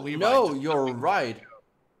 Oh Levi no, just- you're right.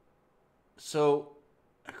 So,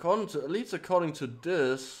 according to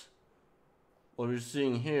this, what we're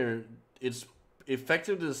seeing here, it's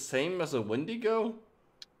effectively the same as a Wendigo.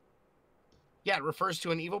 Yeah, it refers to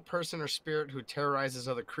an evil person or spirit who terrorizes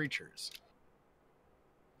other creatures.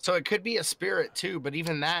 So it could be a spirit too, but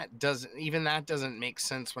even that doesn't make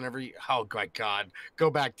sense whenever you, oh my god, go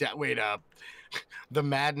back down, wait up. The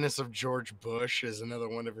Madness of George Bush is another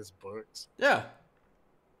one of his books. Yeah.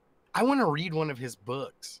 I want to read one of his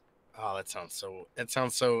books. Oh, that sounds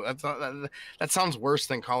worse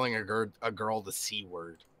than calling a girl the C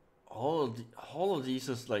word. All of these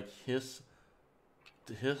is like his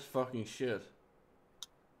fucking shit.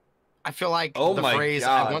 I feel like Oh the my phrase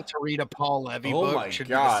God. "I want to read a Paul Levy Oh book" my should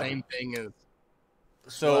God. be the same thing as.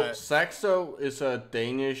 So But- Saxo is a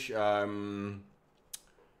Danish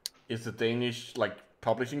like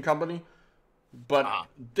publishing company, but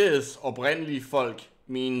this oprindelige folk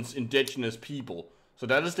means indigenous people. So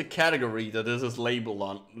that is the category that this is labeled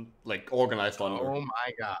on, like organized under. Oh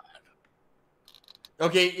my god.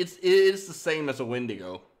 Okay, it is the same as a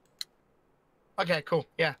Wendigo. Okay, cool.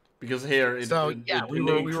 Yeah. Because here, We in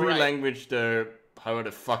were Cree right. language, however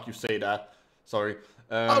the fuck you say that, sorry.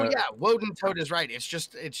 Oh yeah, Woden Toad is right. It's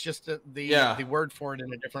just the word for it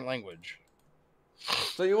in a different language.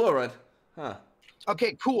 So you were right, huh?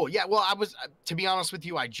 Okay, cool. Yeah, well, I was to be honest with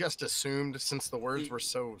you, I just assumed since the words were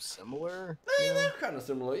so similar. They're kind of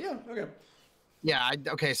similar, yeah. Okay. Yeah.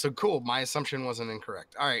 Okay. So cool. My assumption wasn't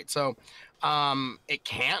incorrect. All right. So, it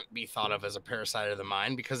can't be thought of as a parasite of the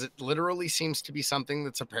mind because it literally seems to be something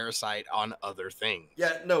that's a parasite on other things.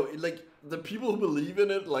 Yeah, no, like the people who believe in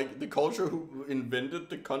it, like the culture who invented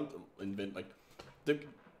the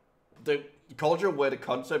the culture where the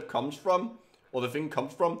concept comes from or the thing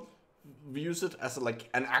comes from, views it as like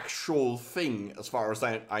an actual thing, as far as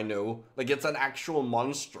I know. Like it's an actual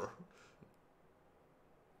monster.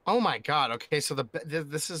 Oh my God. Okay, so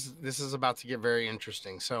this is about to get very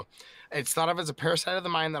interesting. So, it's thought of as a parasite of the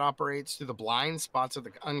mind that operates through the blind spots of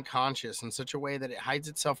the unconscious in such a way that it hides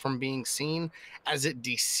itself from being seen, as it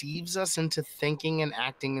deceives us into thinking and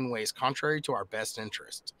acting in ways contrary to our best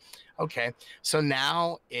interests. Okay, so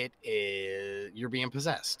now you're being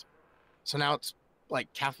possessed. So now it's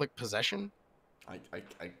like Catholic possession. I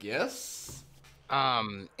guess.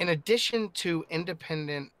 In addition to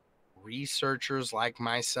independent researchers like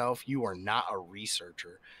myself, you are not a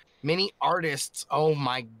researcher. Many artists, oh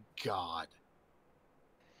my God.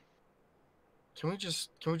 Can we just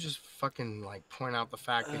fucking like point out the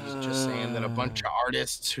fact that he's just saying that a bunch of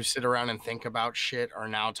artists who sit around and think about shit are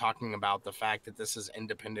now talking about the fact that this is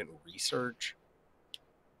independent research?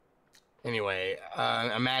 Anyway,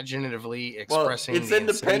 imaginatively expressing it's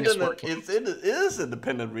independent. It is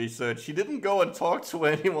independent research. He didn't go and talk to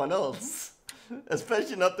anyone else,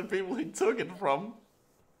 especially not the people he took it from.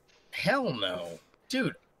 Hell no,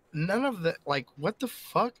 dude. None of the like. What the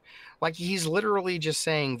fuck? Like he's literally just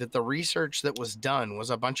saying that the research that was done was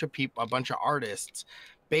a bunch of people, a bunch of artists,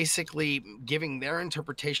 basically giving their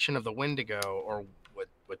interpretation of the Wendigo or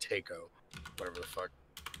Wateko, whatever the fuck.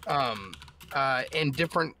 In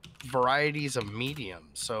different varieties of mediums.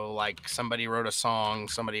 So like somebody wrote a song,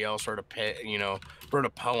 somebody else wrote wrote a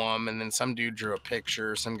poem, and then some dude drew a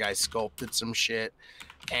picture, some guy sculpted some shit.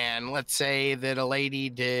 And let's say that a lady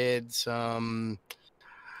did some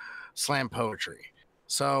slam poetry.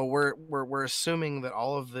 So we're assuming that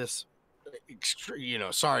all of this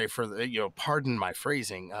sorry for the pardon my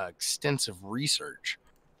phrasing, extensive research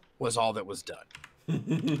was all that was done.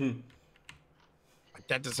 Like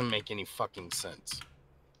that doesn't make any fucking sense.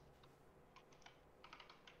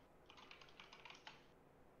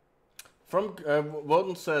 From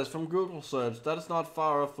Woden says, from Google search, that is not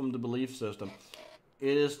far off from the belief system.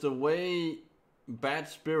 It is the way bad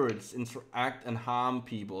spirits interact and harm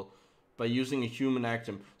people by using a human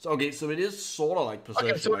actum. So okay, so it is sort of like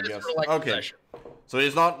possession, so I guess. Like okay, possession. So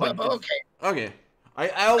it's not like okay. Okay,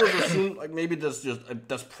 I always assume like maybe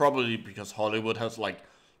that's probably because Hollywood has like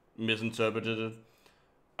misinterpreted it.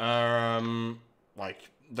 Like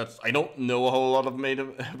that's I don't know a whole lot of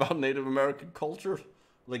about Native American culture,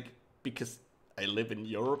 like because I live in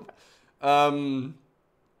Europe. Well,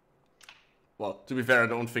 to be fair, I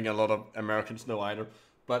don't think a lot of Americans know either.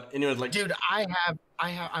 But anyways, like, dude, I'm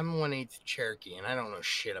 1/8 Cherokee, and I don't know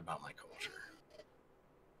shit about my culture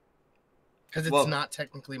because it's not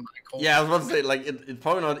technically my culture. Yeah, I was about to say like it's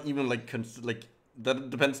probably not even like that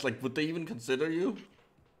depends. Like, would they even consider you?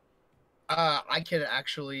 I could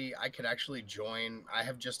actually join. I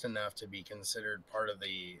have just enough to be considered part of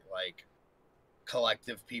the like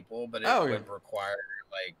collective people, but it would require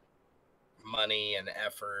like money and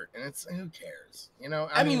effort, and it's who cares,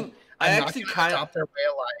 I mean I actually kind of stop their way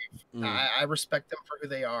of life. I respect them for who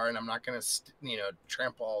they are, and I'm not gonna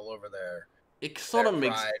trample all over their it sort of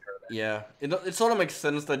makes it sort of makes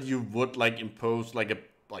sense that you would like impose like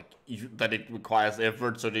that it requires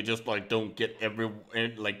effort, so they just like don't get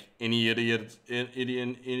any idiots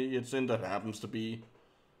in that happens to be.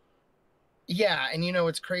 Yeah, and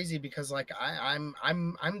it's crazy because like I'm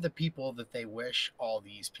the people that they wish all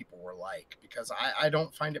these people were like, because I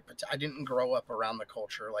don't find it. I didn't grow up around the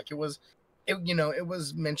culture. Like it was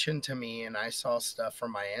mentioned to me, and I saw stuff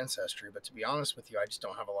from my ancestry. But to be honest with you, I just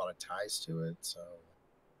don't have a lot of ties to it. So,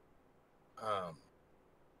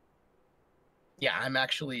 yeah, I'm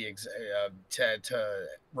actually to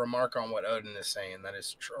remark on what Odin is saying. That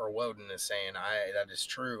is or Woden is saying. That is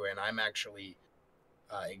true, and I'm actually.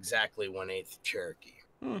 Exactly 1/8 Cherokee.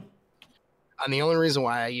 And the only reason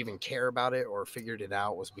why I even care about it or figured it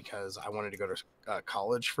out was because I wanted to go to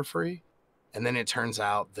college for free. And then it turns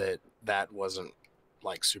out that wasn't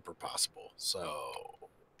like super possible. So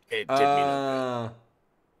it did me no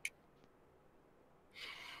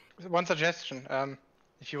good. One suggestion.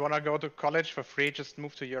 If you want to go to college for free, just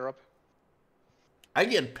move to Europe. I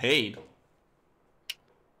get paid.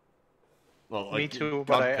 Well, me too,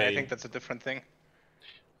 but I think that's a different thing.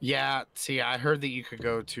 Yeah, see, I heard that you could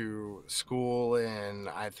go to school in,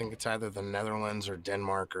 I think it's either the Netherlands or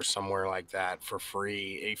Denmark or somewhere like that for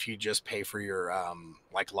free if you just pay for your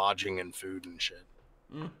like lodging and food and shit.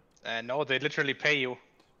 No, they literally pay you.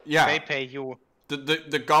 Yeah. They pay you.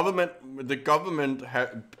 The government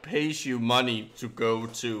pays you money to go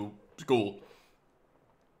to school.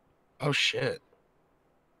 Oh shit.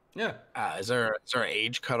 Yeah. Is there an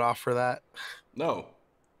age cutoff for that? No.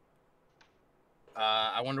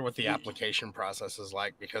 I wonder what the application process is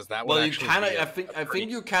like, because that would Well, you actually kind of. be I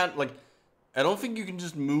think you can't, like. I don't think you can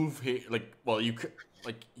just move here. Like, well, you could.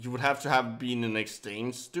 Like, you would have to have been an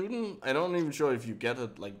exchange student. I don't even sure if you get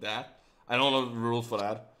it like that. I don't know the rules for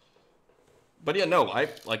that. But yeah, no,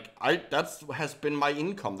 that's has been my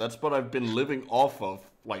income. That's what I've been living off of,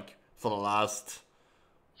 like, for the last,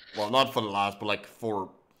 well, not for the last, but like for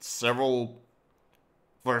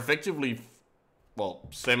effectively, well,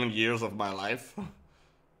 7 years of my life.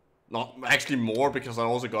 Not actually more, because I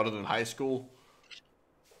also got it in high school.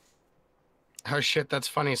 Oh shit, that's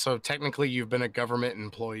funny. So technically, you've been a government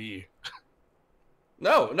employee.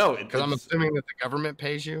 No, Because I'm assuming that the government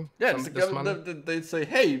pays you. Yeah, it's the government. They say,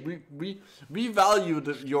 hey, we value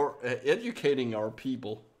your educating our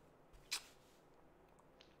people.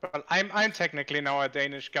 Well, I'm technically now a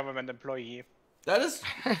Danish government employee. That is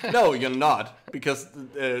no, you're not, because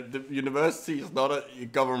the university is not a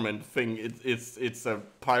government thing. It's a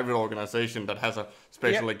private organization that has a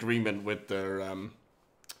special agreement with their.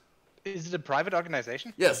 Is it a private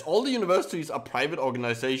organization? Yes, all the universities are private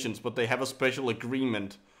organizations, but they have a special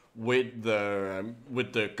agreement with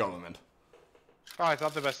the government. Oh, I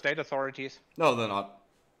thought they were state authorities. No, they're not.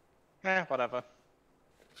 Whatever.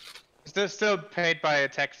 They're still paid by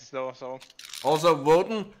taxes though, so. Also,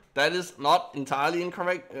 Woden, that is not entirely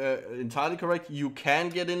incorrect. Entirely correct. You can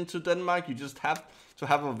get into Denmark. You just have to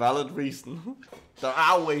have a valid reason. There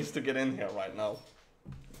are ways to get in here right now.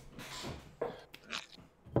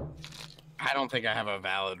 I don't think I have a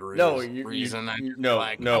valid reason. No.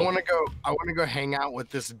 I want to go hang out with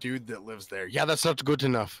this dude that lives there. Yeah, that's not good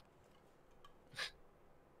enough.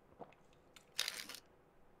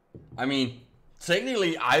 I mean,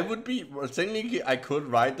 technically, I could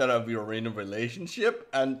write that we were in a relationship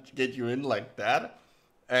and get you in like that,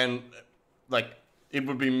 and like it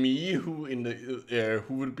would be me who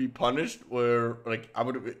would be punished, or like I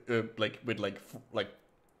would with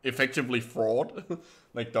effectively fraud,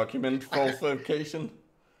 like document falsification.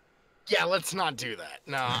 Yeah, let's not do that.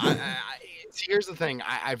 No, here's the thing.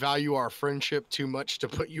 I value our friendship too much to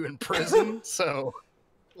put you in prison, so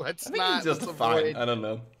let's not. Just fine. I don't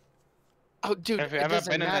know. Oh, dude, have you it ever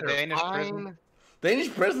doesn't been matter. in a Danish prison? Danish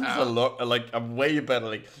prisons are way better.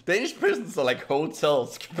 Like Danish prisons are like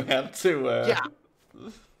hotels compared to. Yeah.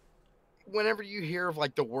 Whenever you hear of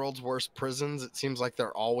like the world's worst prisons, it seems like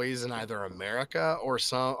they're always in either America or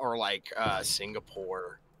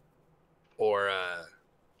Singapore, or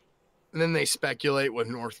and then they speculate what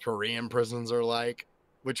North Korean prisons are like,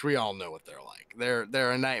 which we all know what they're like.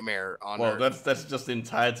 They're a nightmare on Earth. Well, that's just the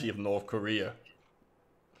entirety of North Korea.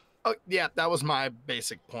 Oh yeah, that was my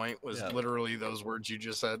basic point. Was literally those words you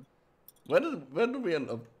just said. When did we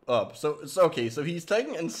end up? So it's okay. So he's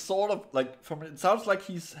taking and sort of like it sounds like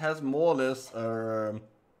has more or less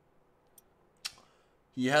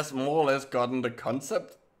he has more or less gotten the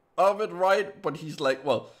concept of it right, but he's like,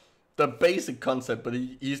 well, the basic concept, but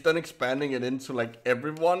he's then expanding it into like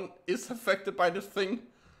everyone is affected by this thing,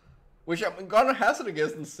 which I'm gonna hazard a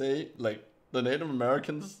guess and say like the Native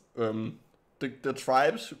Americans, the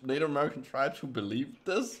tribes, Native American tribes who believe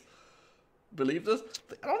this. I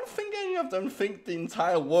don't think any of them think the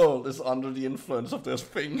entire world is under the influence of this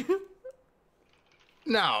thing.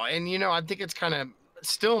 No, and I think it's kind of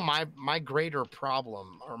still my greater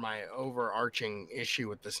problem, or my overarching issue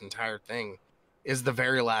with this entire thing, is the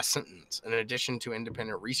very last sentence. In addition to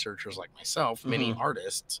independent researchers like myself, many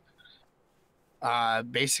artists,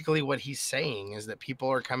 basically what he's saying is that people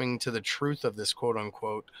are coming to the truth of this quote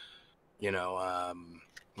unquote,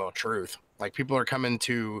 truth. Like people are coming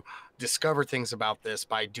to discover things about this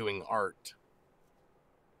by doing art.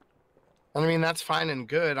 I mean, that's fine and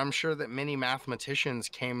good. I'm sure that many mathematicians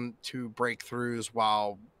came to breakthroughs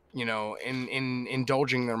while, in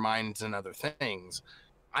indulging their minds in other things.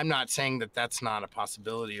 I'm not saying that that's not a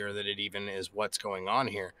possibility or that it even is what's going on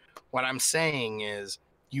here. What I'm saying is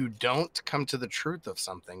you don't come to the truth of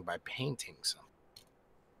something by painting something.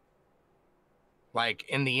 Like,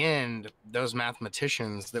 in the end, those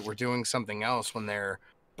mathematicians that were doing something else when their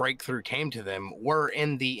breakthrough came to them were,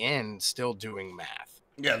 in the end, still doing math.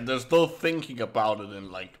 Yeah, they're still thinking about it,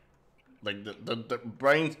 and like the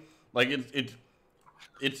brain, like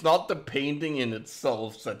it's not the painting in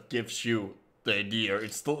itself that gives you the idea.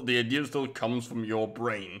 It's still, the idea still comes from your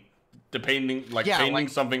brain. The painting, painting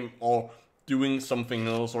something or doing something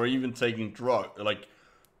else, or even taking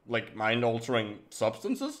like mind altering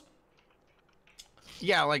substances.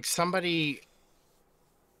 Yeah, like somebody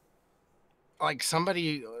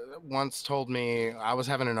once told me, I was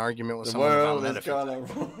having an argument with The someone about world is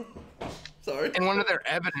metaphysics. gonna. Sorry. And one of their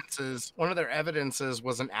evidences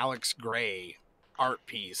was an Alex Gray art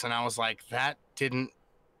piece, and I was like, that didn't.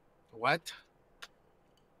 What?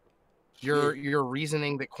 Your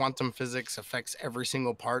reasoning that quantum physics affects every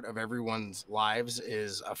single part of everyone's lives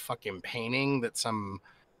is a fucking painting that some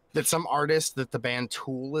artist that the band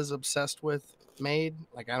Tool is obsessed with made?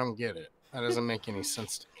 Like, I don't get it. That doesn't make any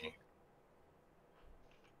sense to me.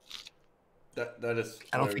 That is.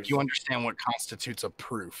 I don't think you understand what constitutes a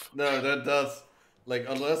proof. No, that does. Like,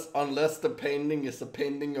 unless the painting is a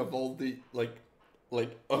painting of all the like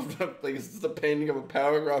of the, like it's just a painting of a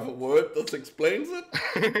paragraph of word that explains it.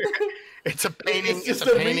 It's a painting. It's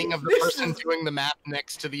a painting of the person doing the math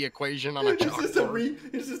next to the equation on a chalkboard.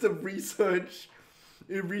 It's just a research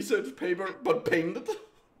paper, but painted.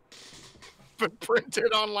 But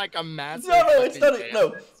printed on like a massive. No, it's not.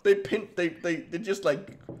 No, they just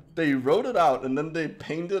like they wrote it out and then they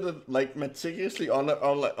painted it like meticulously on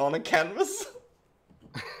a canvas.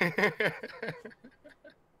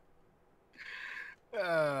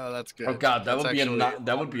 Oh, that's good. Oh god, that That's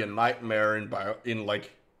would be a nightmare in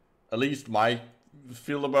like at least my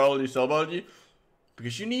field of biology, cell biology,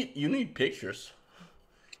 because you need pictures.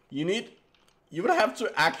 You would have to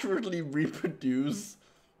accurately reproduce.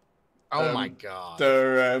 Oh my god.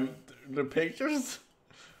 The pictures,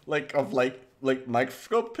 like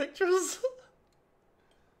microscope pictures.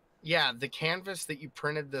 Yeah, the canvas that you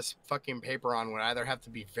printed this fucking paper on would either have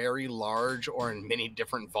to be very large or in many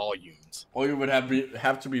different volumes. Or you would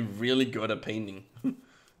have to be really good at painting.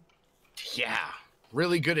 Yeah,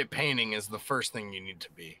 really good at painting is the first thing you need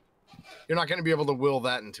to be. You're not going to be able to will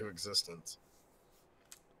that into existence.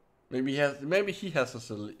 Maybe he has a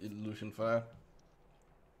solution for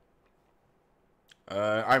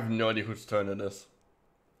that. I have no idea whose turn it is.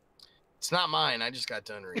 It's not mine. I just got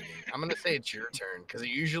done reading. I'm going to say it's your turn because it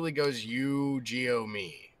usually goes you, Geo,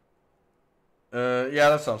 me. Yeah,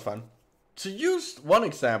 that sounds fun. To use one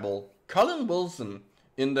example, Colin Wilson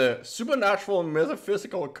in the supernatural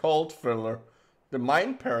metaphysical cult thriller, The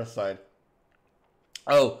Mind Parasite.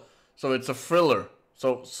 Oh, so it's a thriller.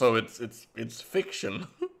 So it's fiction.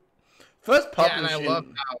 First published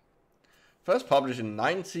in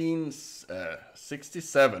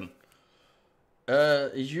 1967.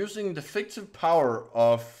 Using the fictive power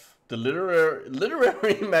of the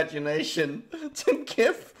literary imagination to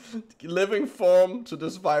give living form to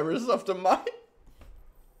this virus of the mind.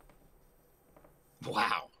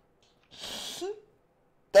 Wow.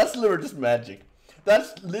 That's literally just magic.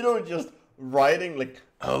 That's literally just writing like,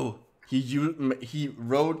 oh, he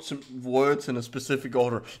wrote some words in a specific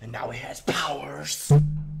order, and now he has powers.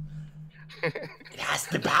 It has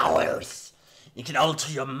the powers. You can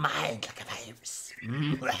alter your mind like a virus.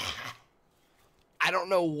 I don't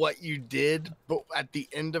know what you did, but at the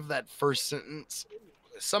end of that first sentence,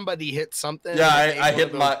 somebody hit something. Yeah, I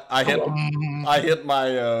hit my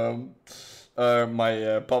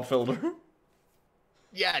pop filter.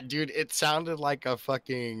 Yeah, dude, it sounded like a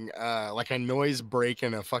fucking like a noise break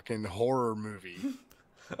in a fucking horror movie.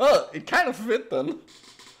 Oh, it kind of fit then.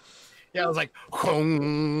 Yeah, it was like,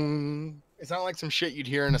 it sounded like some shit you'd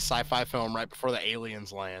hear in a sci-fi film right before the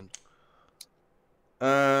aliens land.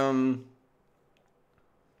 The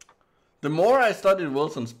more I studied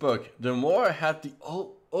Wilson's book, the more I had the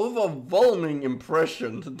overwhelming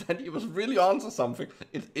impression that he was really onto something.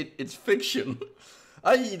 It's fiction,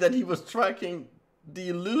 i.e. that he was tracking the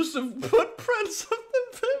elusive footprints of the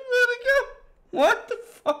Vertigo. What the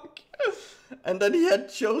fuck? And that he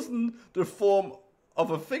had chosen the form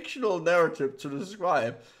of a fictional narrative to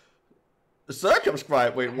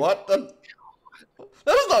circumscribe. Wait, what? That's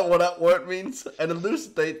not what that word means. And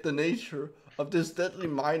elucidate the nature of this deadly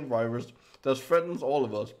mind virus that threatens all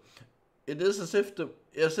of us. It is as if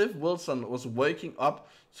Wilson was waking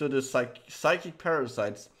up to the psychic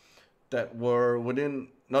parasites that were within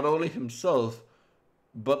not only himself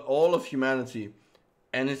but all of humanity,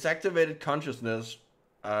 and his activated consciousness,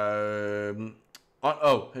 his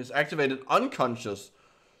activated unconscious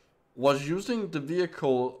was using the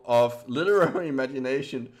vehicle of literary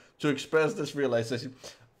imagination to express this realization.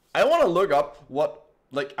 I want to look up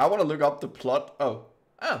the plot.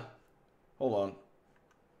 Hold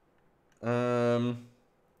on.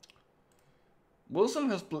 Wilson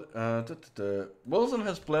has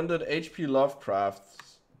blended H.P.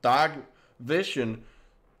 Lovecraft's dark vision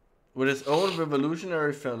with his own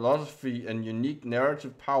revolutionary philosophy and unique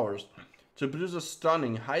narrative powers to produce a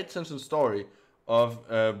stunning, high-tension story of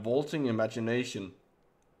vaulting imagination.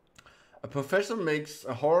 A professor makes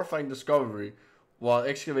a horrifying discovery while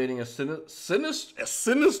excavating a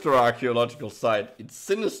sinister archaeological site. It's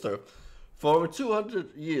sinister. For over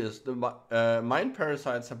 200 years, the mind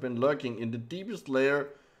parasites have been lurking in the deepest layer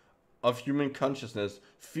of human consciousness,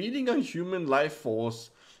 feeding on human life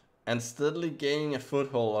force and steadily gaining a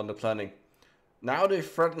foothold on the planet. Now they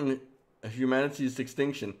threaten humanity's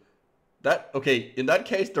extinction. In that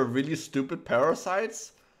case, they're really stupid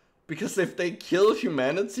parasites, because if they kill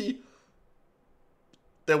humanity,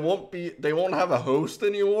 they won't have a host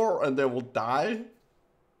anymore, and they will die.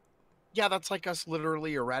 Yeah, that's like us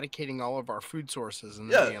literally eradicating all of our food sources and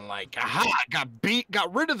then being like, aha,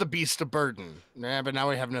 got rid of the beast of burden. Nah, but now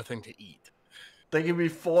we have nothing to eat. They can be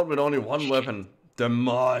fought with only one weapon, the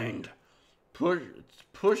mind. Push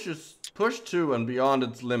to and beyond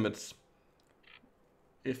its limits.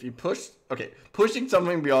 If you pushing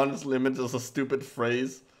something beyond its limits is a stupid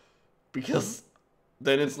phrase, because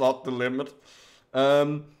then it's not the limit.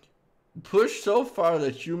 Push so far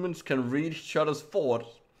that humans can reach each other's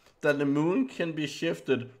thoughts, that the moon can be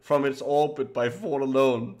shifted from its orbit by thought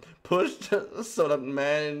alone. Pushed so that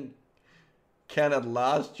man can at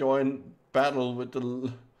last join battle with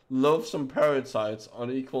the loathsome parasites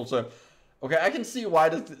on equal terms. Okay, I can see why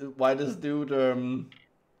this dude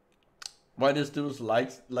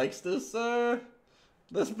likes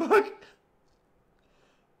this book.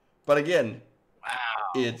 But again,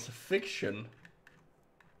 it's fiction.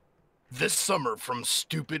 This summer from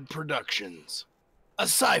Stupid Productions. A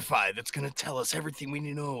sci-fi that's going to tell us everything we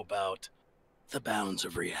need to know about the bounds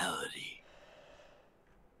of reality.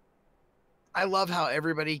 I love how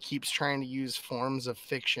everybody keeps trying to use forms of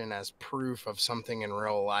fiction as proof of something in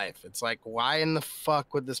real life. It's like, why in the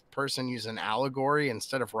fuck would this person use an allegory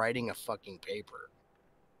instead of writing a fucking paper?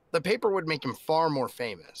 The paper would make him far more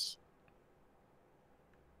famous.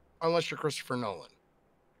 Unless you're Christopher Nolan.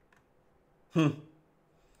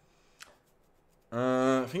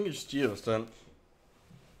 I think it's Geos then.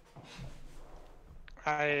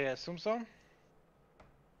 I assume so.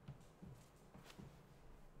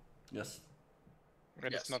 Yes.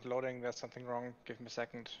 When it's not loading, there's something wrong. Give me a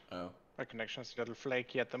second. Oh. My connection's a little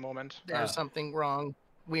flaky at the moment. There's something wrong.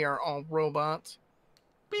 We are all robots.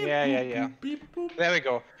 Yeah. Beep, boop. There we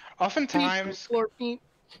go. Oftentimes, Beep.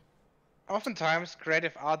 Oftentimes,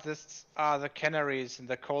 creative artists are the canaries in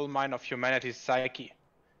the coal mine of humanity's psyche.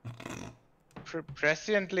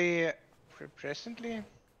 Presciently,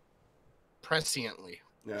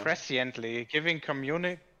 giving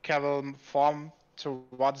communicable form to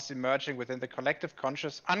what is emerging within the collective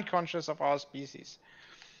unconscious of our species.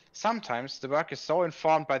 Sometimes the work is so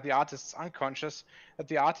informed by the artist's unconscious that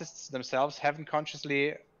the artists themselves aren't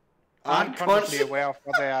consciously aware of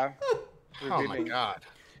what they are revealing. Oh my god.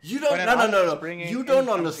 You don't. No. You don't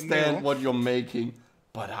understand what you're making,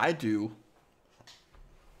 but I do.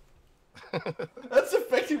 That's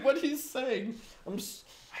effectively what he's saying.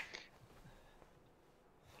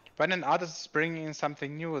 When an artist is bringing in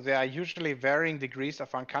something new, there are usually varying degrees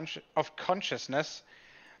of consciousness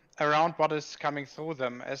around what is coming through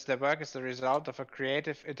them, as their work is the result of a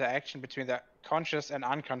creative interaction between the conscious and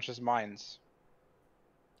unconscious minds.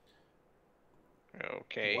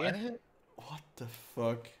 Okay. What the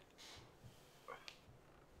fuck?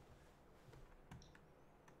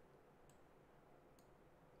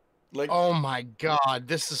 Like, oh my god,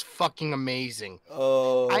 this is fucking amazing.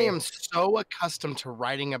 Oh. I am so accustomed to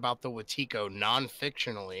writing about the Wetiko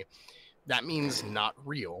non-fictionally, that means not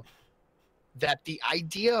real, that the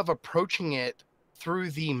idea of approaching it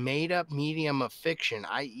through the made-up medium of fiction,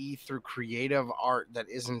 i.e. through creative art that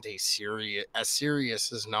isn't as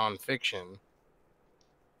serious as non-fiction,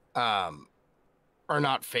 or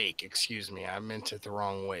not fake, excuse me, I meant it the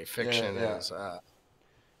wrong way. Fiction is...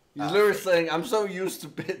 He's literally saying, I'm so used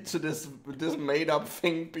to this made-up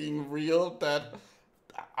thing being real that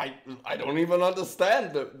I don't even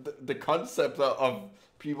understand the concept of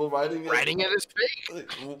people writing it. Writing it as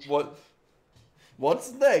fake.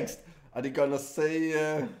 What's next? Are they gonna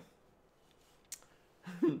say?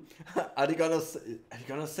 Are they gonna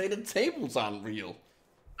say the tables aren't real?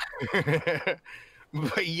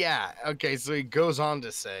 But yeah, okay. So he goes on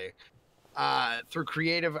to say. Through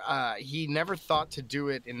creative, he never thought to do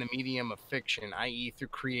it in the medium of fiction, i.e. through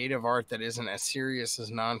creative art that isn't as serious as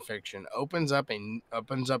nonfiction, opens up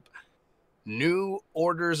new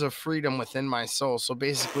orders of freedom within my soul. So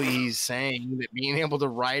basically he's saying that being able to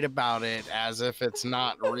write about it as if it's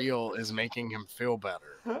not real is making him feel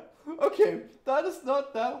better. Okay, that is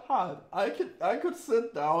not that hard. I could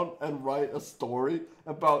sit down and write a story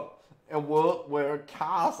about a world where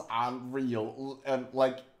cars aren't real and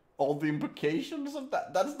like all the implications of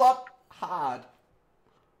that. That's not hard.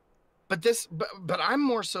 but I'm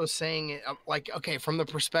more so saying it like, okay, from the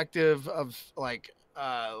perspective of like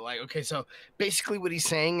okay, so basically what he's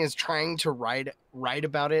saying is trying to write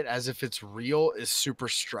about it as if it's real is super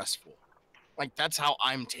stressful. Like that's how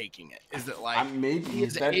I'm taking it. Is that like maybe he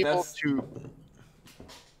is able to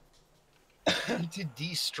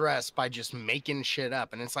de-stress by just making shit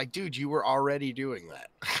up, and it's like, dude, you were already doing that.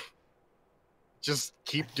 Just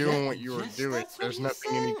keep doing what you were doing. There's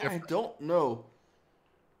nothing any different. I don't know.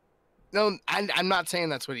 No, I'm not saying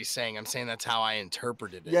that's what he's saying. I'm saying that's how I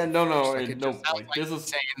interpreted it. Yeah, no, Like, no. Like this is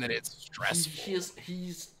saying that it's stressful.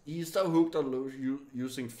 He's so hooked on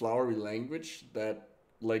using flowery language that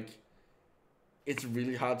like it's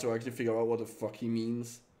really hard to actually figure out what the fuck he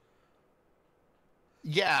means.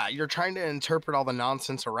 Yeah, you're trying to interpret all the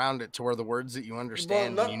nonsense around it to where the words that you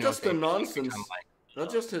understand. Well, not and just the nonsense,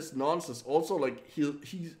 not just his nonsense. Also, like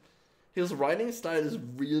his writing style is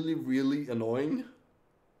really, really annoying.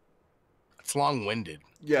 It's long-winded.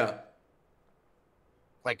 Yeah,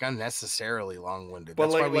 like unnecessarily long-winded. But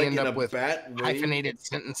that's like, why we like end in up a with bad way. hyphenated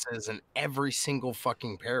sentences in every single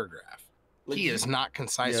fucking paragraph. Like he is not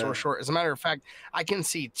concise yeah. or short. As a matter of fact, I can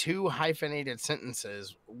see 2 hyphenated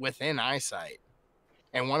sentences within eyesight,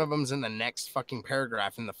 and one of them's in the next fucking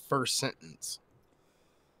paragraph in the first sentence.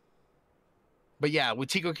 But yeah,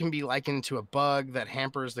 Wetiko can be likened to a bug that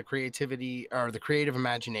hampers the creativity or the creative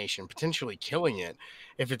imagination, potentially killing it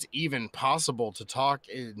if it's even possible to talk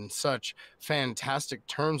in such fantastic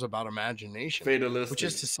terms about imagination. Fatalistic. Which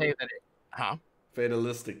is to say that it,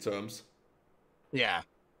 Fatalistic terms. Yeah.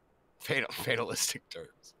 Fatalistic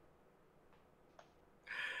terms.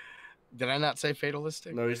 Did I not say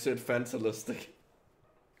fatalistic? No, you said fatalistic.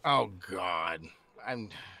 Oh God.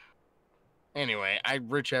 Anyway, I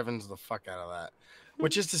Rich Evans the fuck out of that.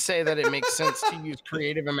 Which is to say that it makes sense to use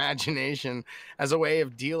creative imagination as a way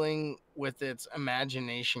of dealing with its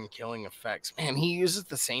imagination killing effects. Man, he uses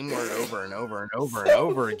the same word over and over and over and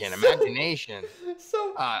over again. Imagination.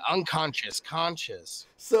 Unconscious, conscious.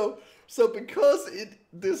 So because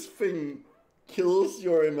this thing kills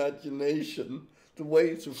your imagination, the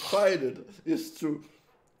way to fight it is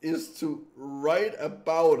to write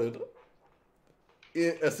about it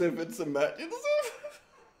as if it's imaginative.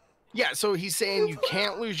 Yeah, so he's saying you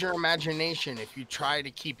can't lose your imagination if you try to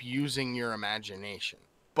keep using your imagination.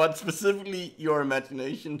 But specifically your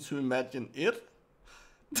imagination to imagine it?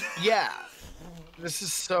 Yeah. This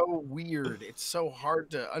is so weird. It's so hard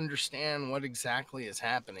to understand what exactly is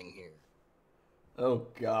happening here. Oh,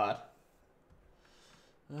 God.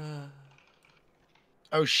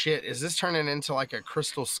 Oh, shit. Is this turning into like a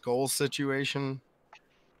Crystal Skull situation?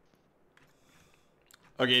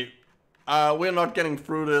 Okay. We're not getting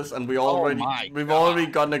through this, and we've already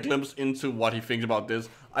gotten a glimpse into what he thinks about this.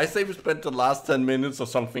 I say we spent the last 10 minutes or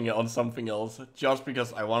something on something else, just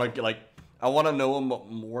because I want to know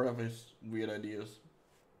more of his weird ideas.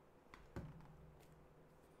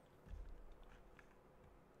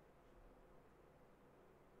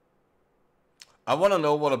 I want to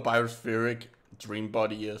know what a biospheric dream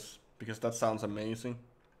body is, because that sounds amazing.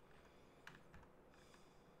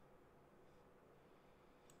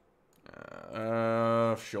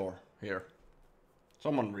 Sure. Here.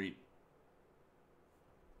 Someone read.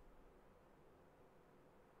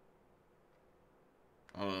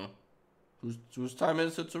 I don't know. Whose time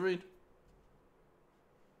is it to read?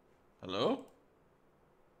 Hello?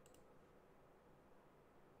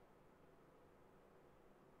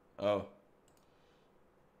 Oh.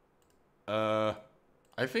 I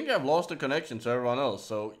think I've lost the connection to everyone else,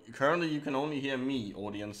 so currently you can only hear me,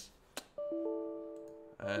 audience.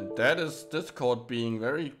 And that is Discord being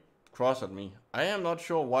very cross at me. I am not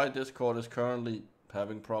sure why Discord is currently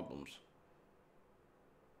having problems.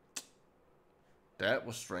 That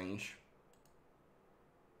was strange.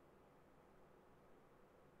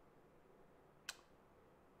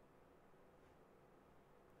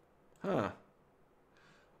 Huh.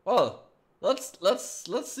 Well, let's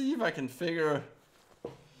see if I can figure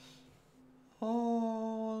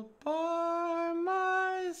all by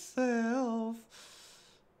myself.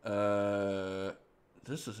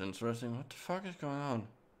 This is interesting. What the fuck is going on?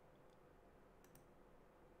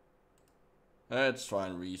 Let's try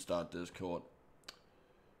and restart Discord.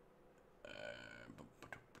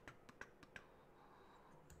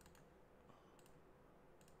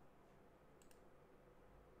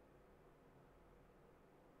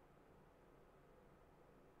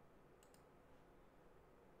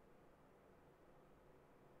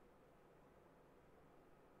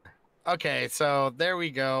 Okay, so there we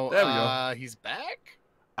go. There we go. He's back?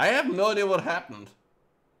 I have no idea what happened.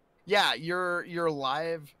 Yeah, your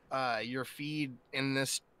live your feed in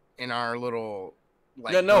our little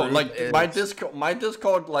like, yeah, no, group like is... my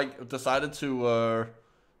Discord like decided to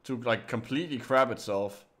like completely crap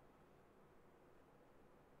itself.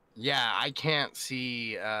 Yeah, I can't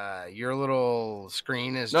see your little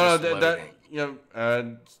screen is No, just no, that loading. you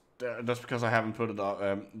know, that's because I haven't put it up.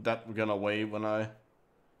 That gonna wait when I.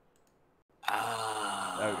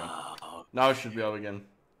 There we go. Now it should be up again.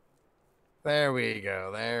 There we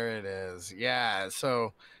go. There it is. Yeah.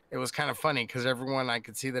 So it was kind of funny because I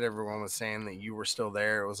could see that everyone was saying that you were still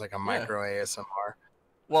there. It was like a micro ASMR.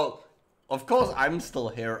 Well, of course I'm still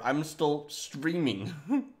here. I'm still streaming.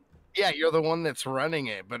 Yeah, you're the one that's running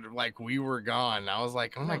it, but like we were gone. I was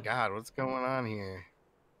like, oh my God, what's going on here?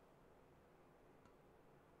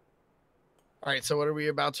 All right. So what are we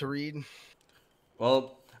about to read?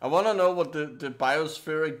 Well, I want to know what the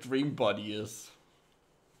biospheric dream body is.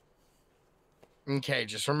 Okay,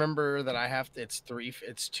 just remember that I have to. It's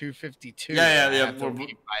 2:52. Yeah. I have to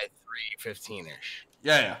leave by 3:15ish.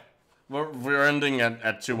 Yeah. We're ending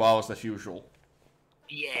at 2 hours as usual.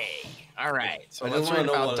 Yay! All right, so I let's just read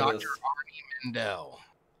wanna know about what Dr. it is. Arnie Mendel.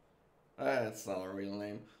 That's not a real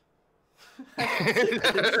name.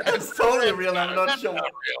 It's totally a real name. I'm not sure. Not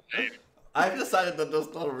a real name. I've decided that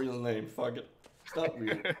that's not a real name. Fuck it. It's not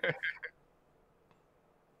real.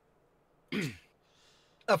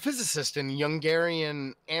 A physicist and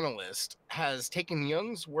Jungarian analyst has taken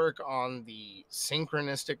Jung's work on the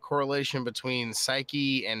synchronistic correlation between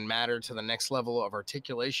psyche and matter to the next level of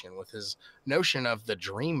articulation with his notion of the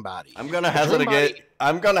dream body. I'm gonna hazard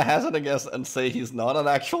a guess and say he's not an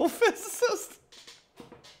actual physicist.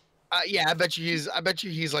 Yeah, I bet you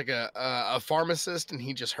he's like a pharmacist and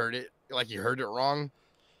he just heard it, like he heard it wrong.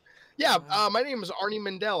 Yeah, my name is Arnie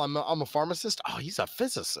Mendel. I'm a pharmacist. Oh, he's a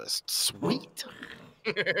physicist. Sweet.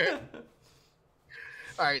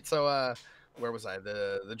 All right, so where was I?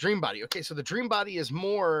 The dream body. Okay, so the dream body is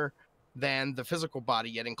more than the physical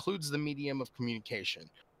body. It includes the medium of communication.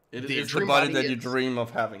 It is the body that you is... dream of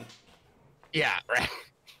having. Yeah, right.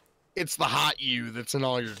 It's the hot you that's in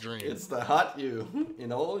all your dreams. It's the hot you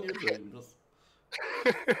in all your dreams.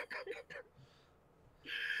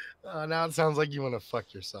 Now it sounds like you want to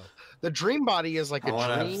fuck yourself. The dream body is like a dream. I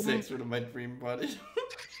want to have sex with my dream body.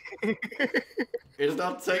 It's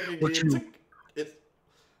not technically.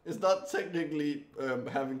 It's not technically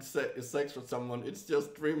having sex with someone. It's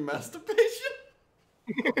just dream masturbation.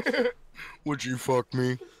 Would you fuck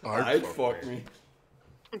me? I'd fuck me.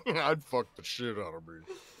 I'd fuck the shit out of me.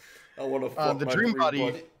 I want to fuck the my dream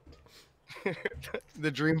body.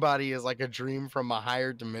 The dream body is like a dream from a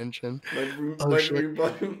higher dimension. My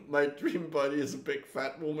dream body is a big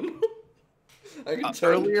fat woman. I can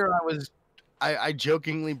tell. Earlier, I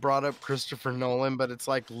jokingly brought up Christopher Nolan, but it's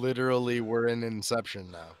like literally we're in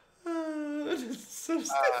Inception now. So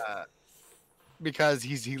because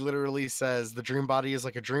he literally says the dream body is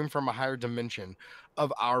like a dream from a higher dimension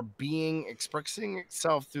of our being expressing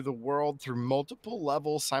itself through the world through multiple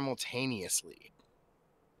levels simultaneously.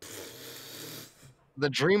 The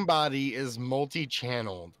dream body is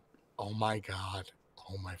multi-channeled. Oh my God.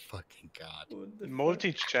 Oh my fucking God.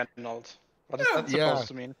 Multi-channeled. What is that supposed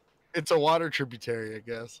to mean? It's a water tributary, I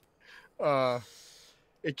guess.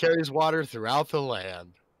 It carries water throughout the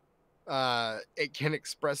land. It can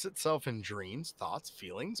express itself in dreams, thoughts,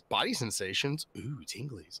 feelings, body sensations,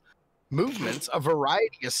 tinglies, movements, a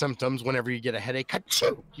variety of symptoms. Whenever you get a headache,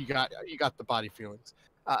 achoo, you got the body feelings.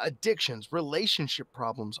 Addictions, relationship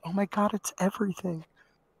problems. Oh my God, it's everything.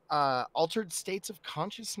 Altered states of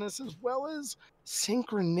consciousness as well as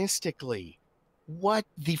synchronistically. What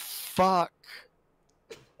the fuck?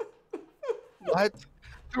 What?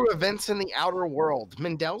 Through events in the outer world,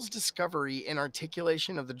 Mendel's discovery and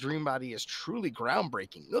articulation of the dream body is truly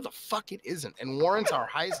groundbreaking. No, the fuck it isn't, and warrants our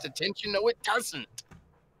highest attention. No, it doesn't.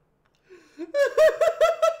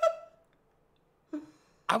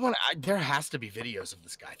 There has to be videos of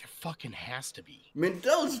this guy. There fucking has to be.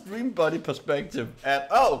 Mendel's dream body perspective at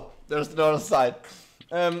there's another side.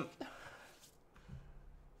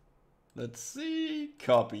 Let's see.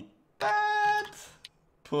 Copy that.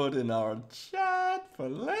 Put in our chat for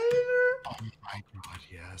later. Oh my God,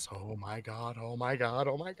 yes. Oh my God. Oh my God.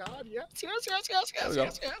 Oh my God. Yes.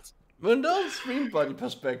 Mendel's dream body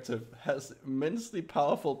perspective has immensely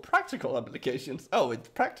powerful practical applications. Oh, it's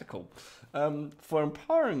practical. For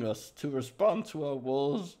empowering us to respond to our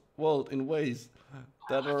world in ways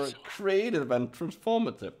that are creative and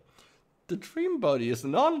transformative. The dream body is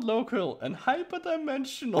non-local and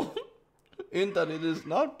hyperdimensional in that it is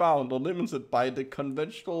not bound or limited by the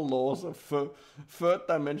conventional laws of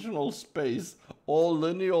third-dimensional space or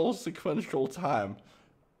linear sequential time.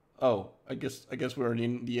 Oh, I guess we're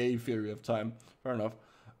in the A theory of time. Fair enough.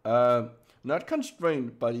 Not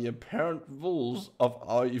constrained by the apparent rules of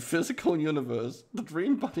our physical universe, the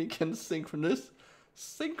dream body can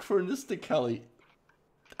synchronistically,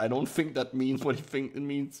 I don't think that means what you think it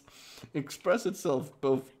means, express itself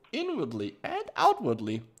both inwardly and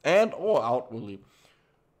outwardly,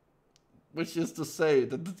 which is to say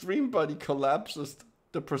that the dream body collapses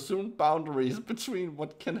the presumed boundaries between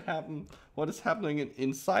what is happening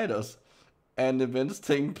inside us, and events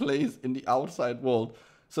taking place in the outside world.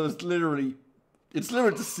 So it's literally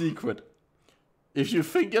the secret. If you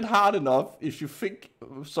think it hard enough, if you think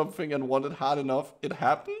something and want it hard enough, it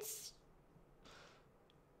happens.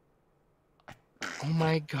 Oh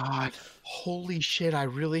my god. Holy shit, I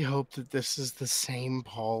really hope that this is the same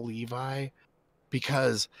Paul Levi,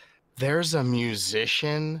 because there's a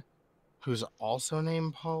musician who's also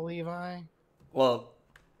named Paul Levi. Well,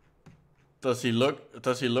 does he look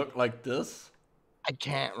like this? I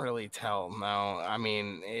can't really tell. No, I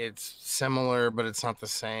mean, it's similar, but it's not the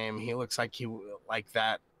same. He looks like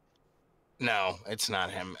that. No, it's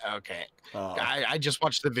not him. Okay. Oh. I just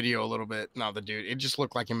watched the video a little bit. No, the dude, it just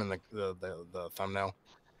looked like him in the thumbnail.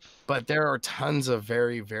 But there are tons of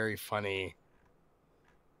very, very funny.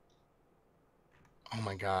 Oh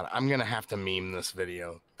my god, I'm gonna have to meme this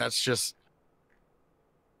video. That's just.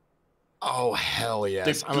 Oh hell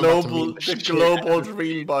yes! The global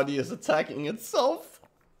dream body is attacking itself.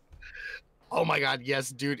 Oh my god, yes,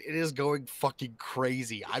 dude, it is going fucking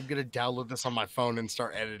crazy. I'm gonna download this on my phone and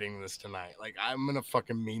start editing this tonight. Like, I'm gonna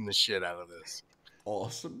fucking meme the shit out of this.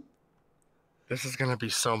 Awesome. This is gonna be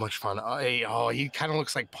so much fun. He kind of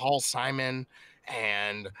looks like Paul Simon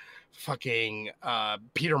and fucking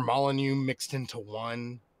Peter Molyneux mixed into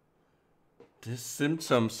one. This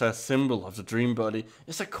symptoms as symbol of the dream body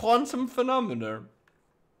is a quantum phenomenon.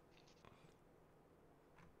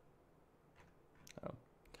 Oh.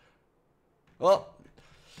 Well,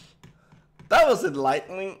 that was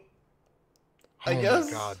enlightening. I guess. Oh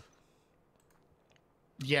my god.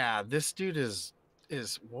 Yeah, this dude is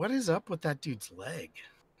what is up with that dude's leg?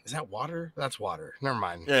 Is that water? That's water. Never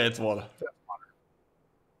mind. Yeah, it's water.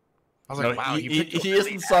 I was like, wow, he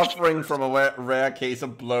isn't suffering from a rare case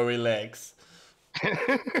of blurry legs.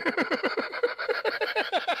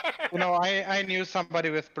 You know, I knew somebody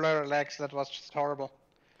with blurry legs that was just horrible.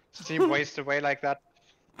 To see him waste away like that.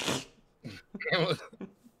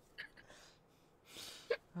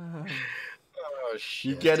 Oh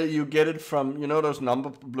shit! You get it from, you know, those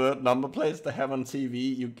blurred number plates they have on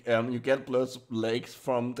TV. You get blurred legs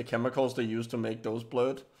from the chemicals they use to make those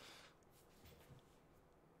blurred.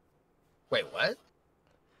 Wait, what?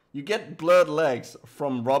 You get blurred legs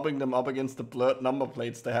from rubbing them up against the blurred number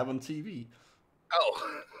plates they have on TV. Oh.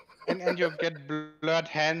 And you get blurred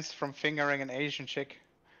hands from fingering an Asian chick.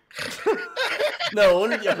 No,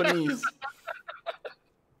 only Japanese.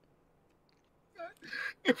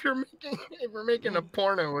 If you're making a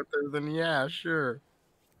porno with her, then yeah, sure.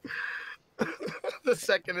 The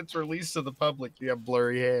second it's released to the public, you have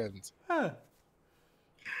blurry hands. Huh.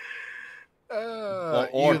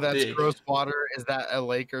 That's big. gross water. Is that a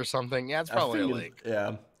lake or something? Yeah, it's probably a lake.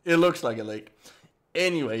 Yeah, it looks like a lake.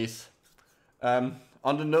 Anyways, on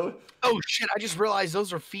the note. Oh shit! I just realized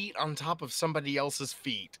those are feet on top of somebody else's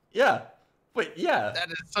feet. Yeah. Wait. Yeah. That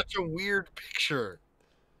is such a weird picture.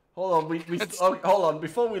 Hold on. Hold on.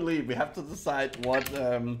 Before we leave, we have to decide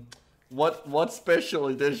what special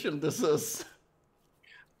edition this is.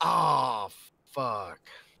 Oh fuck!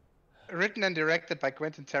 Written and directed by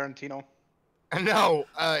Quentin Tarantino. No,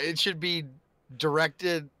 it should be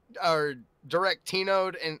directed or directed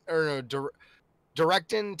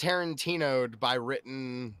Tarantino'd by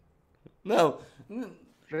written. No.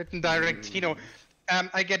 Written Directino.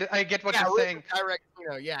 I get what you're saying.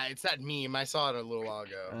 Directino. Yeah, it's that meme. I saw it a little while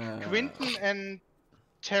ago. Quentin and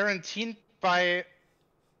Tarantino by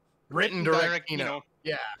written Directino.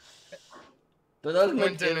 Yeah. That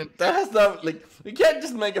doesn't that has not, like, we can't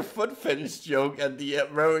just make a foot fetish joke at the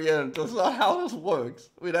very end. That's not how this works.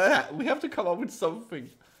 We have to come up with something.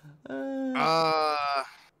 I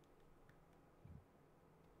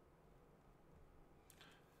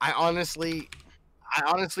honestly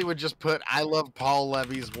would just put "I love Paul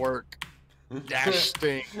Levy's work."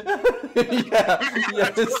 Sting. Yeah.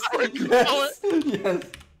 Yes.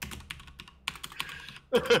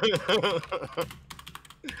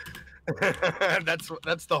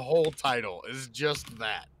 That's the whole title. Is just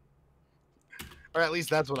that, or at least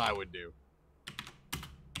that's what I would do.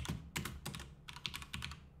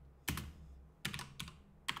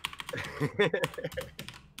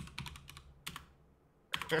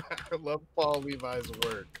 I love Paul Levi's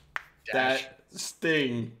work. That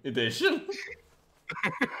Sting edition.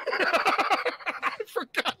 I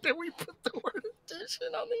forgot that we put the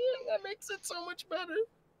That makes it so much better.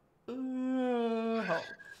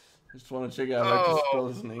 Just want to check out if I can spell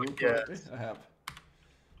his name correctly. yes. I have.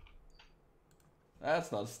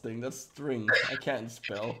 That's not Sting, that's String. I can't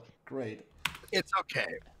spell. Great. It's okay.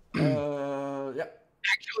 Yeah.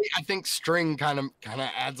 Actually, I think String kind of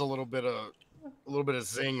adds a little bit of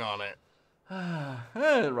zing on it.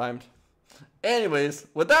 It rhymed. Anyways,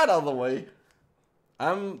 with that out of the way,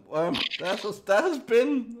 that has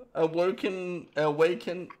been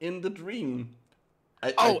Awaken in the Dream.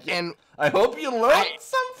 And I hope you learned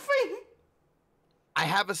something. I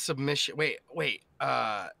have a submission. Wait.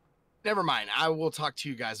 Never mind. I will talk to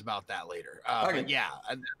you guys about that later. Okay. But yeah,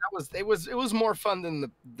 it was more fun than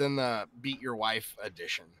the Beat Your Wife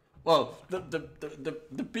edition. Well,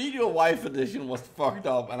 the Beat Your Wife edition was fucked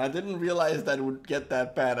up, and I didn't realize that it would get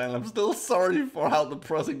that bad, and I'm still sorry for how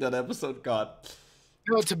depressing that episode got.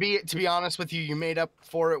 No, to be honest with you, you made up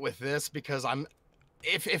for it with this because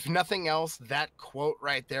if nothing else, that quote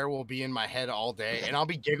right there will be in my head all day, and I'll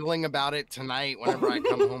be giggling about it tonight whenever I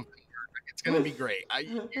come home. It's gonna be great.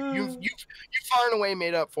 You far and away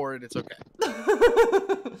made up for it. It's okay.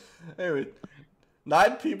 Anyway,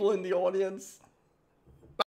 9 people in the audience.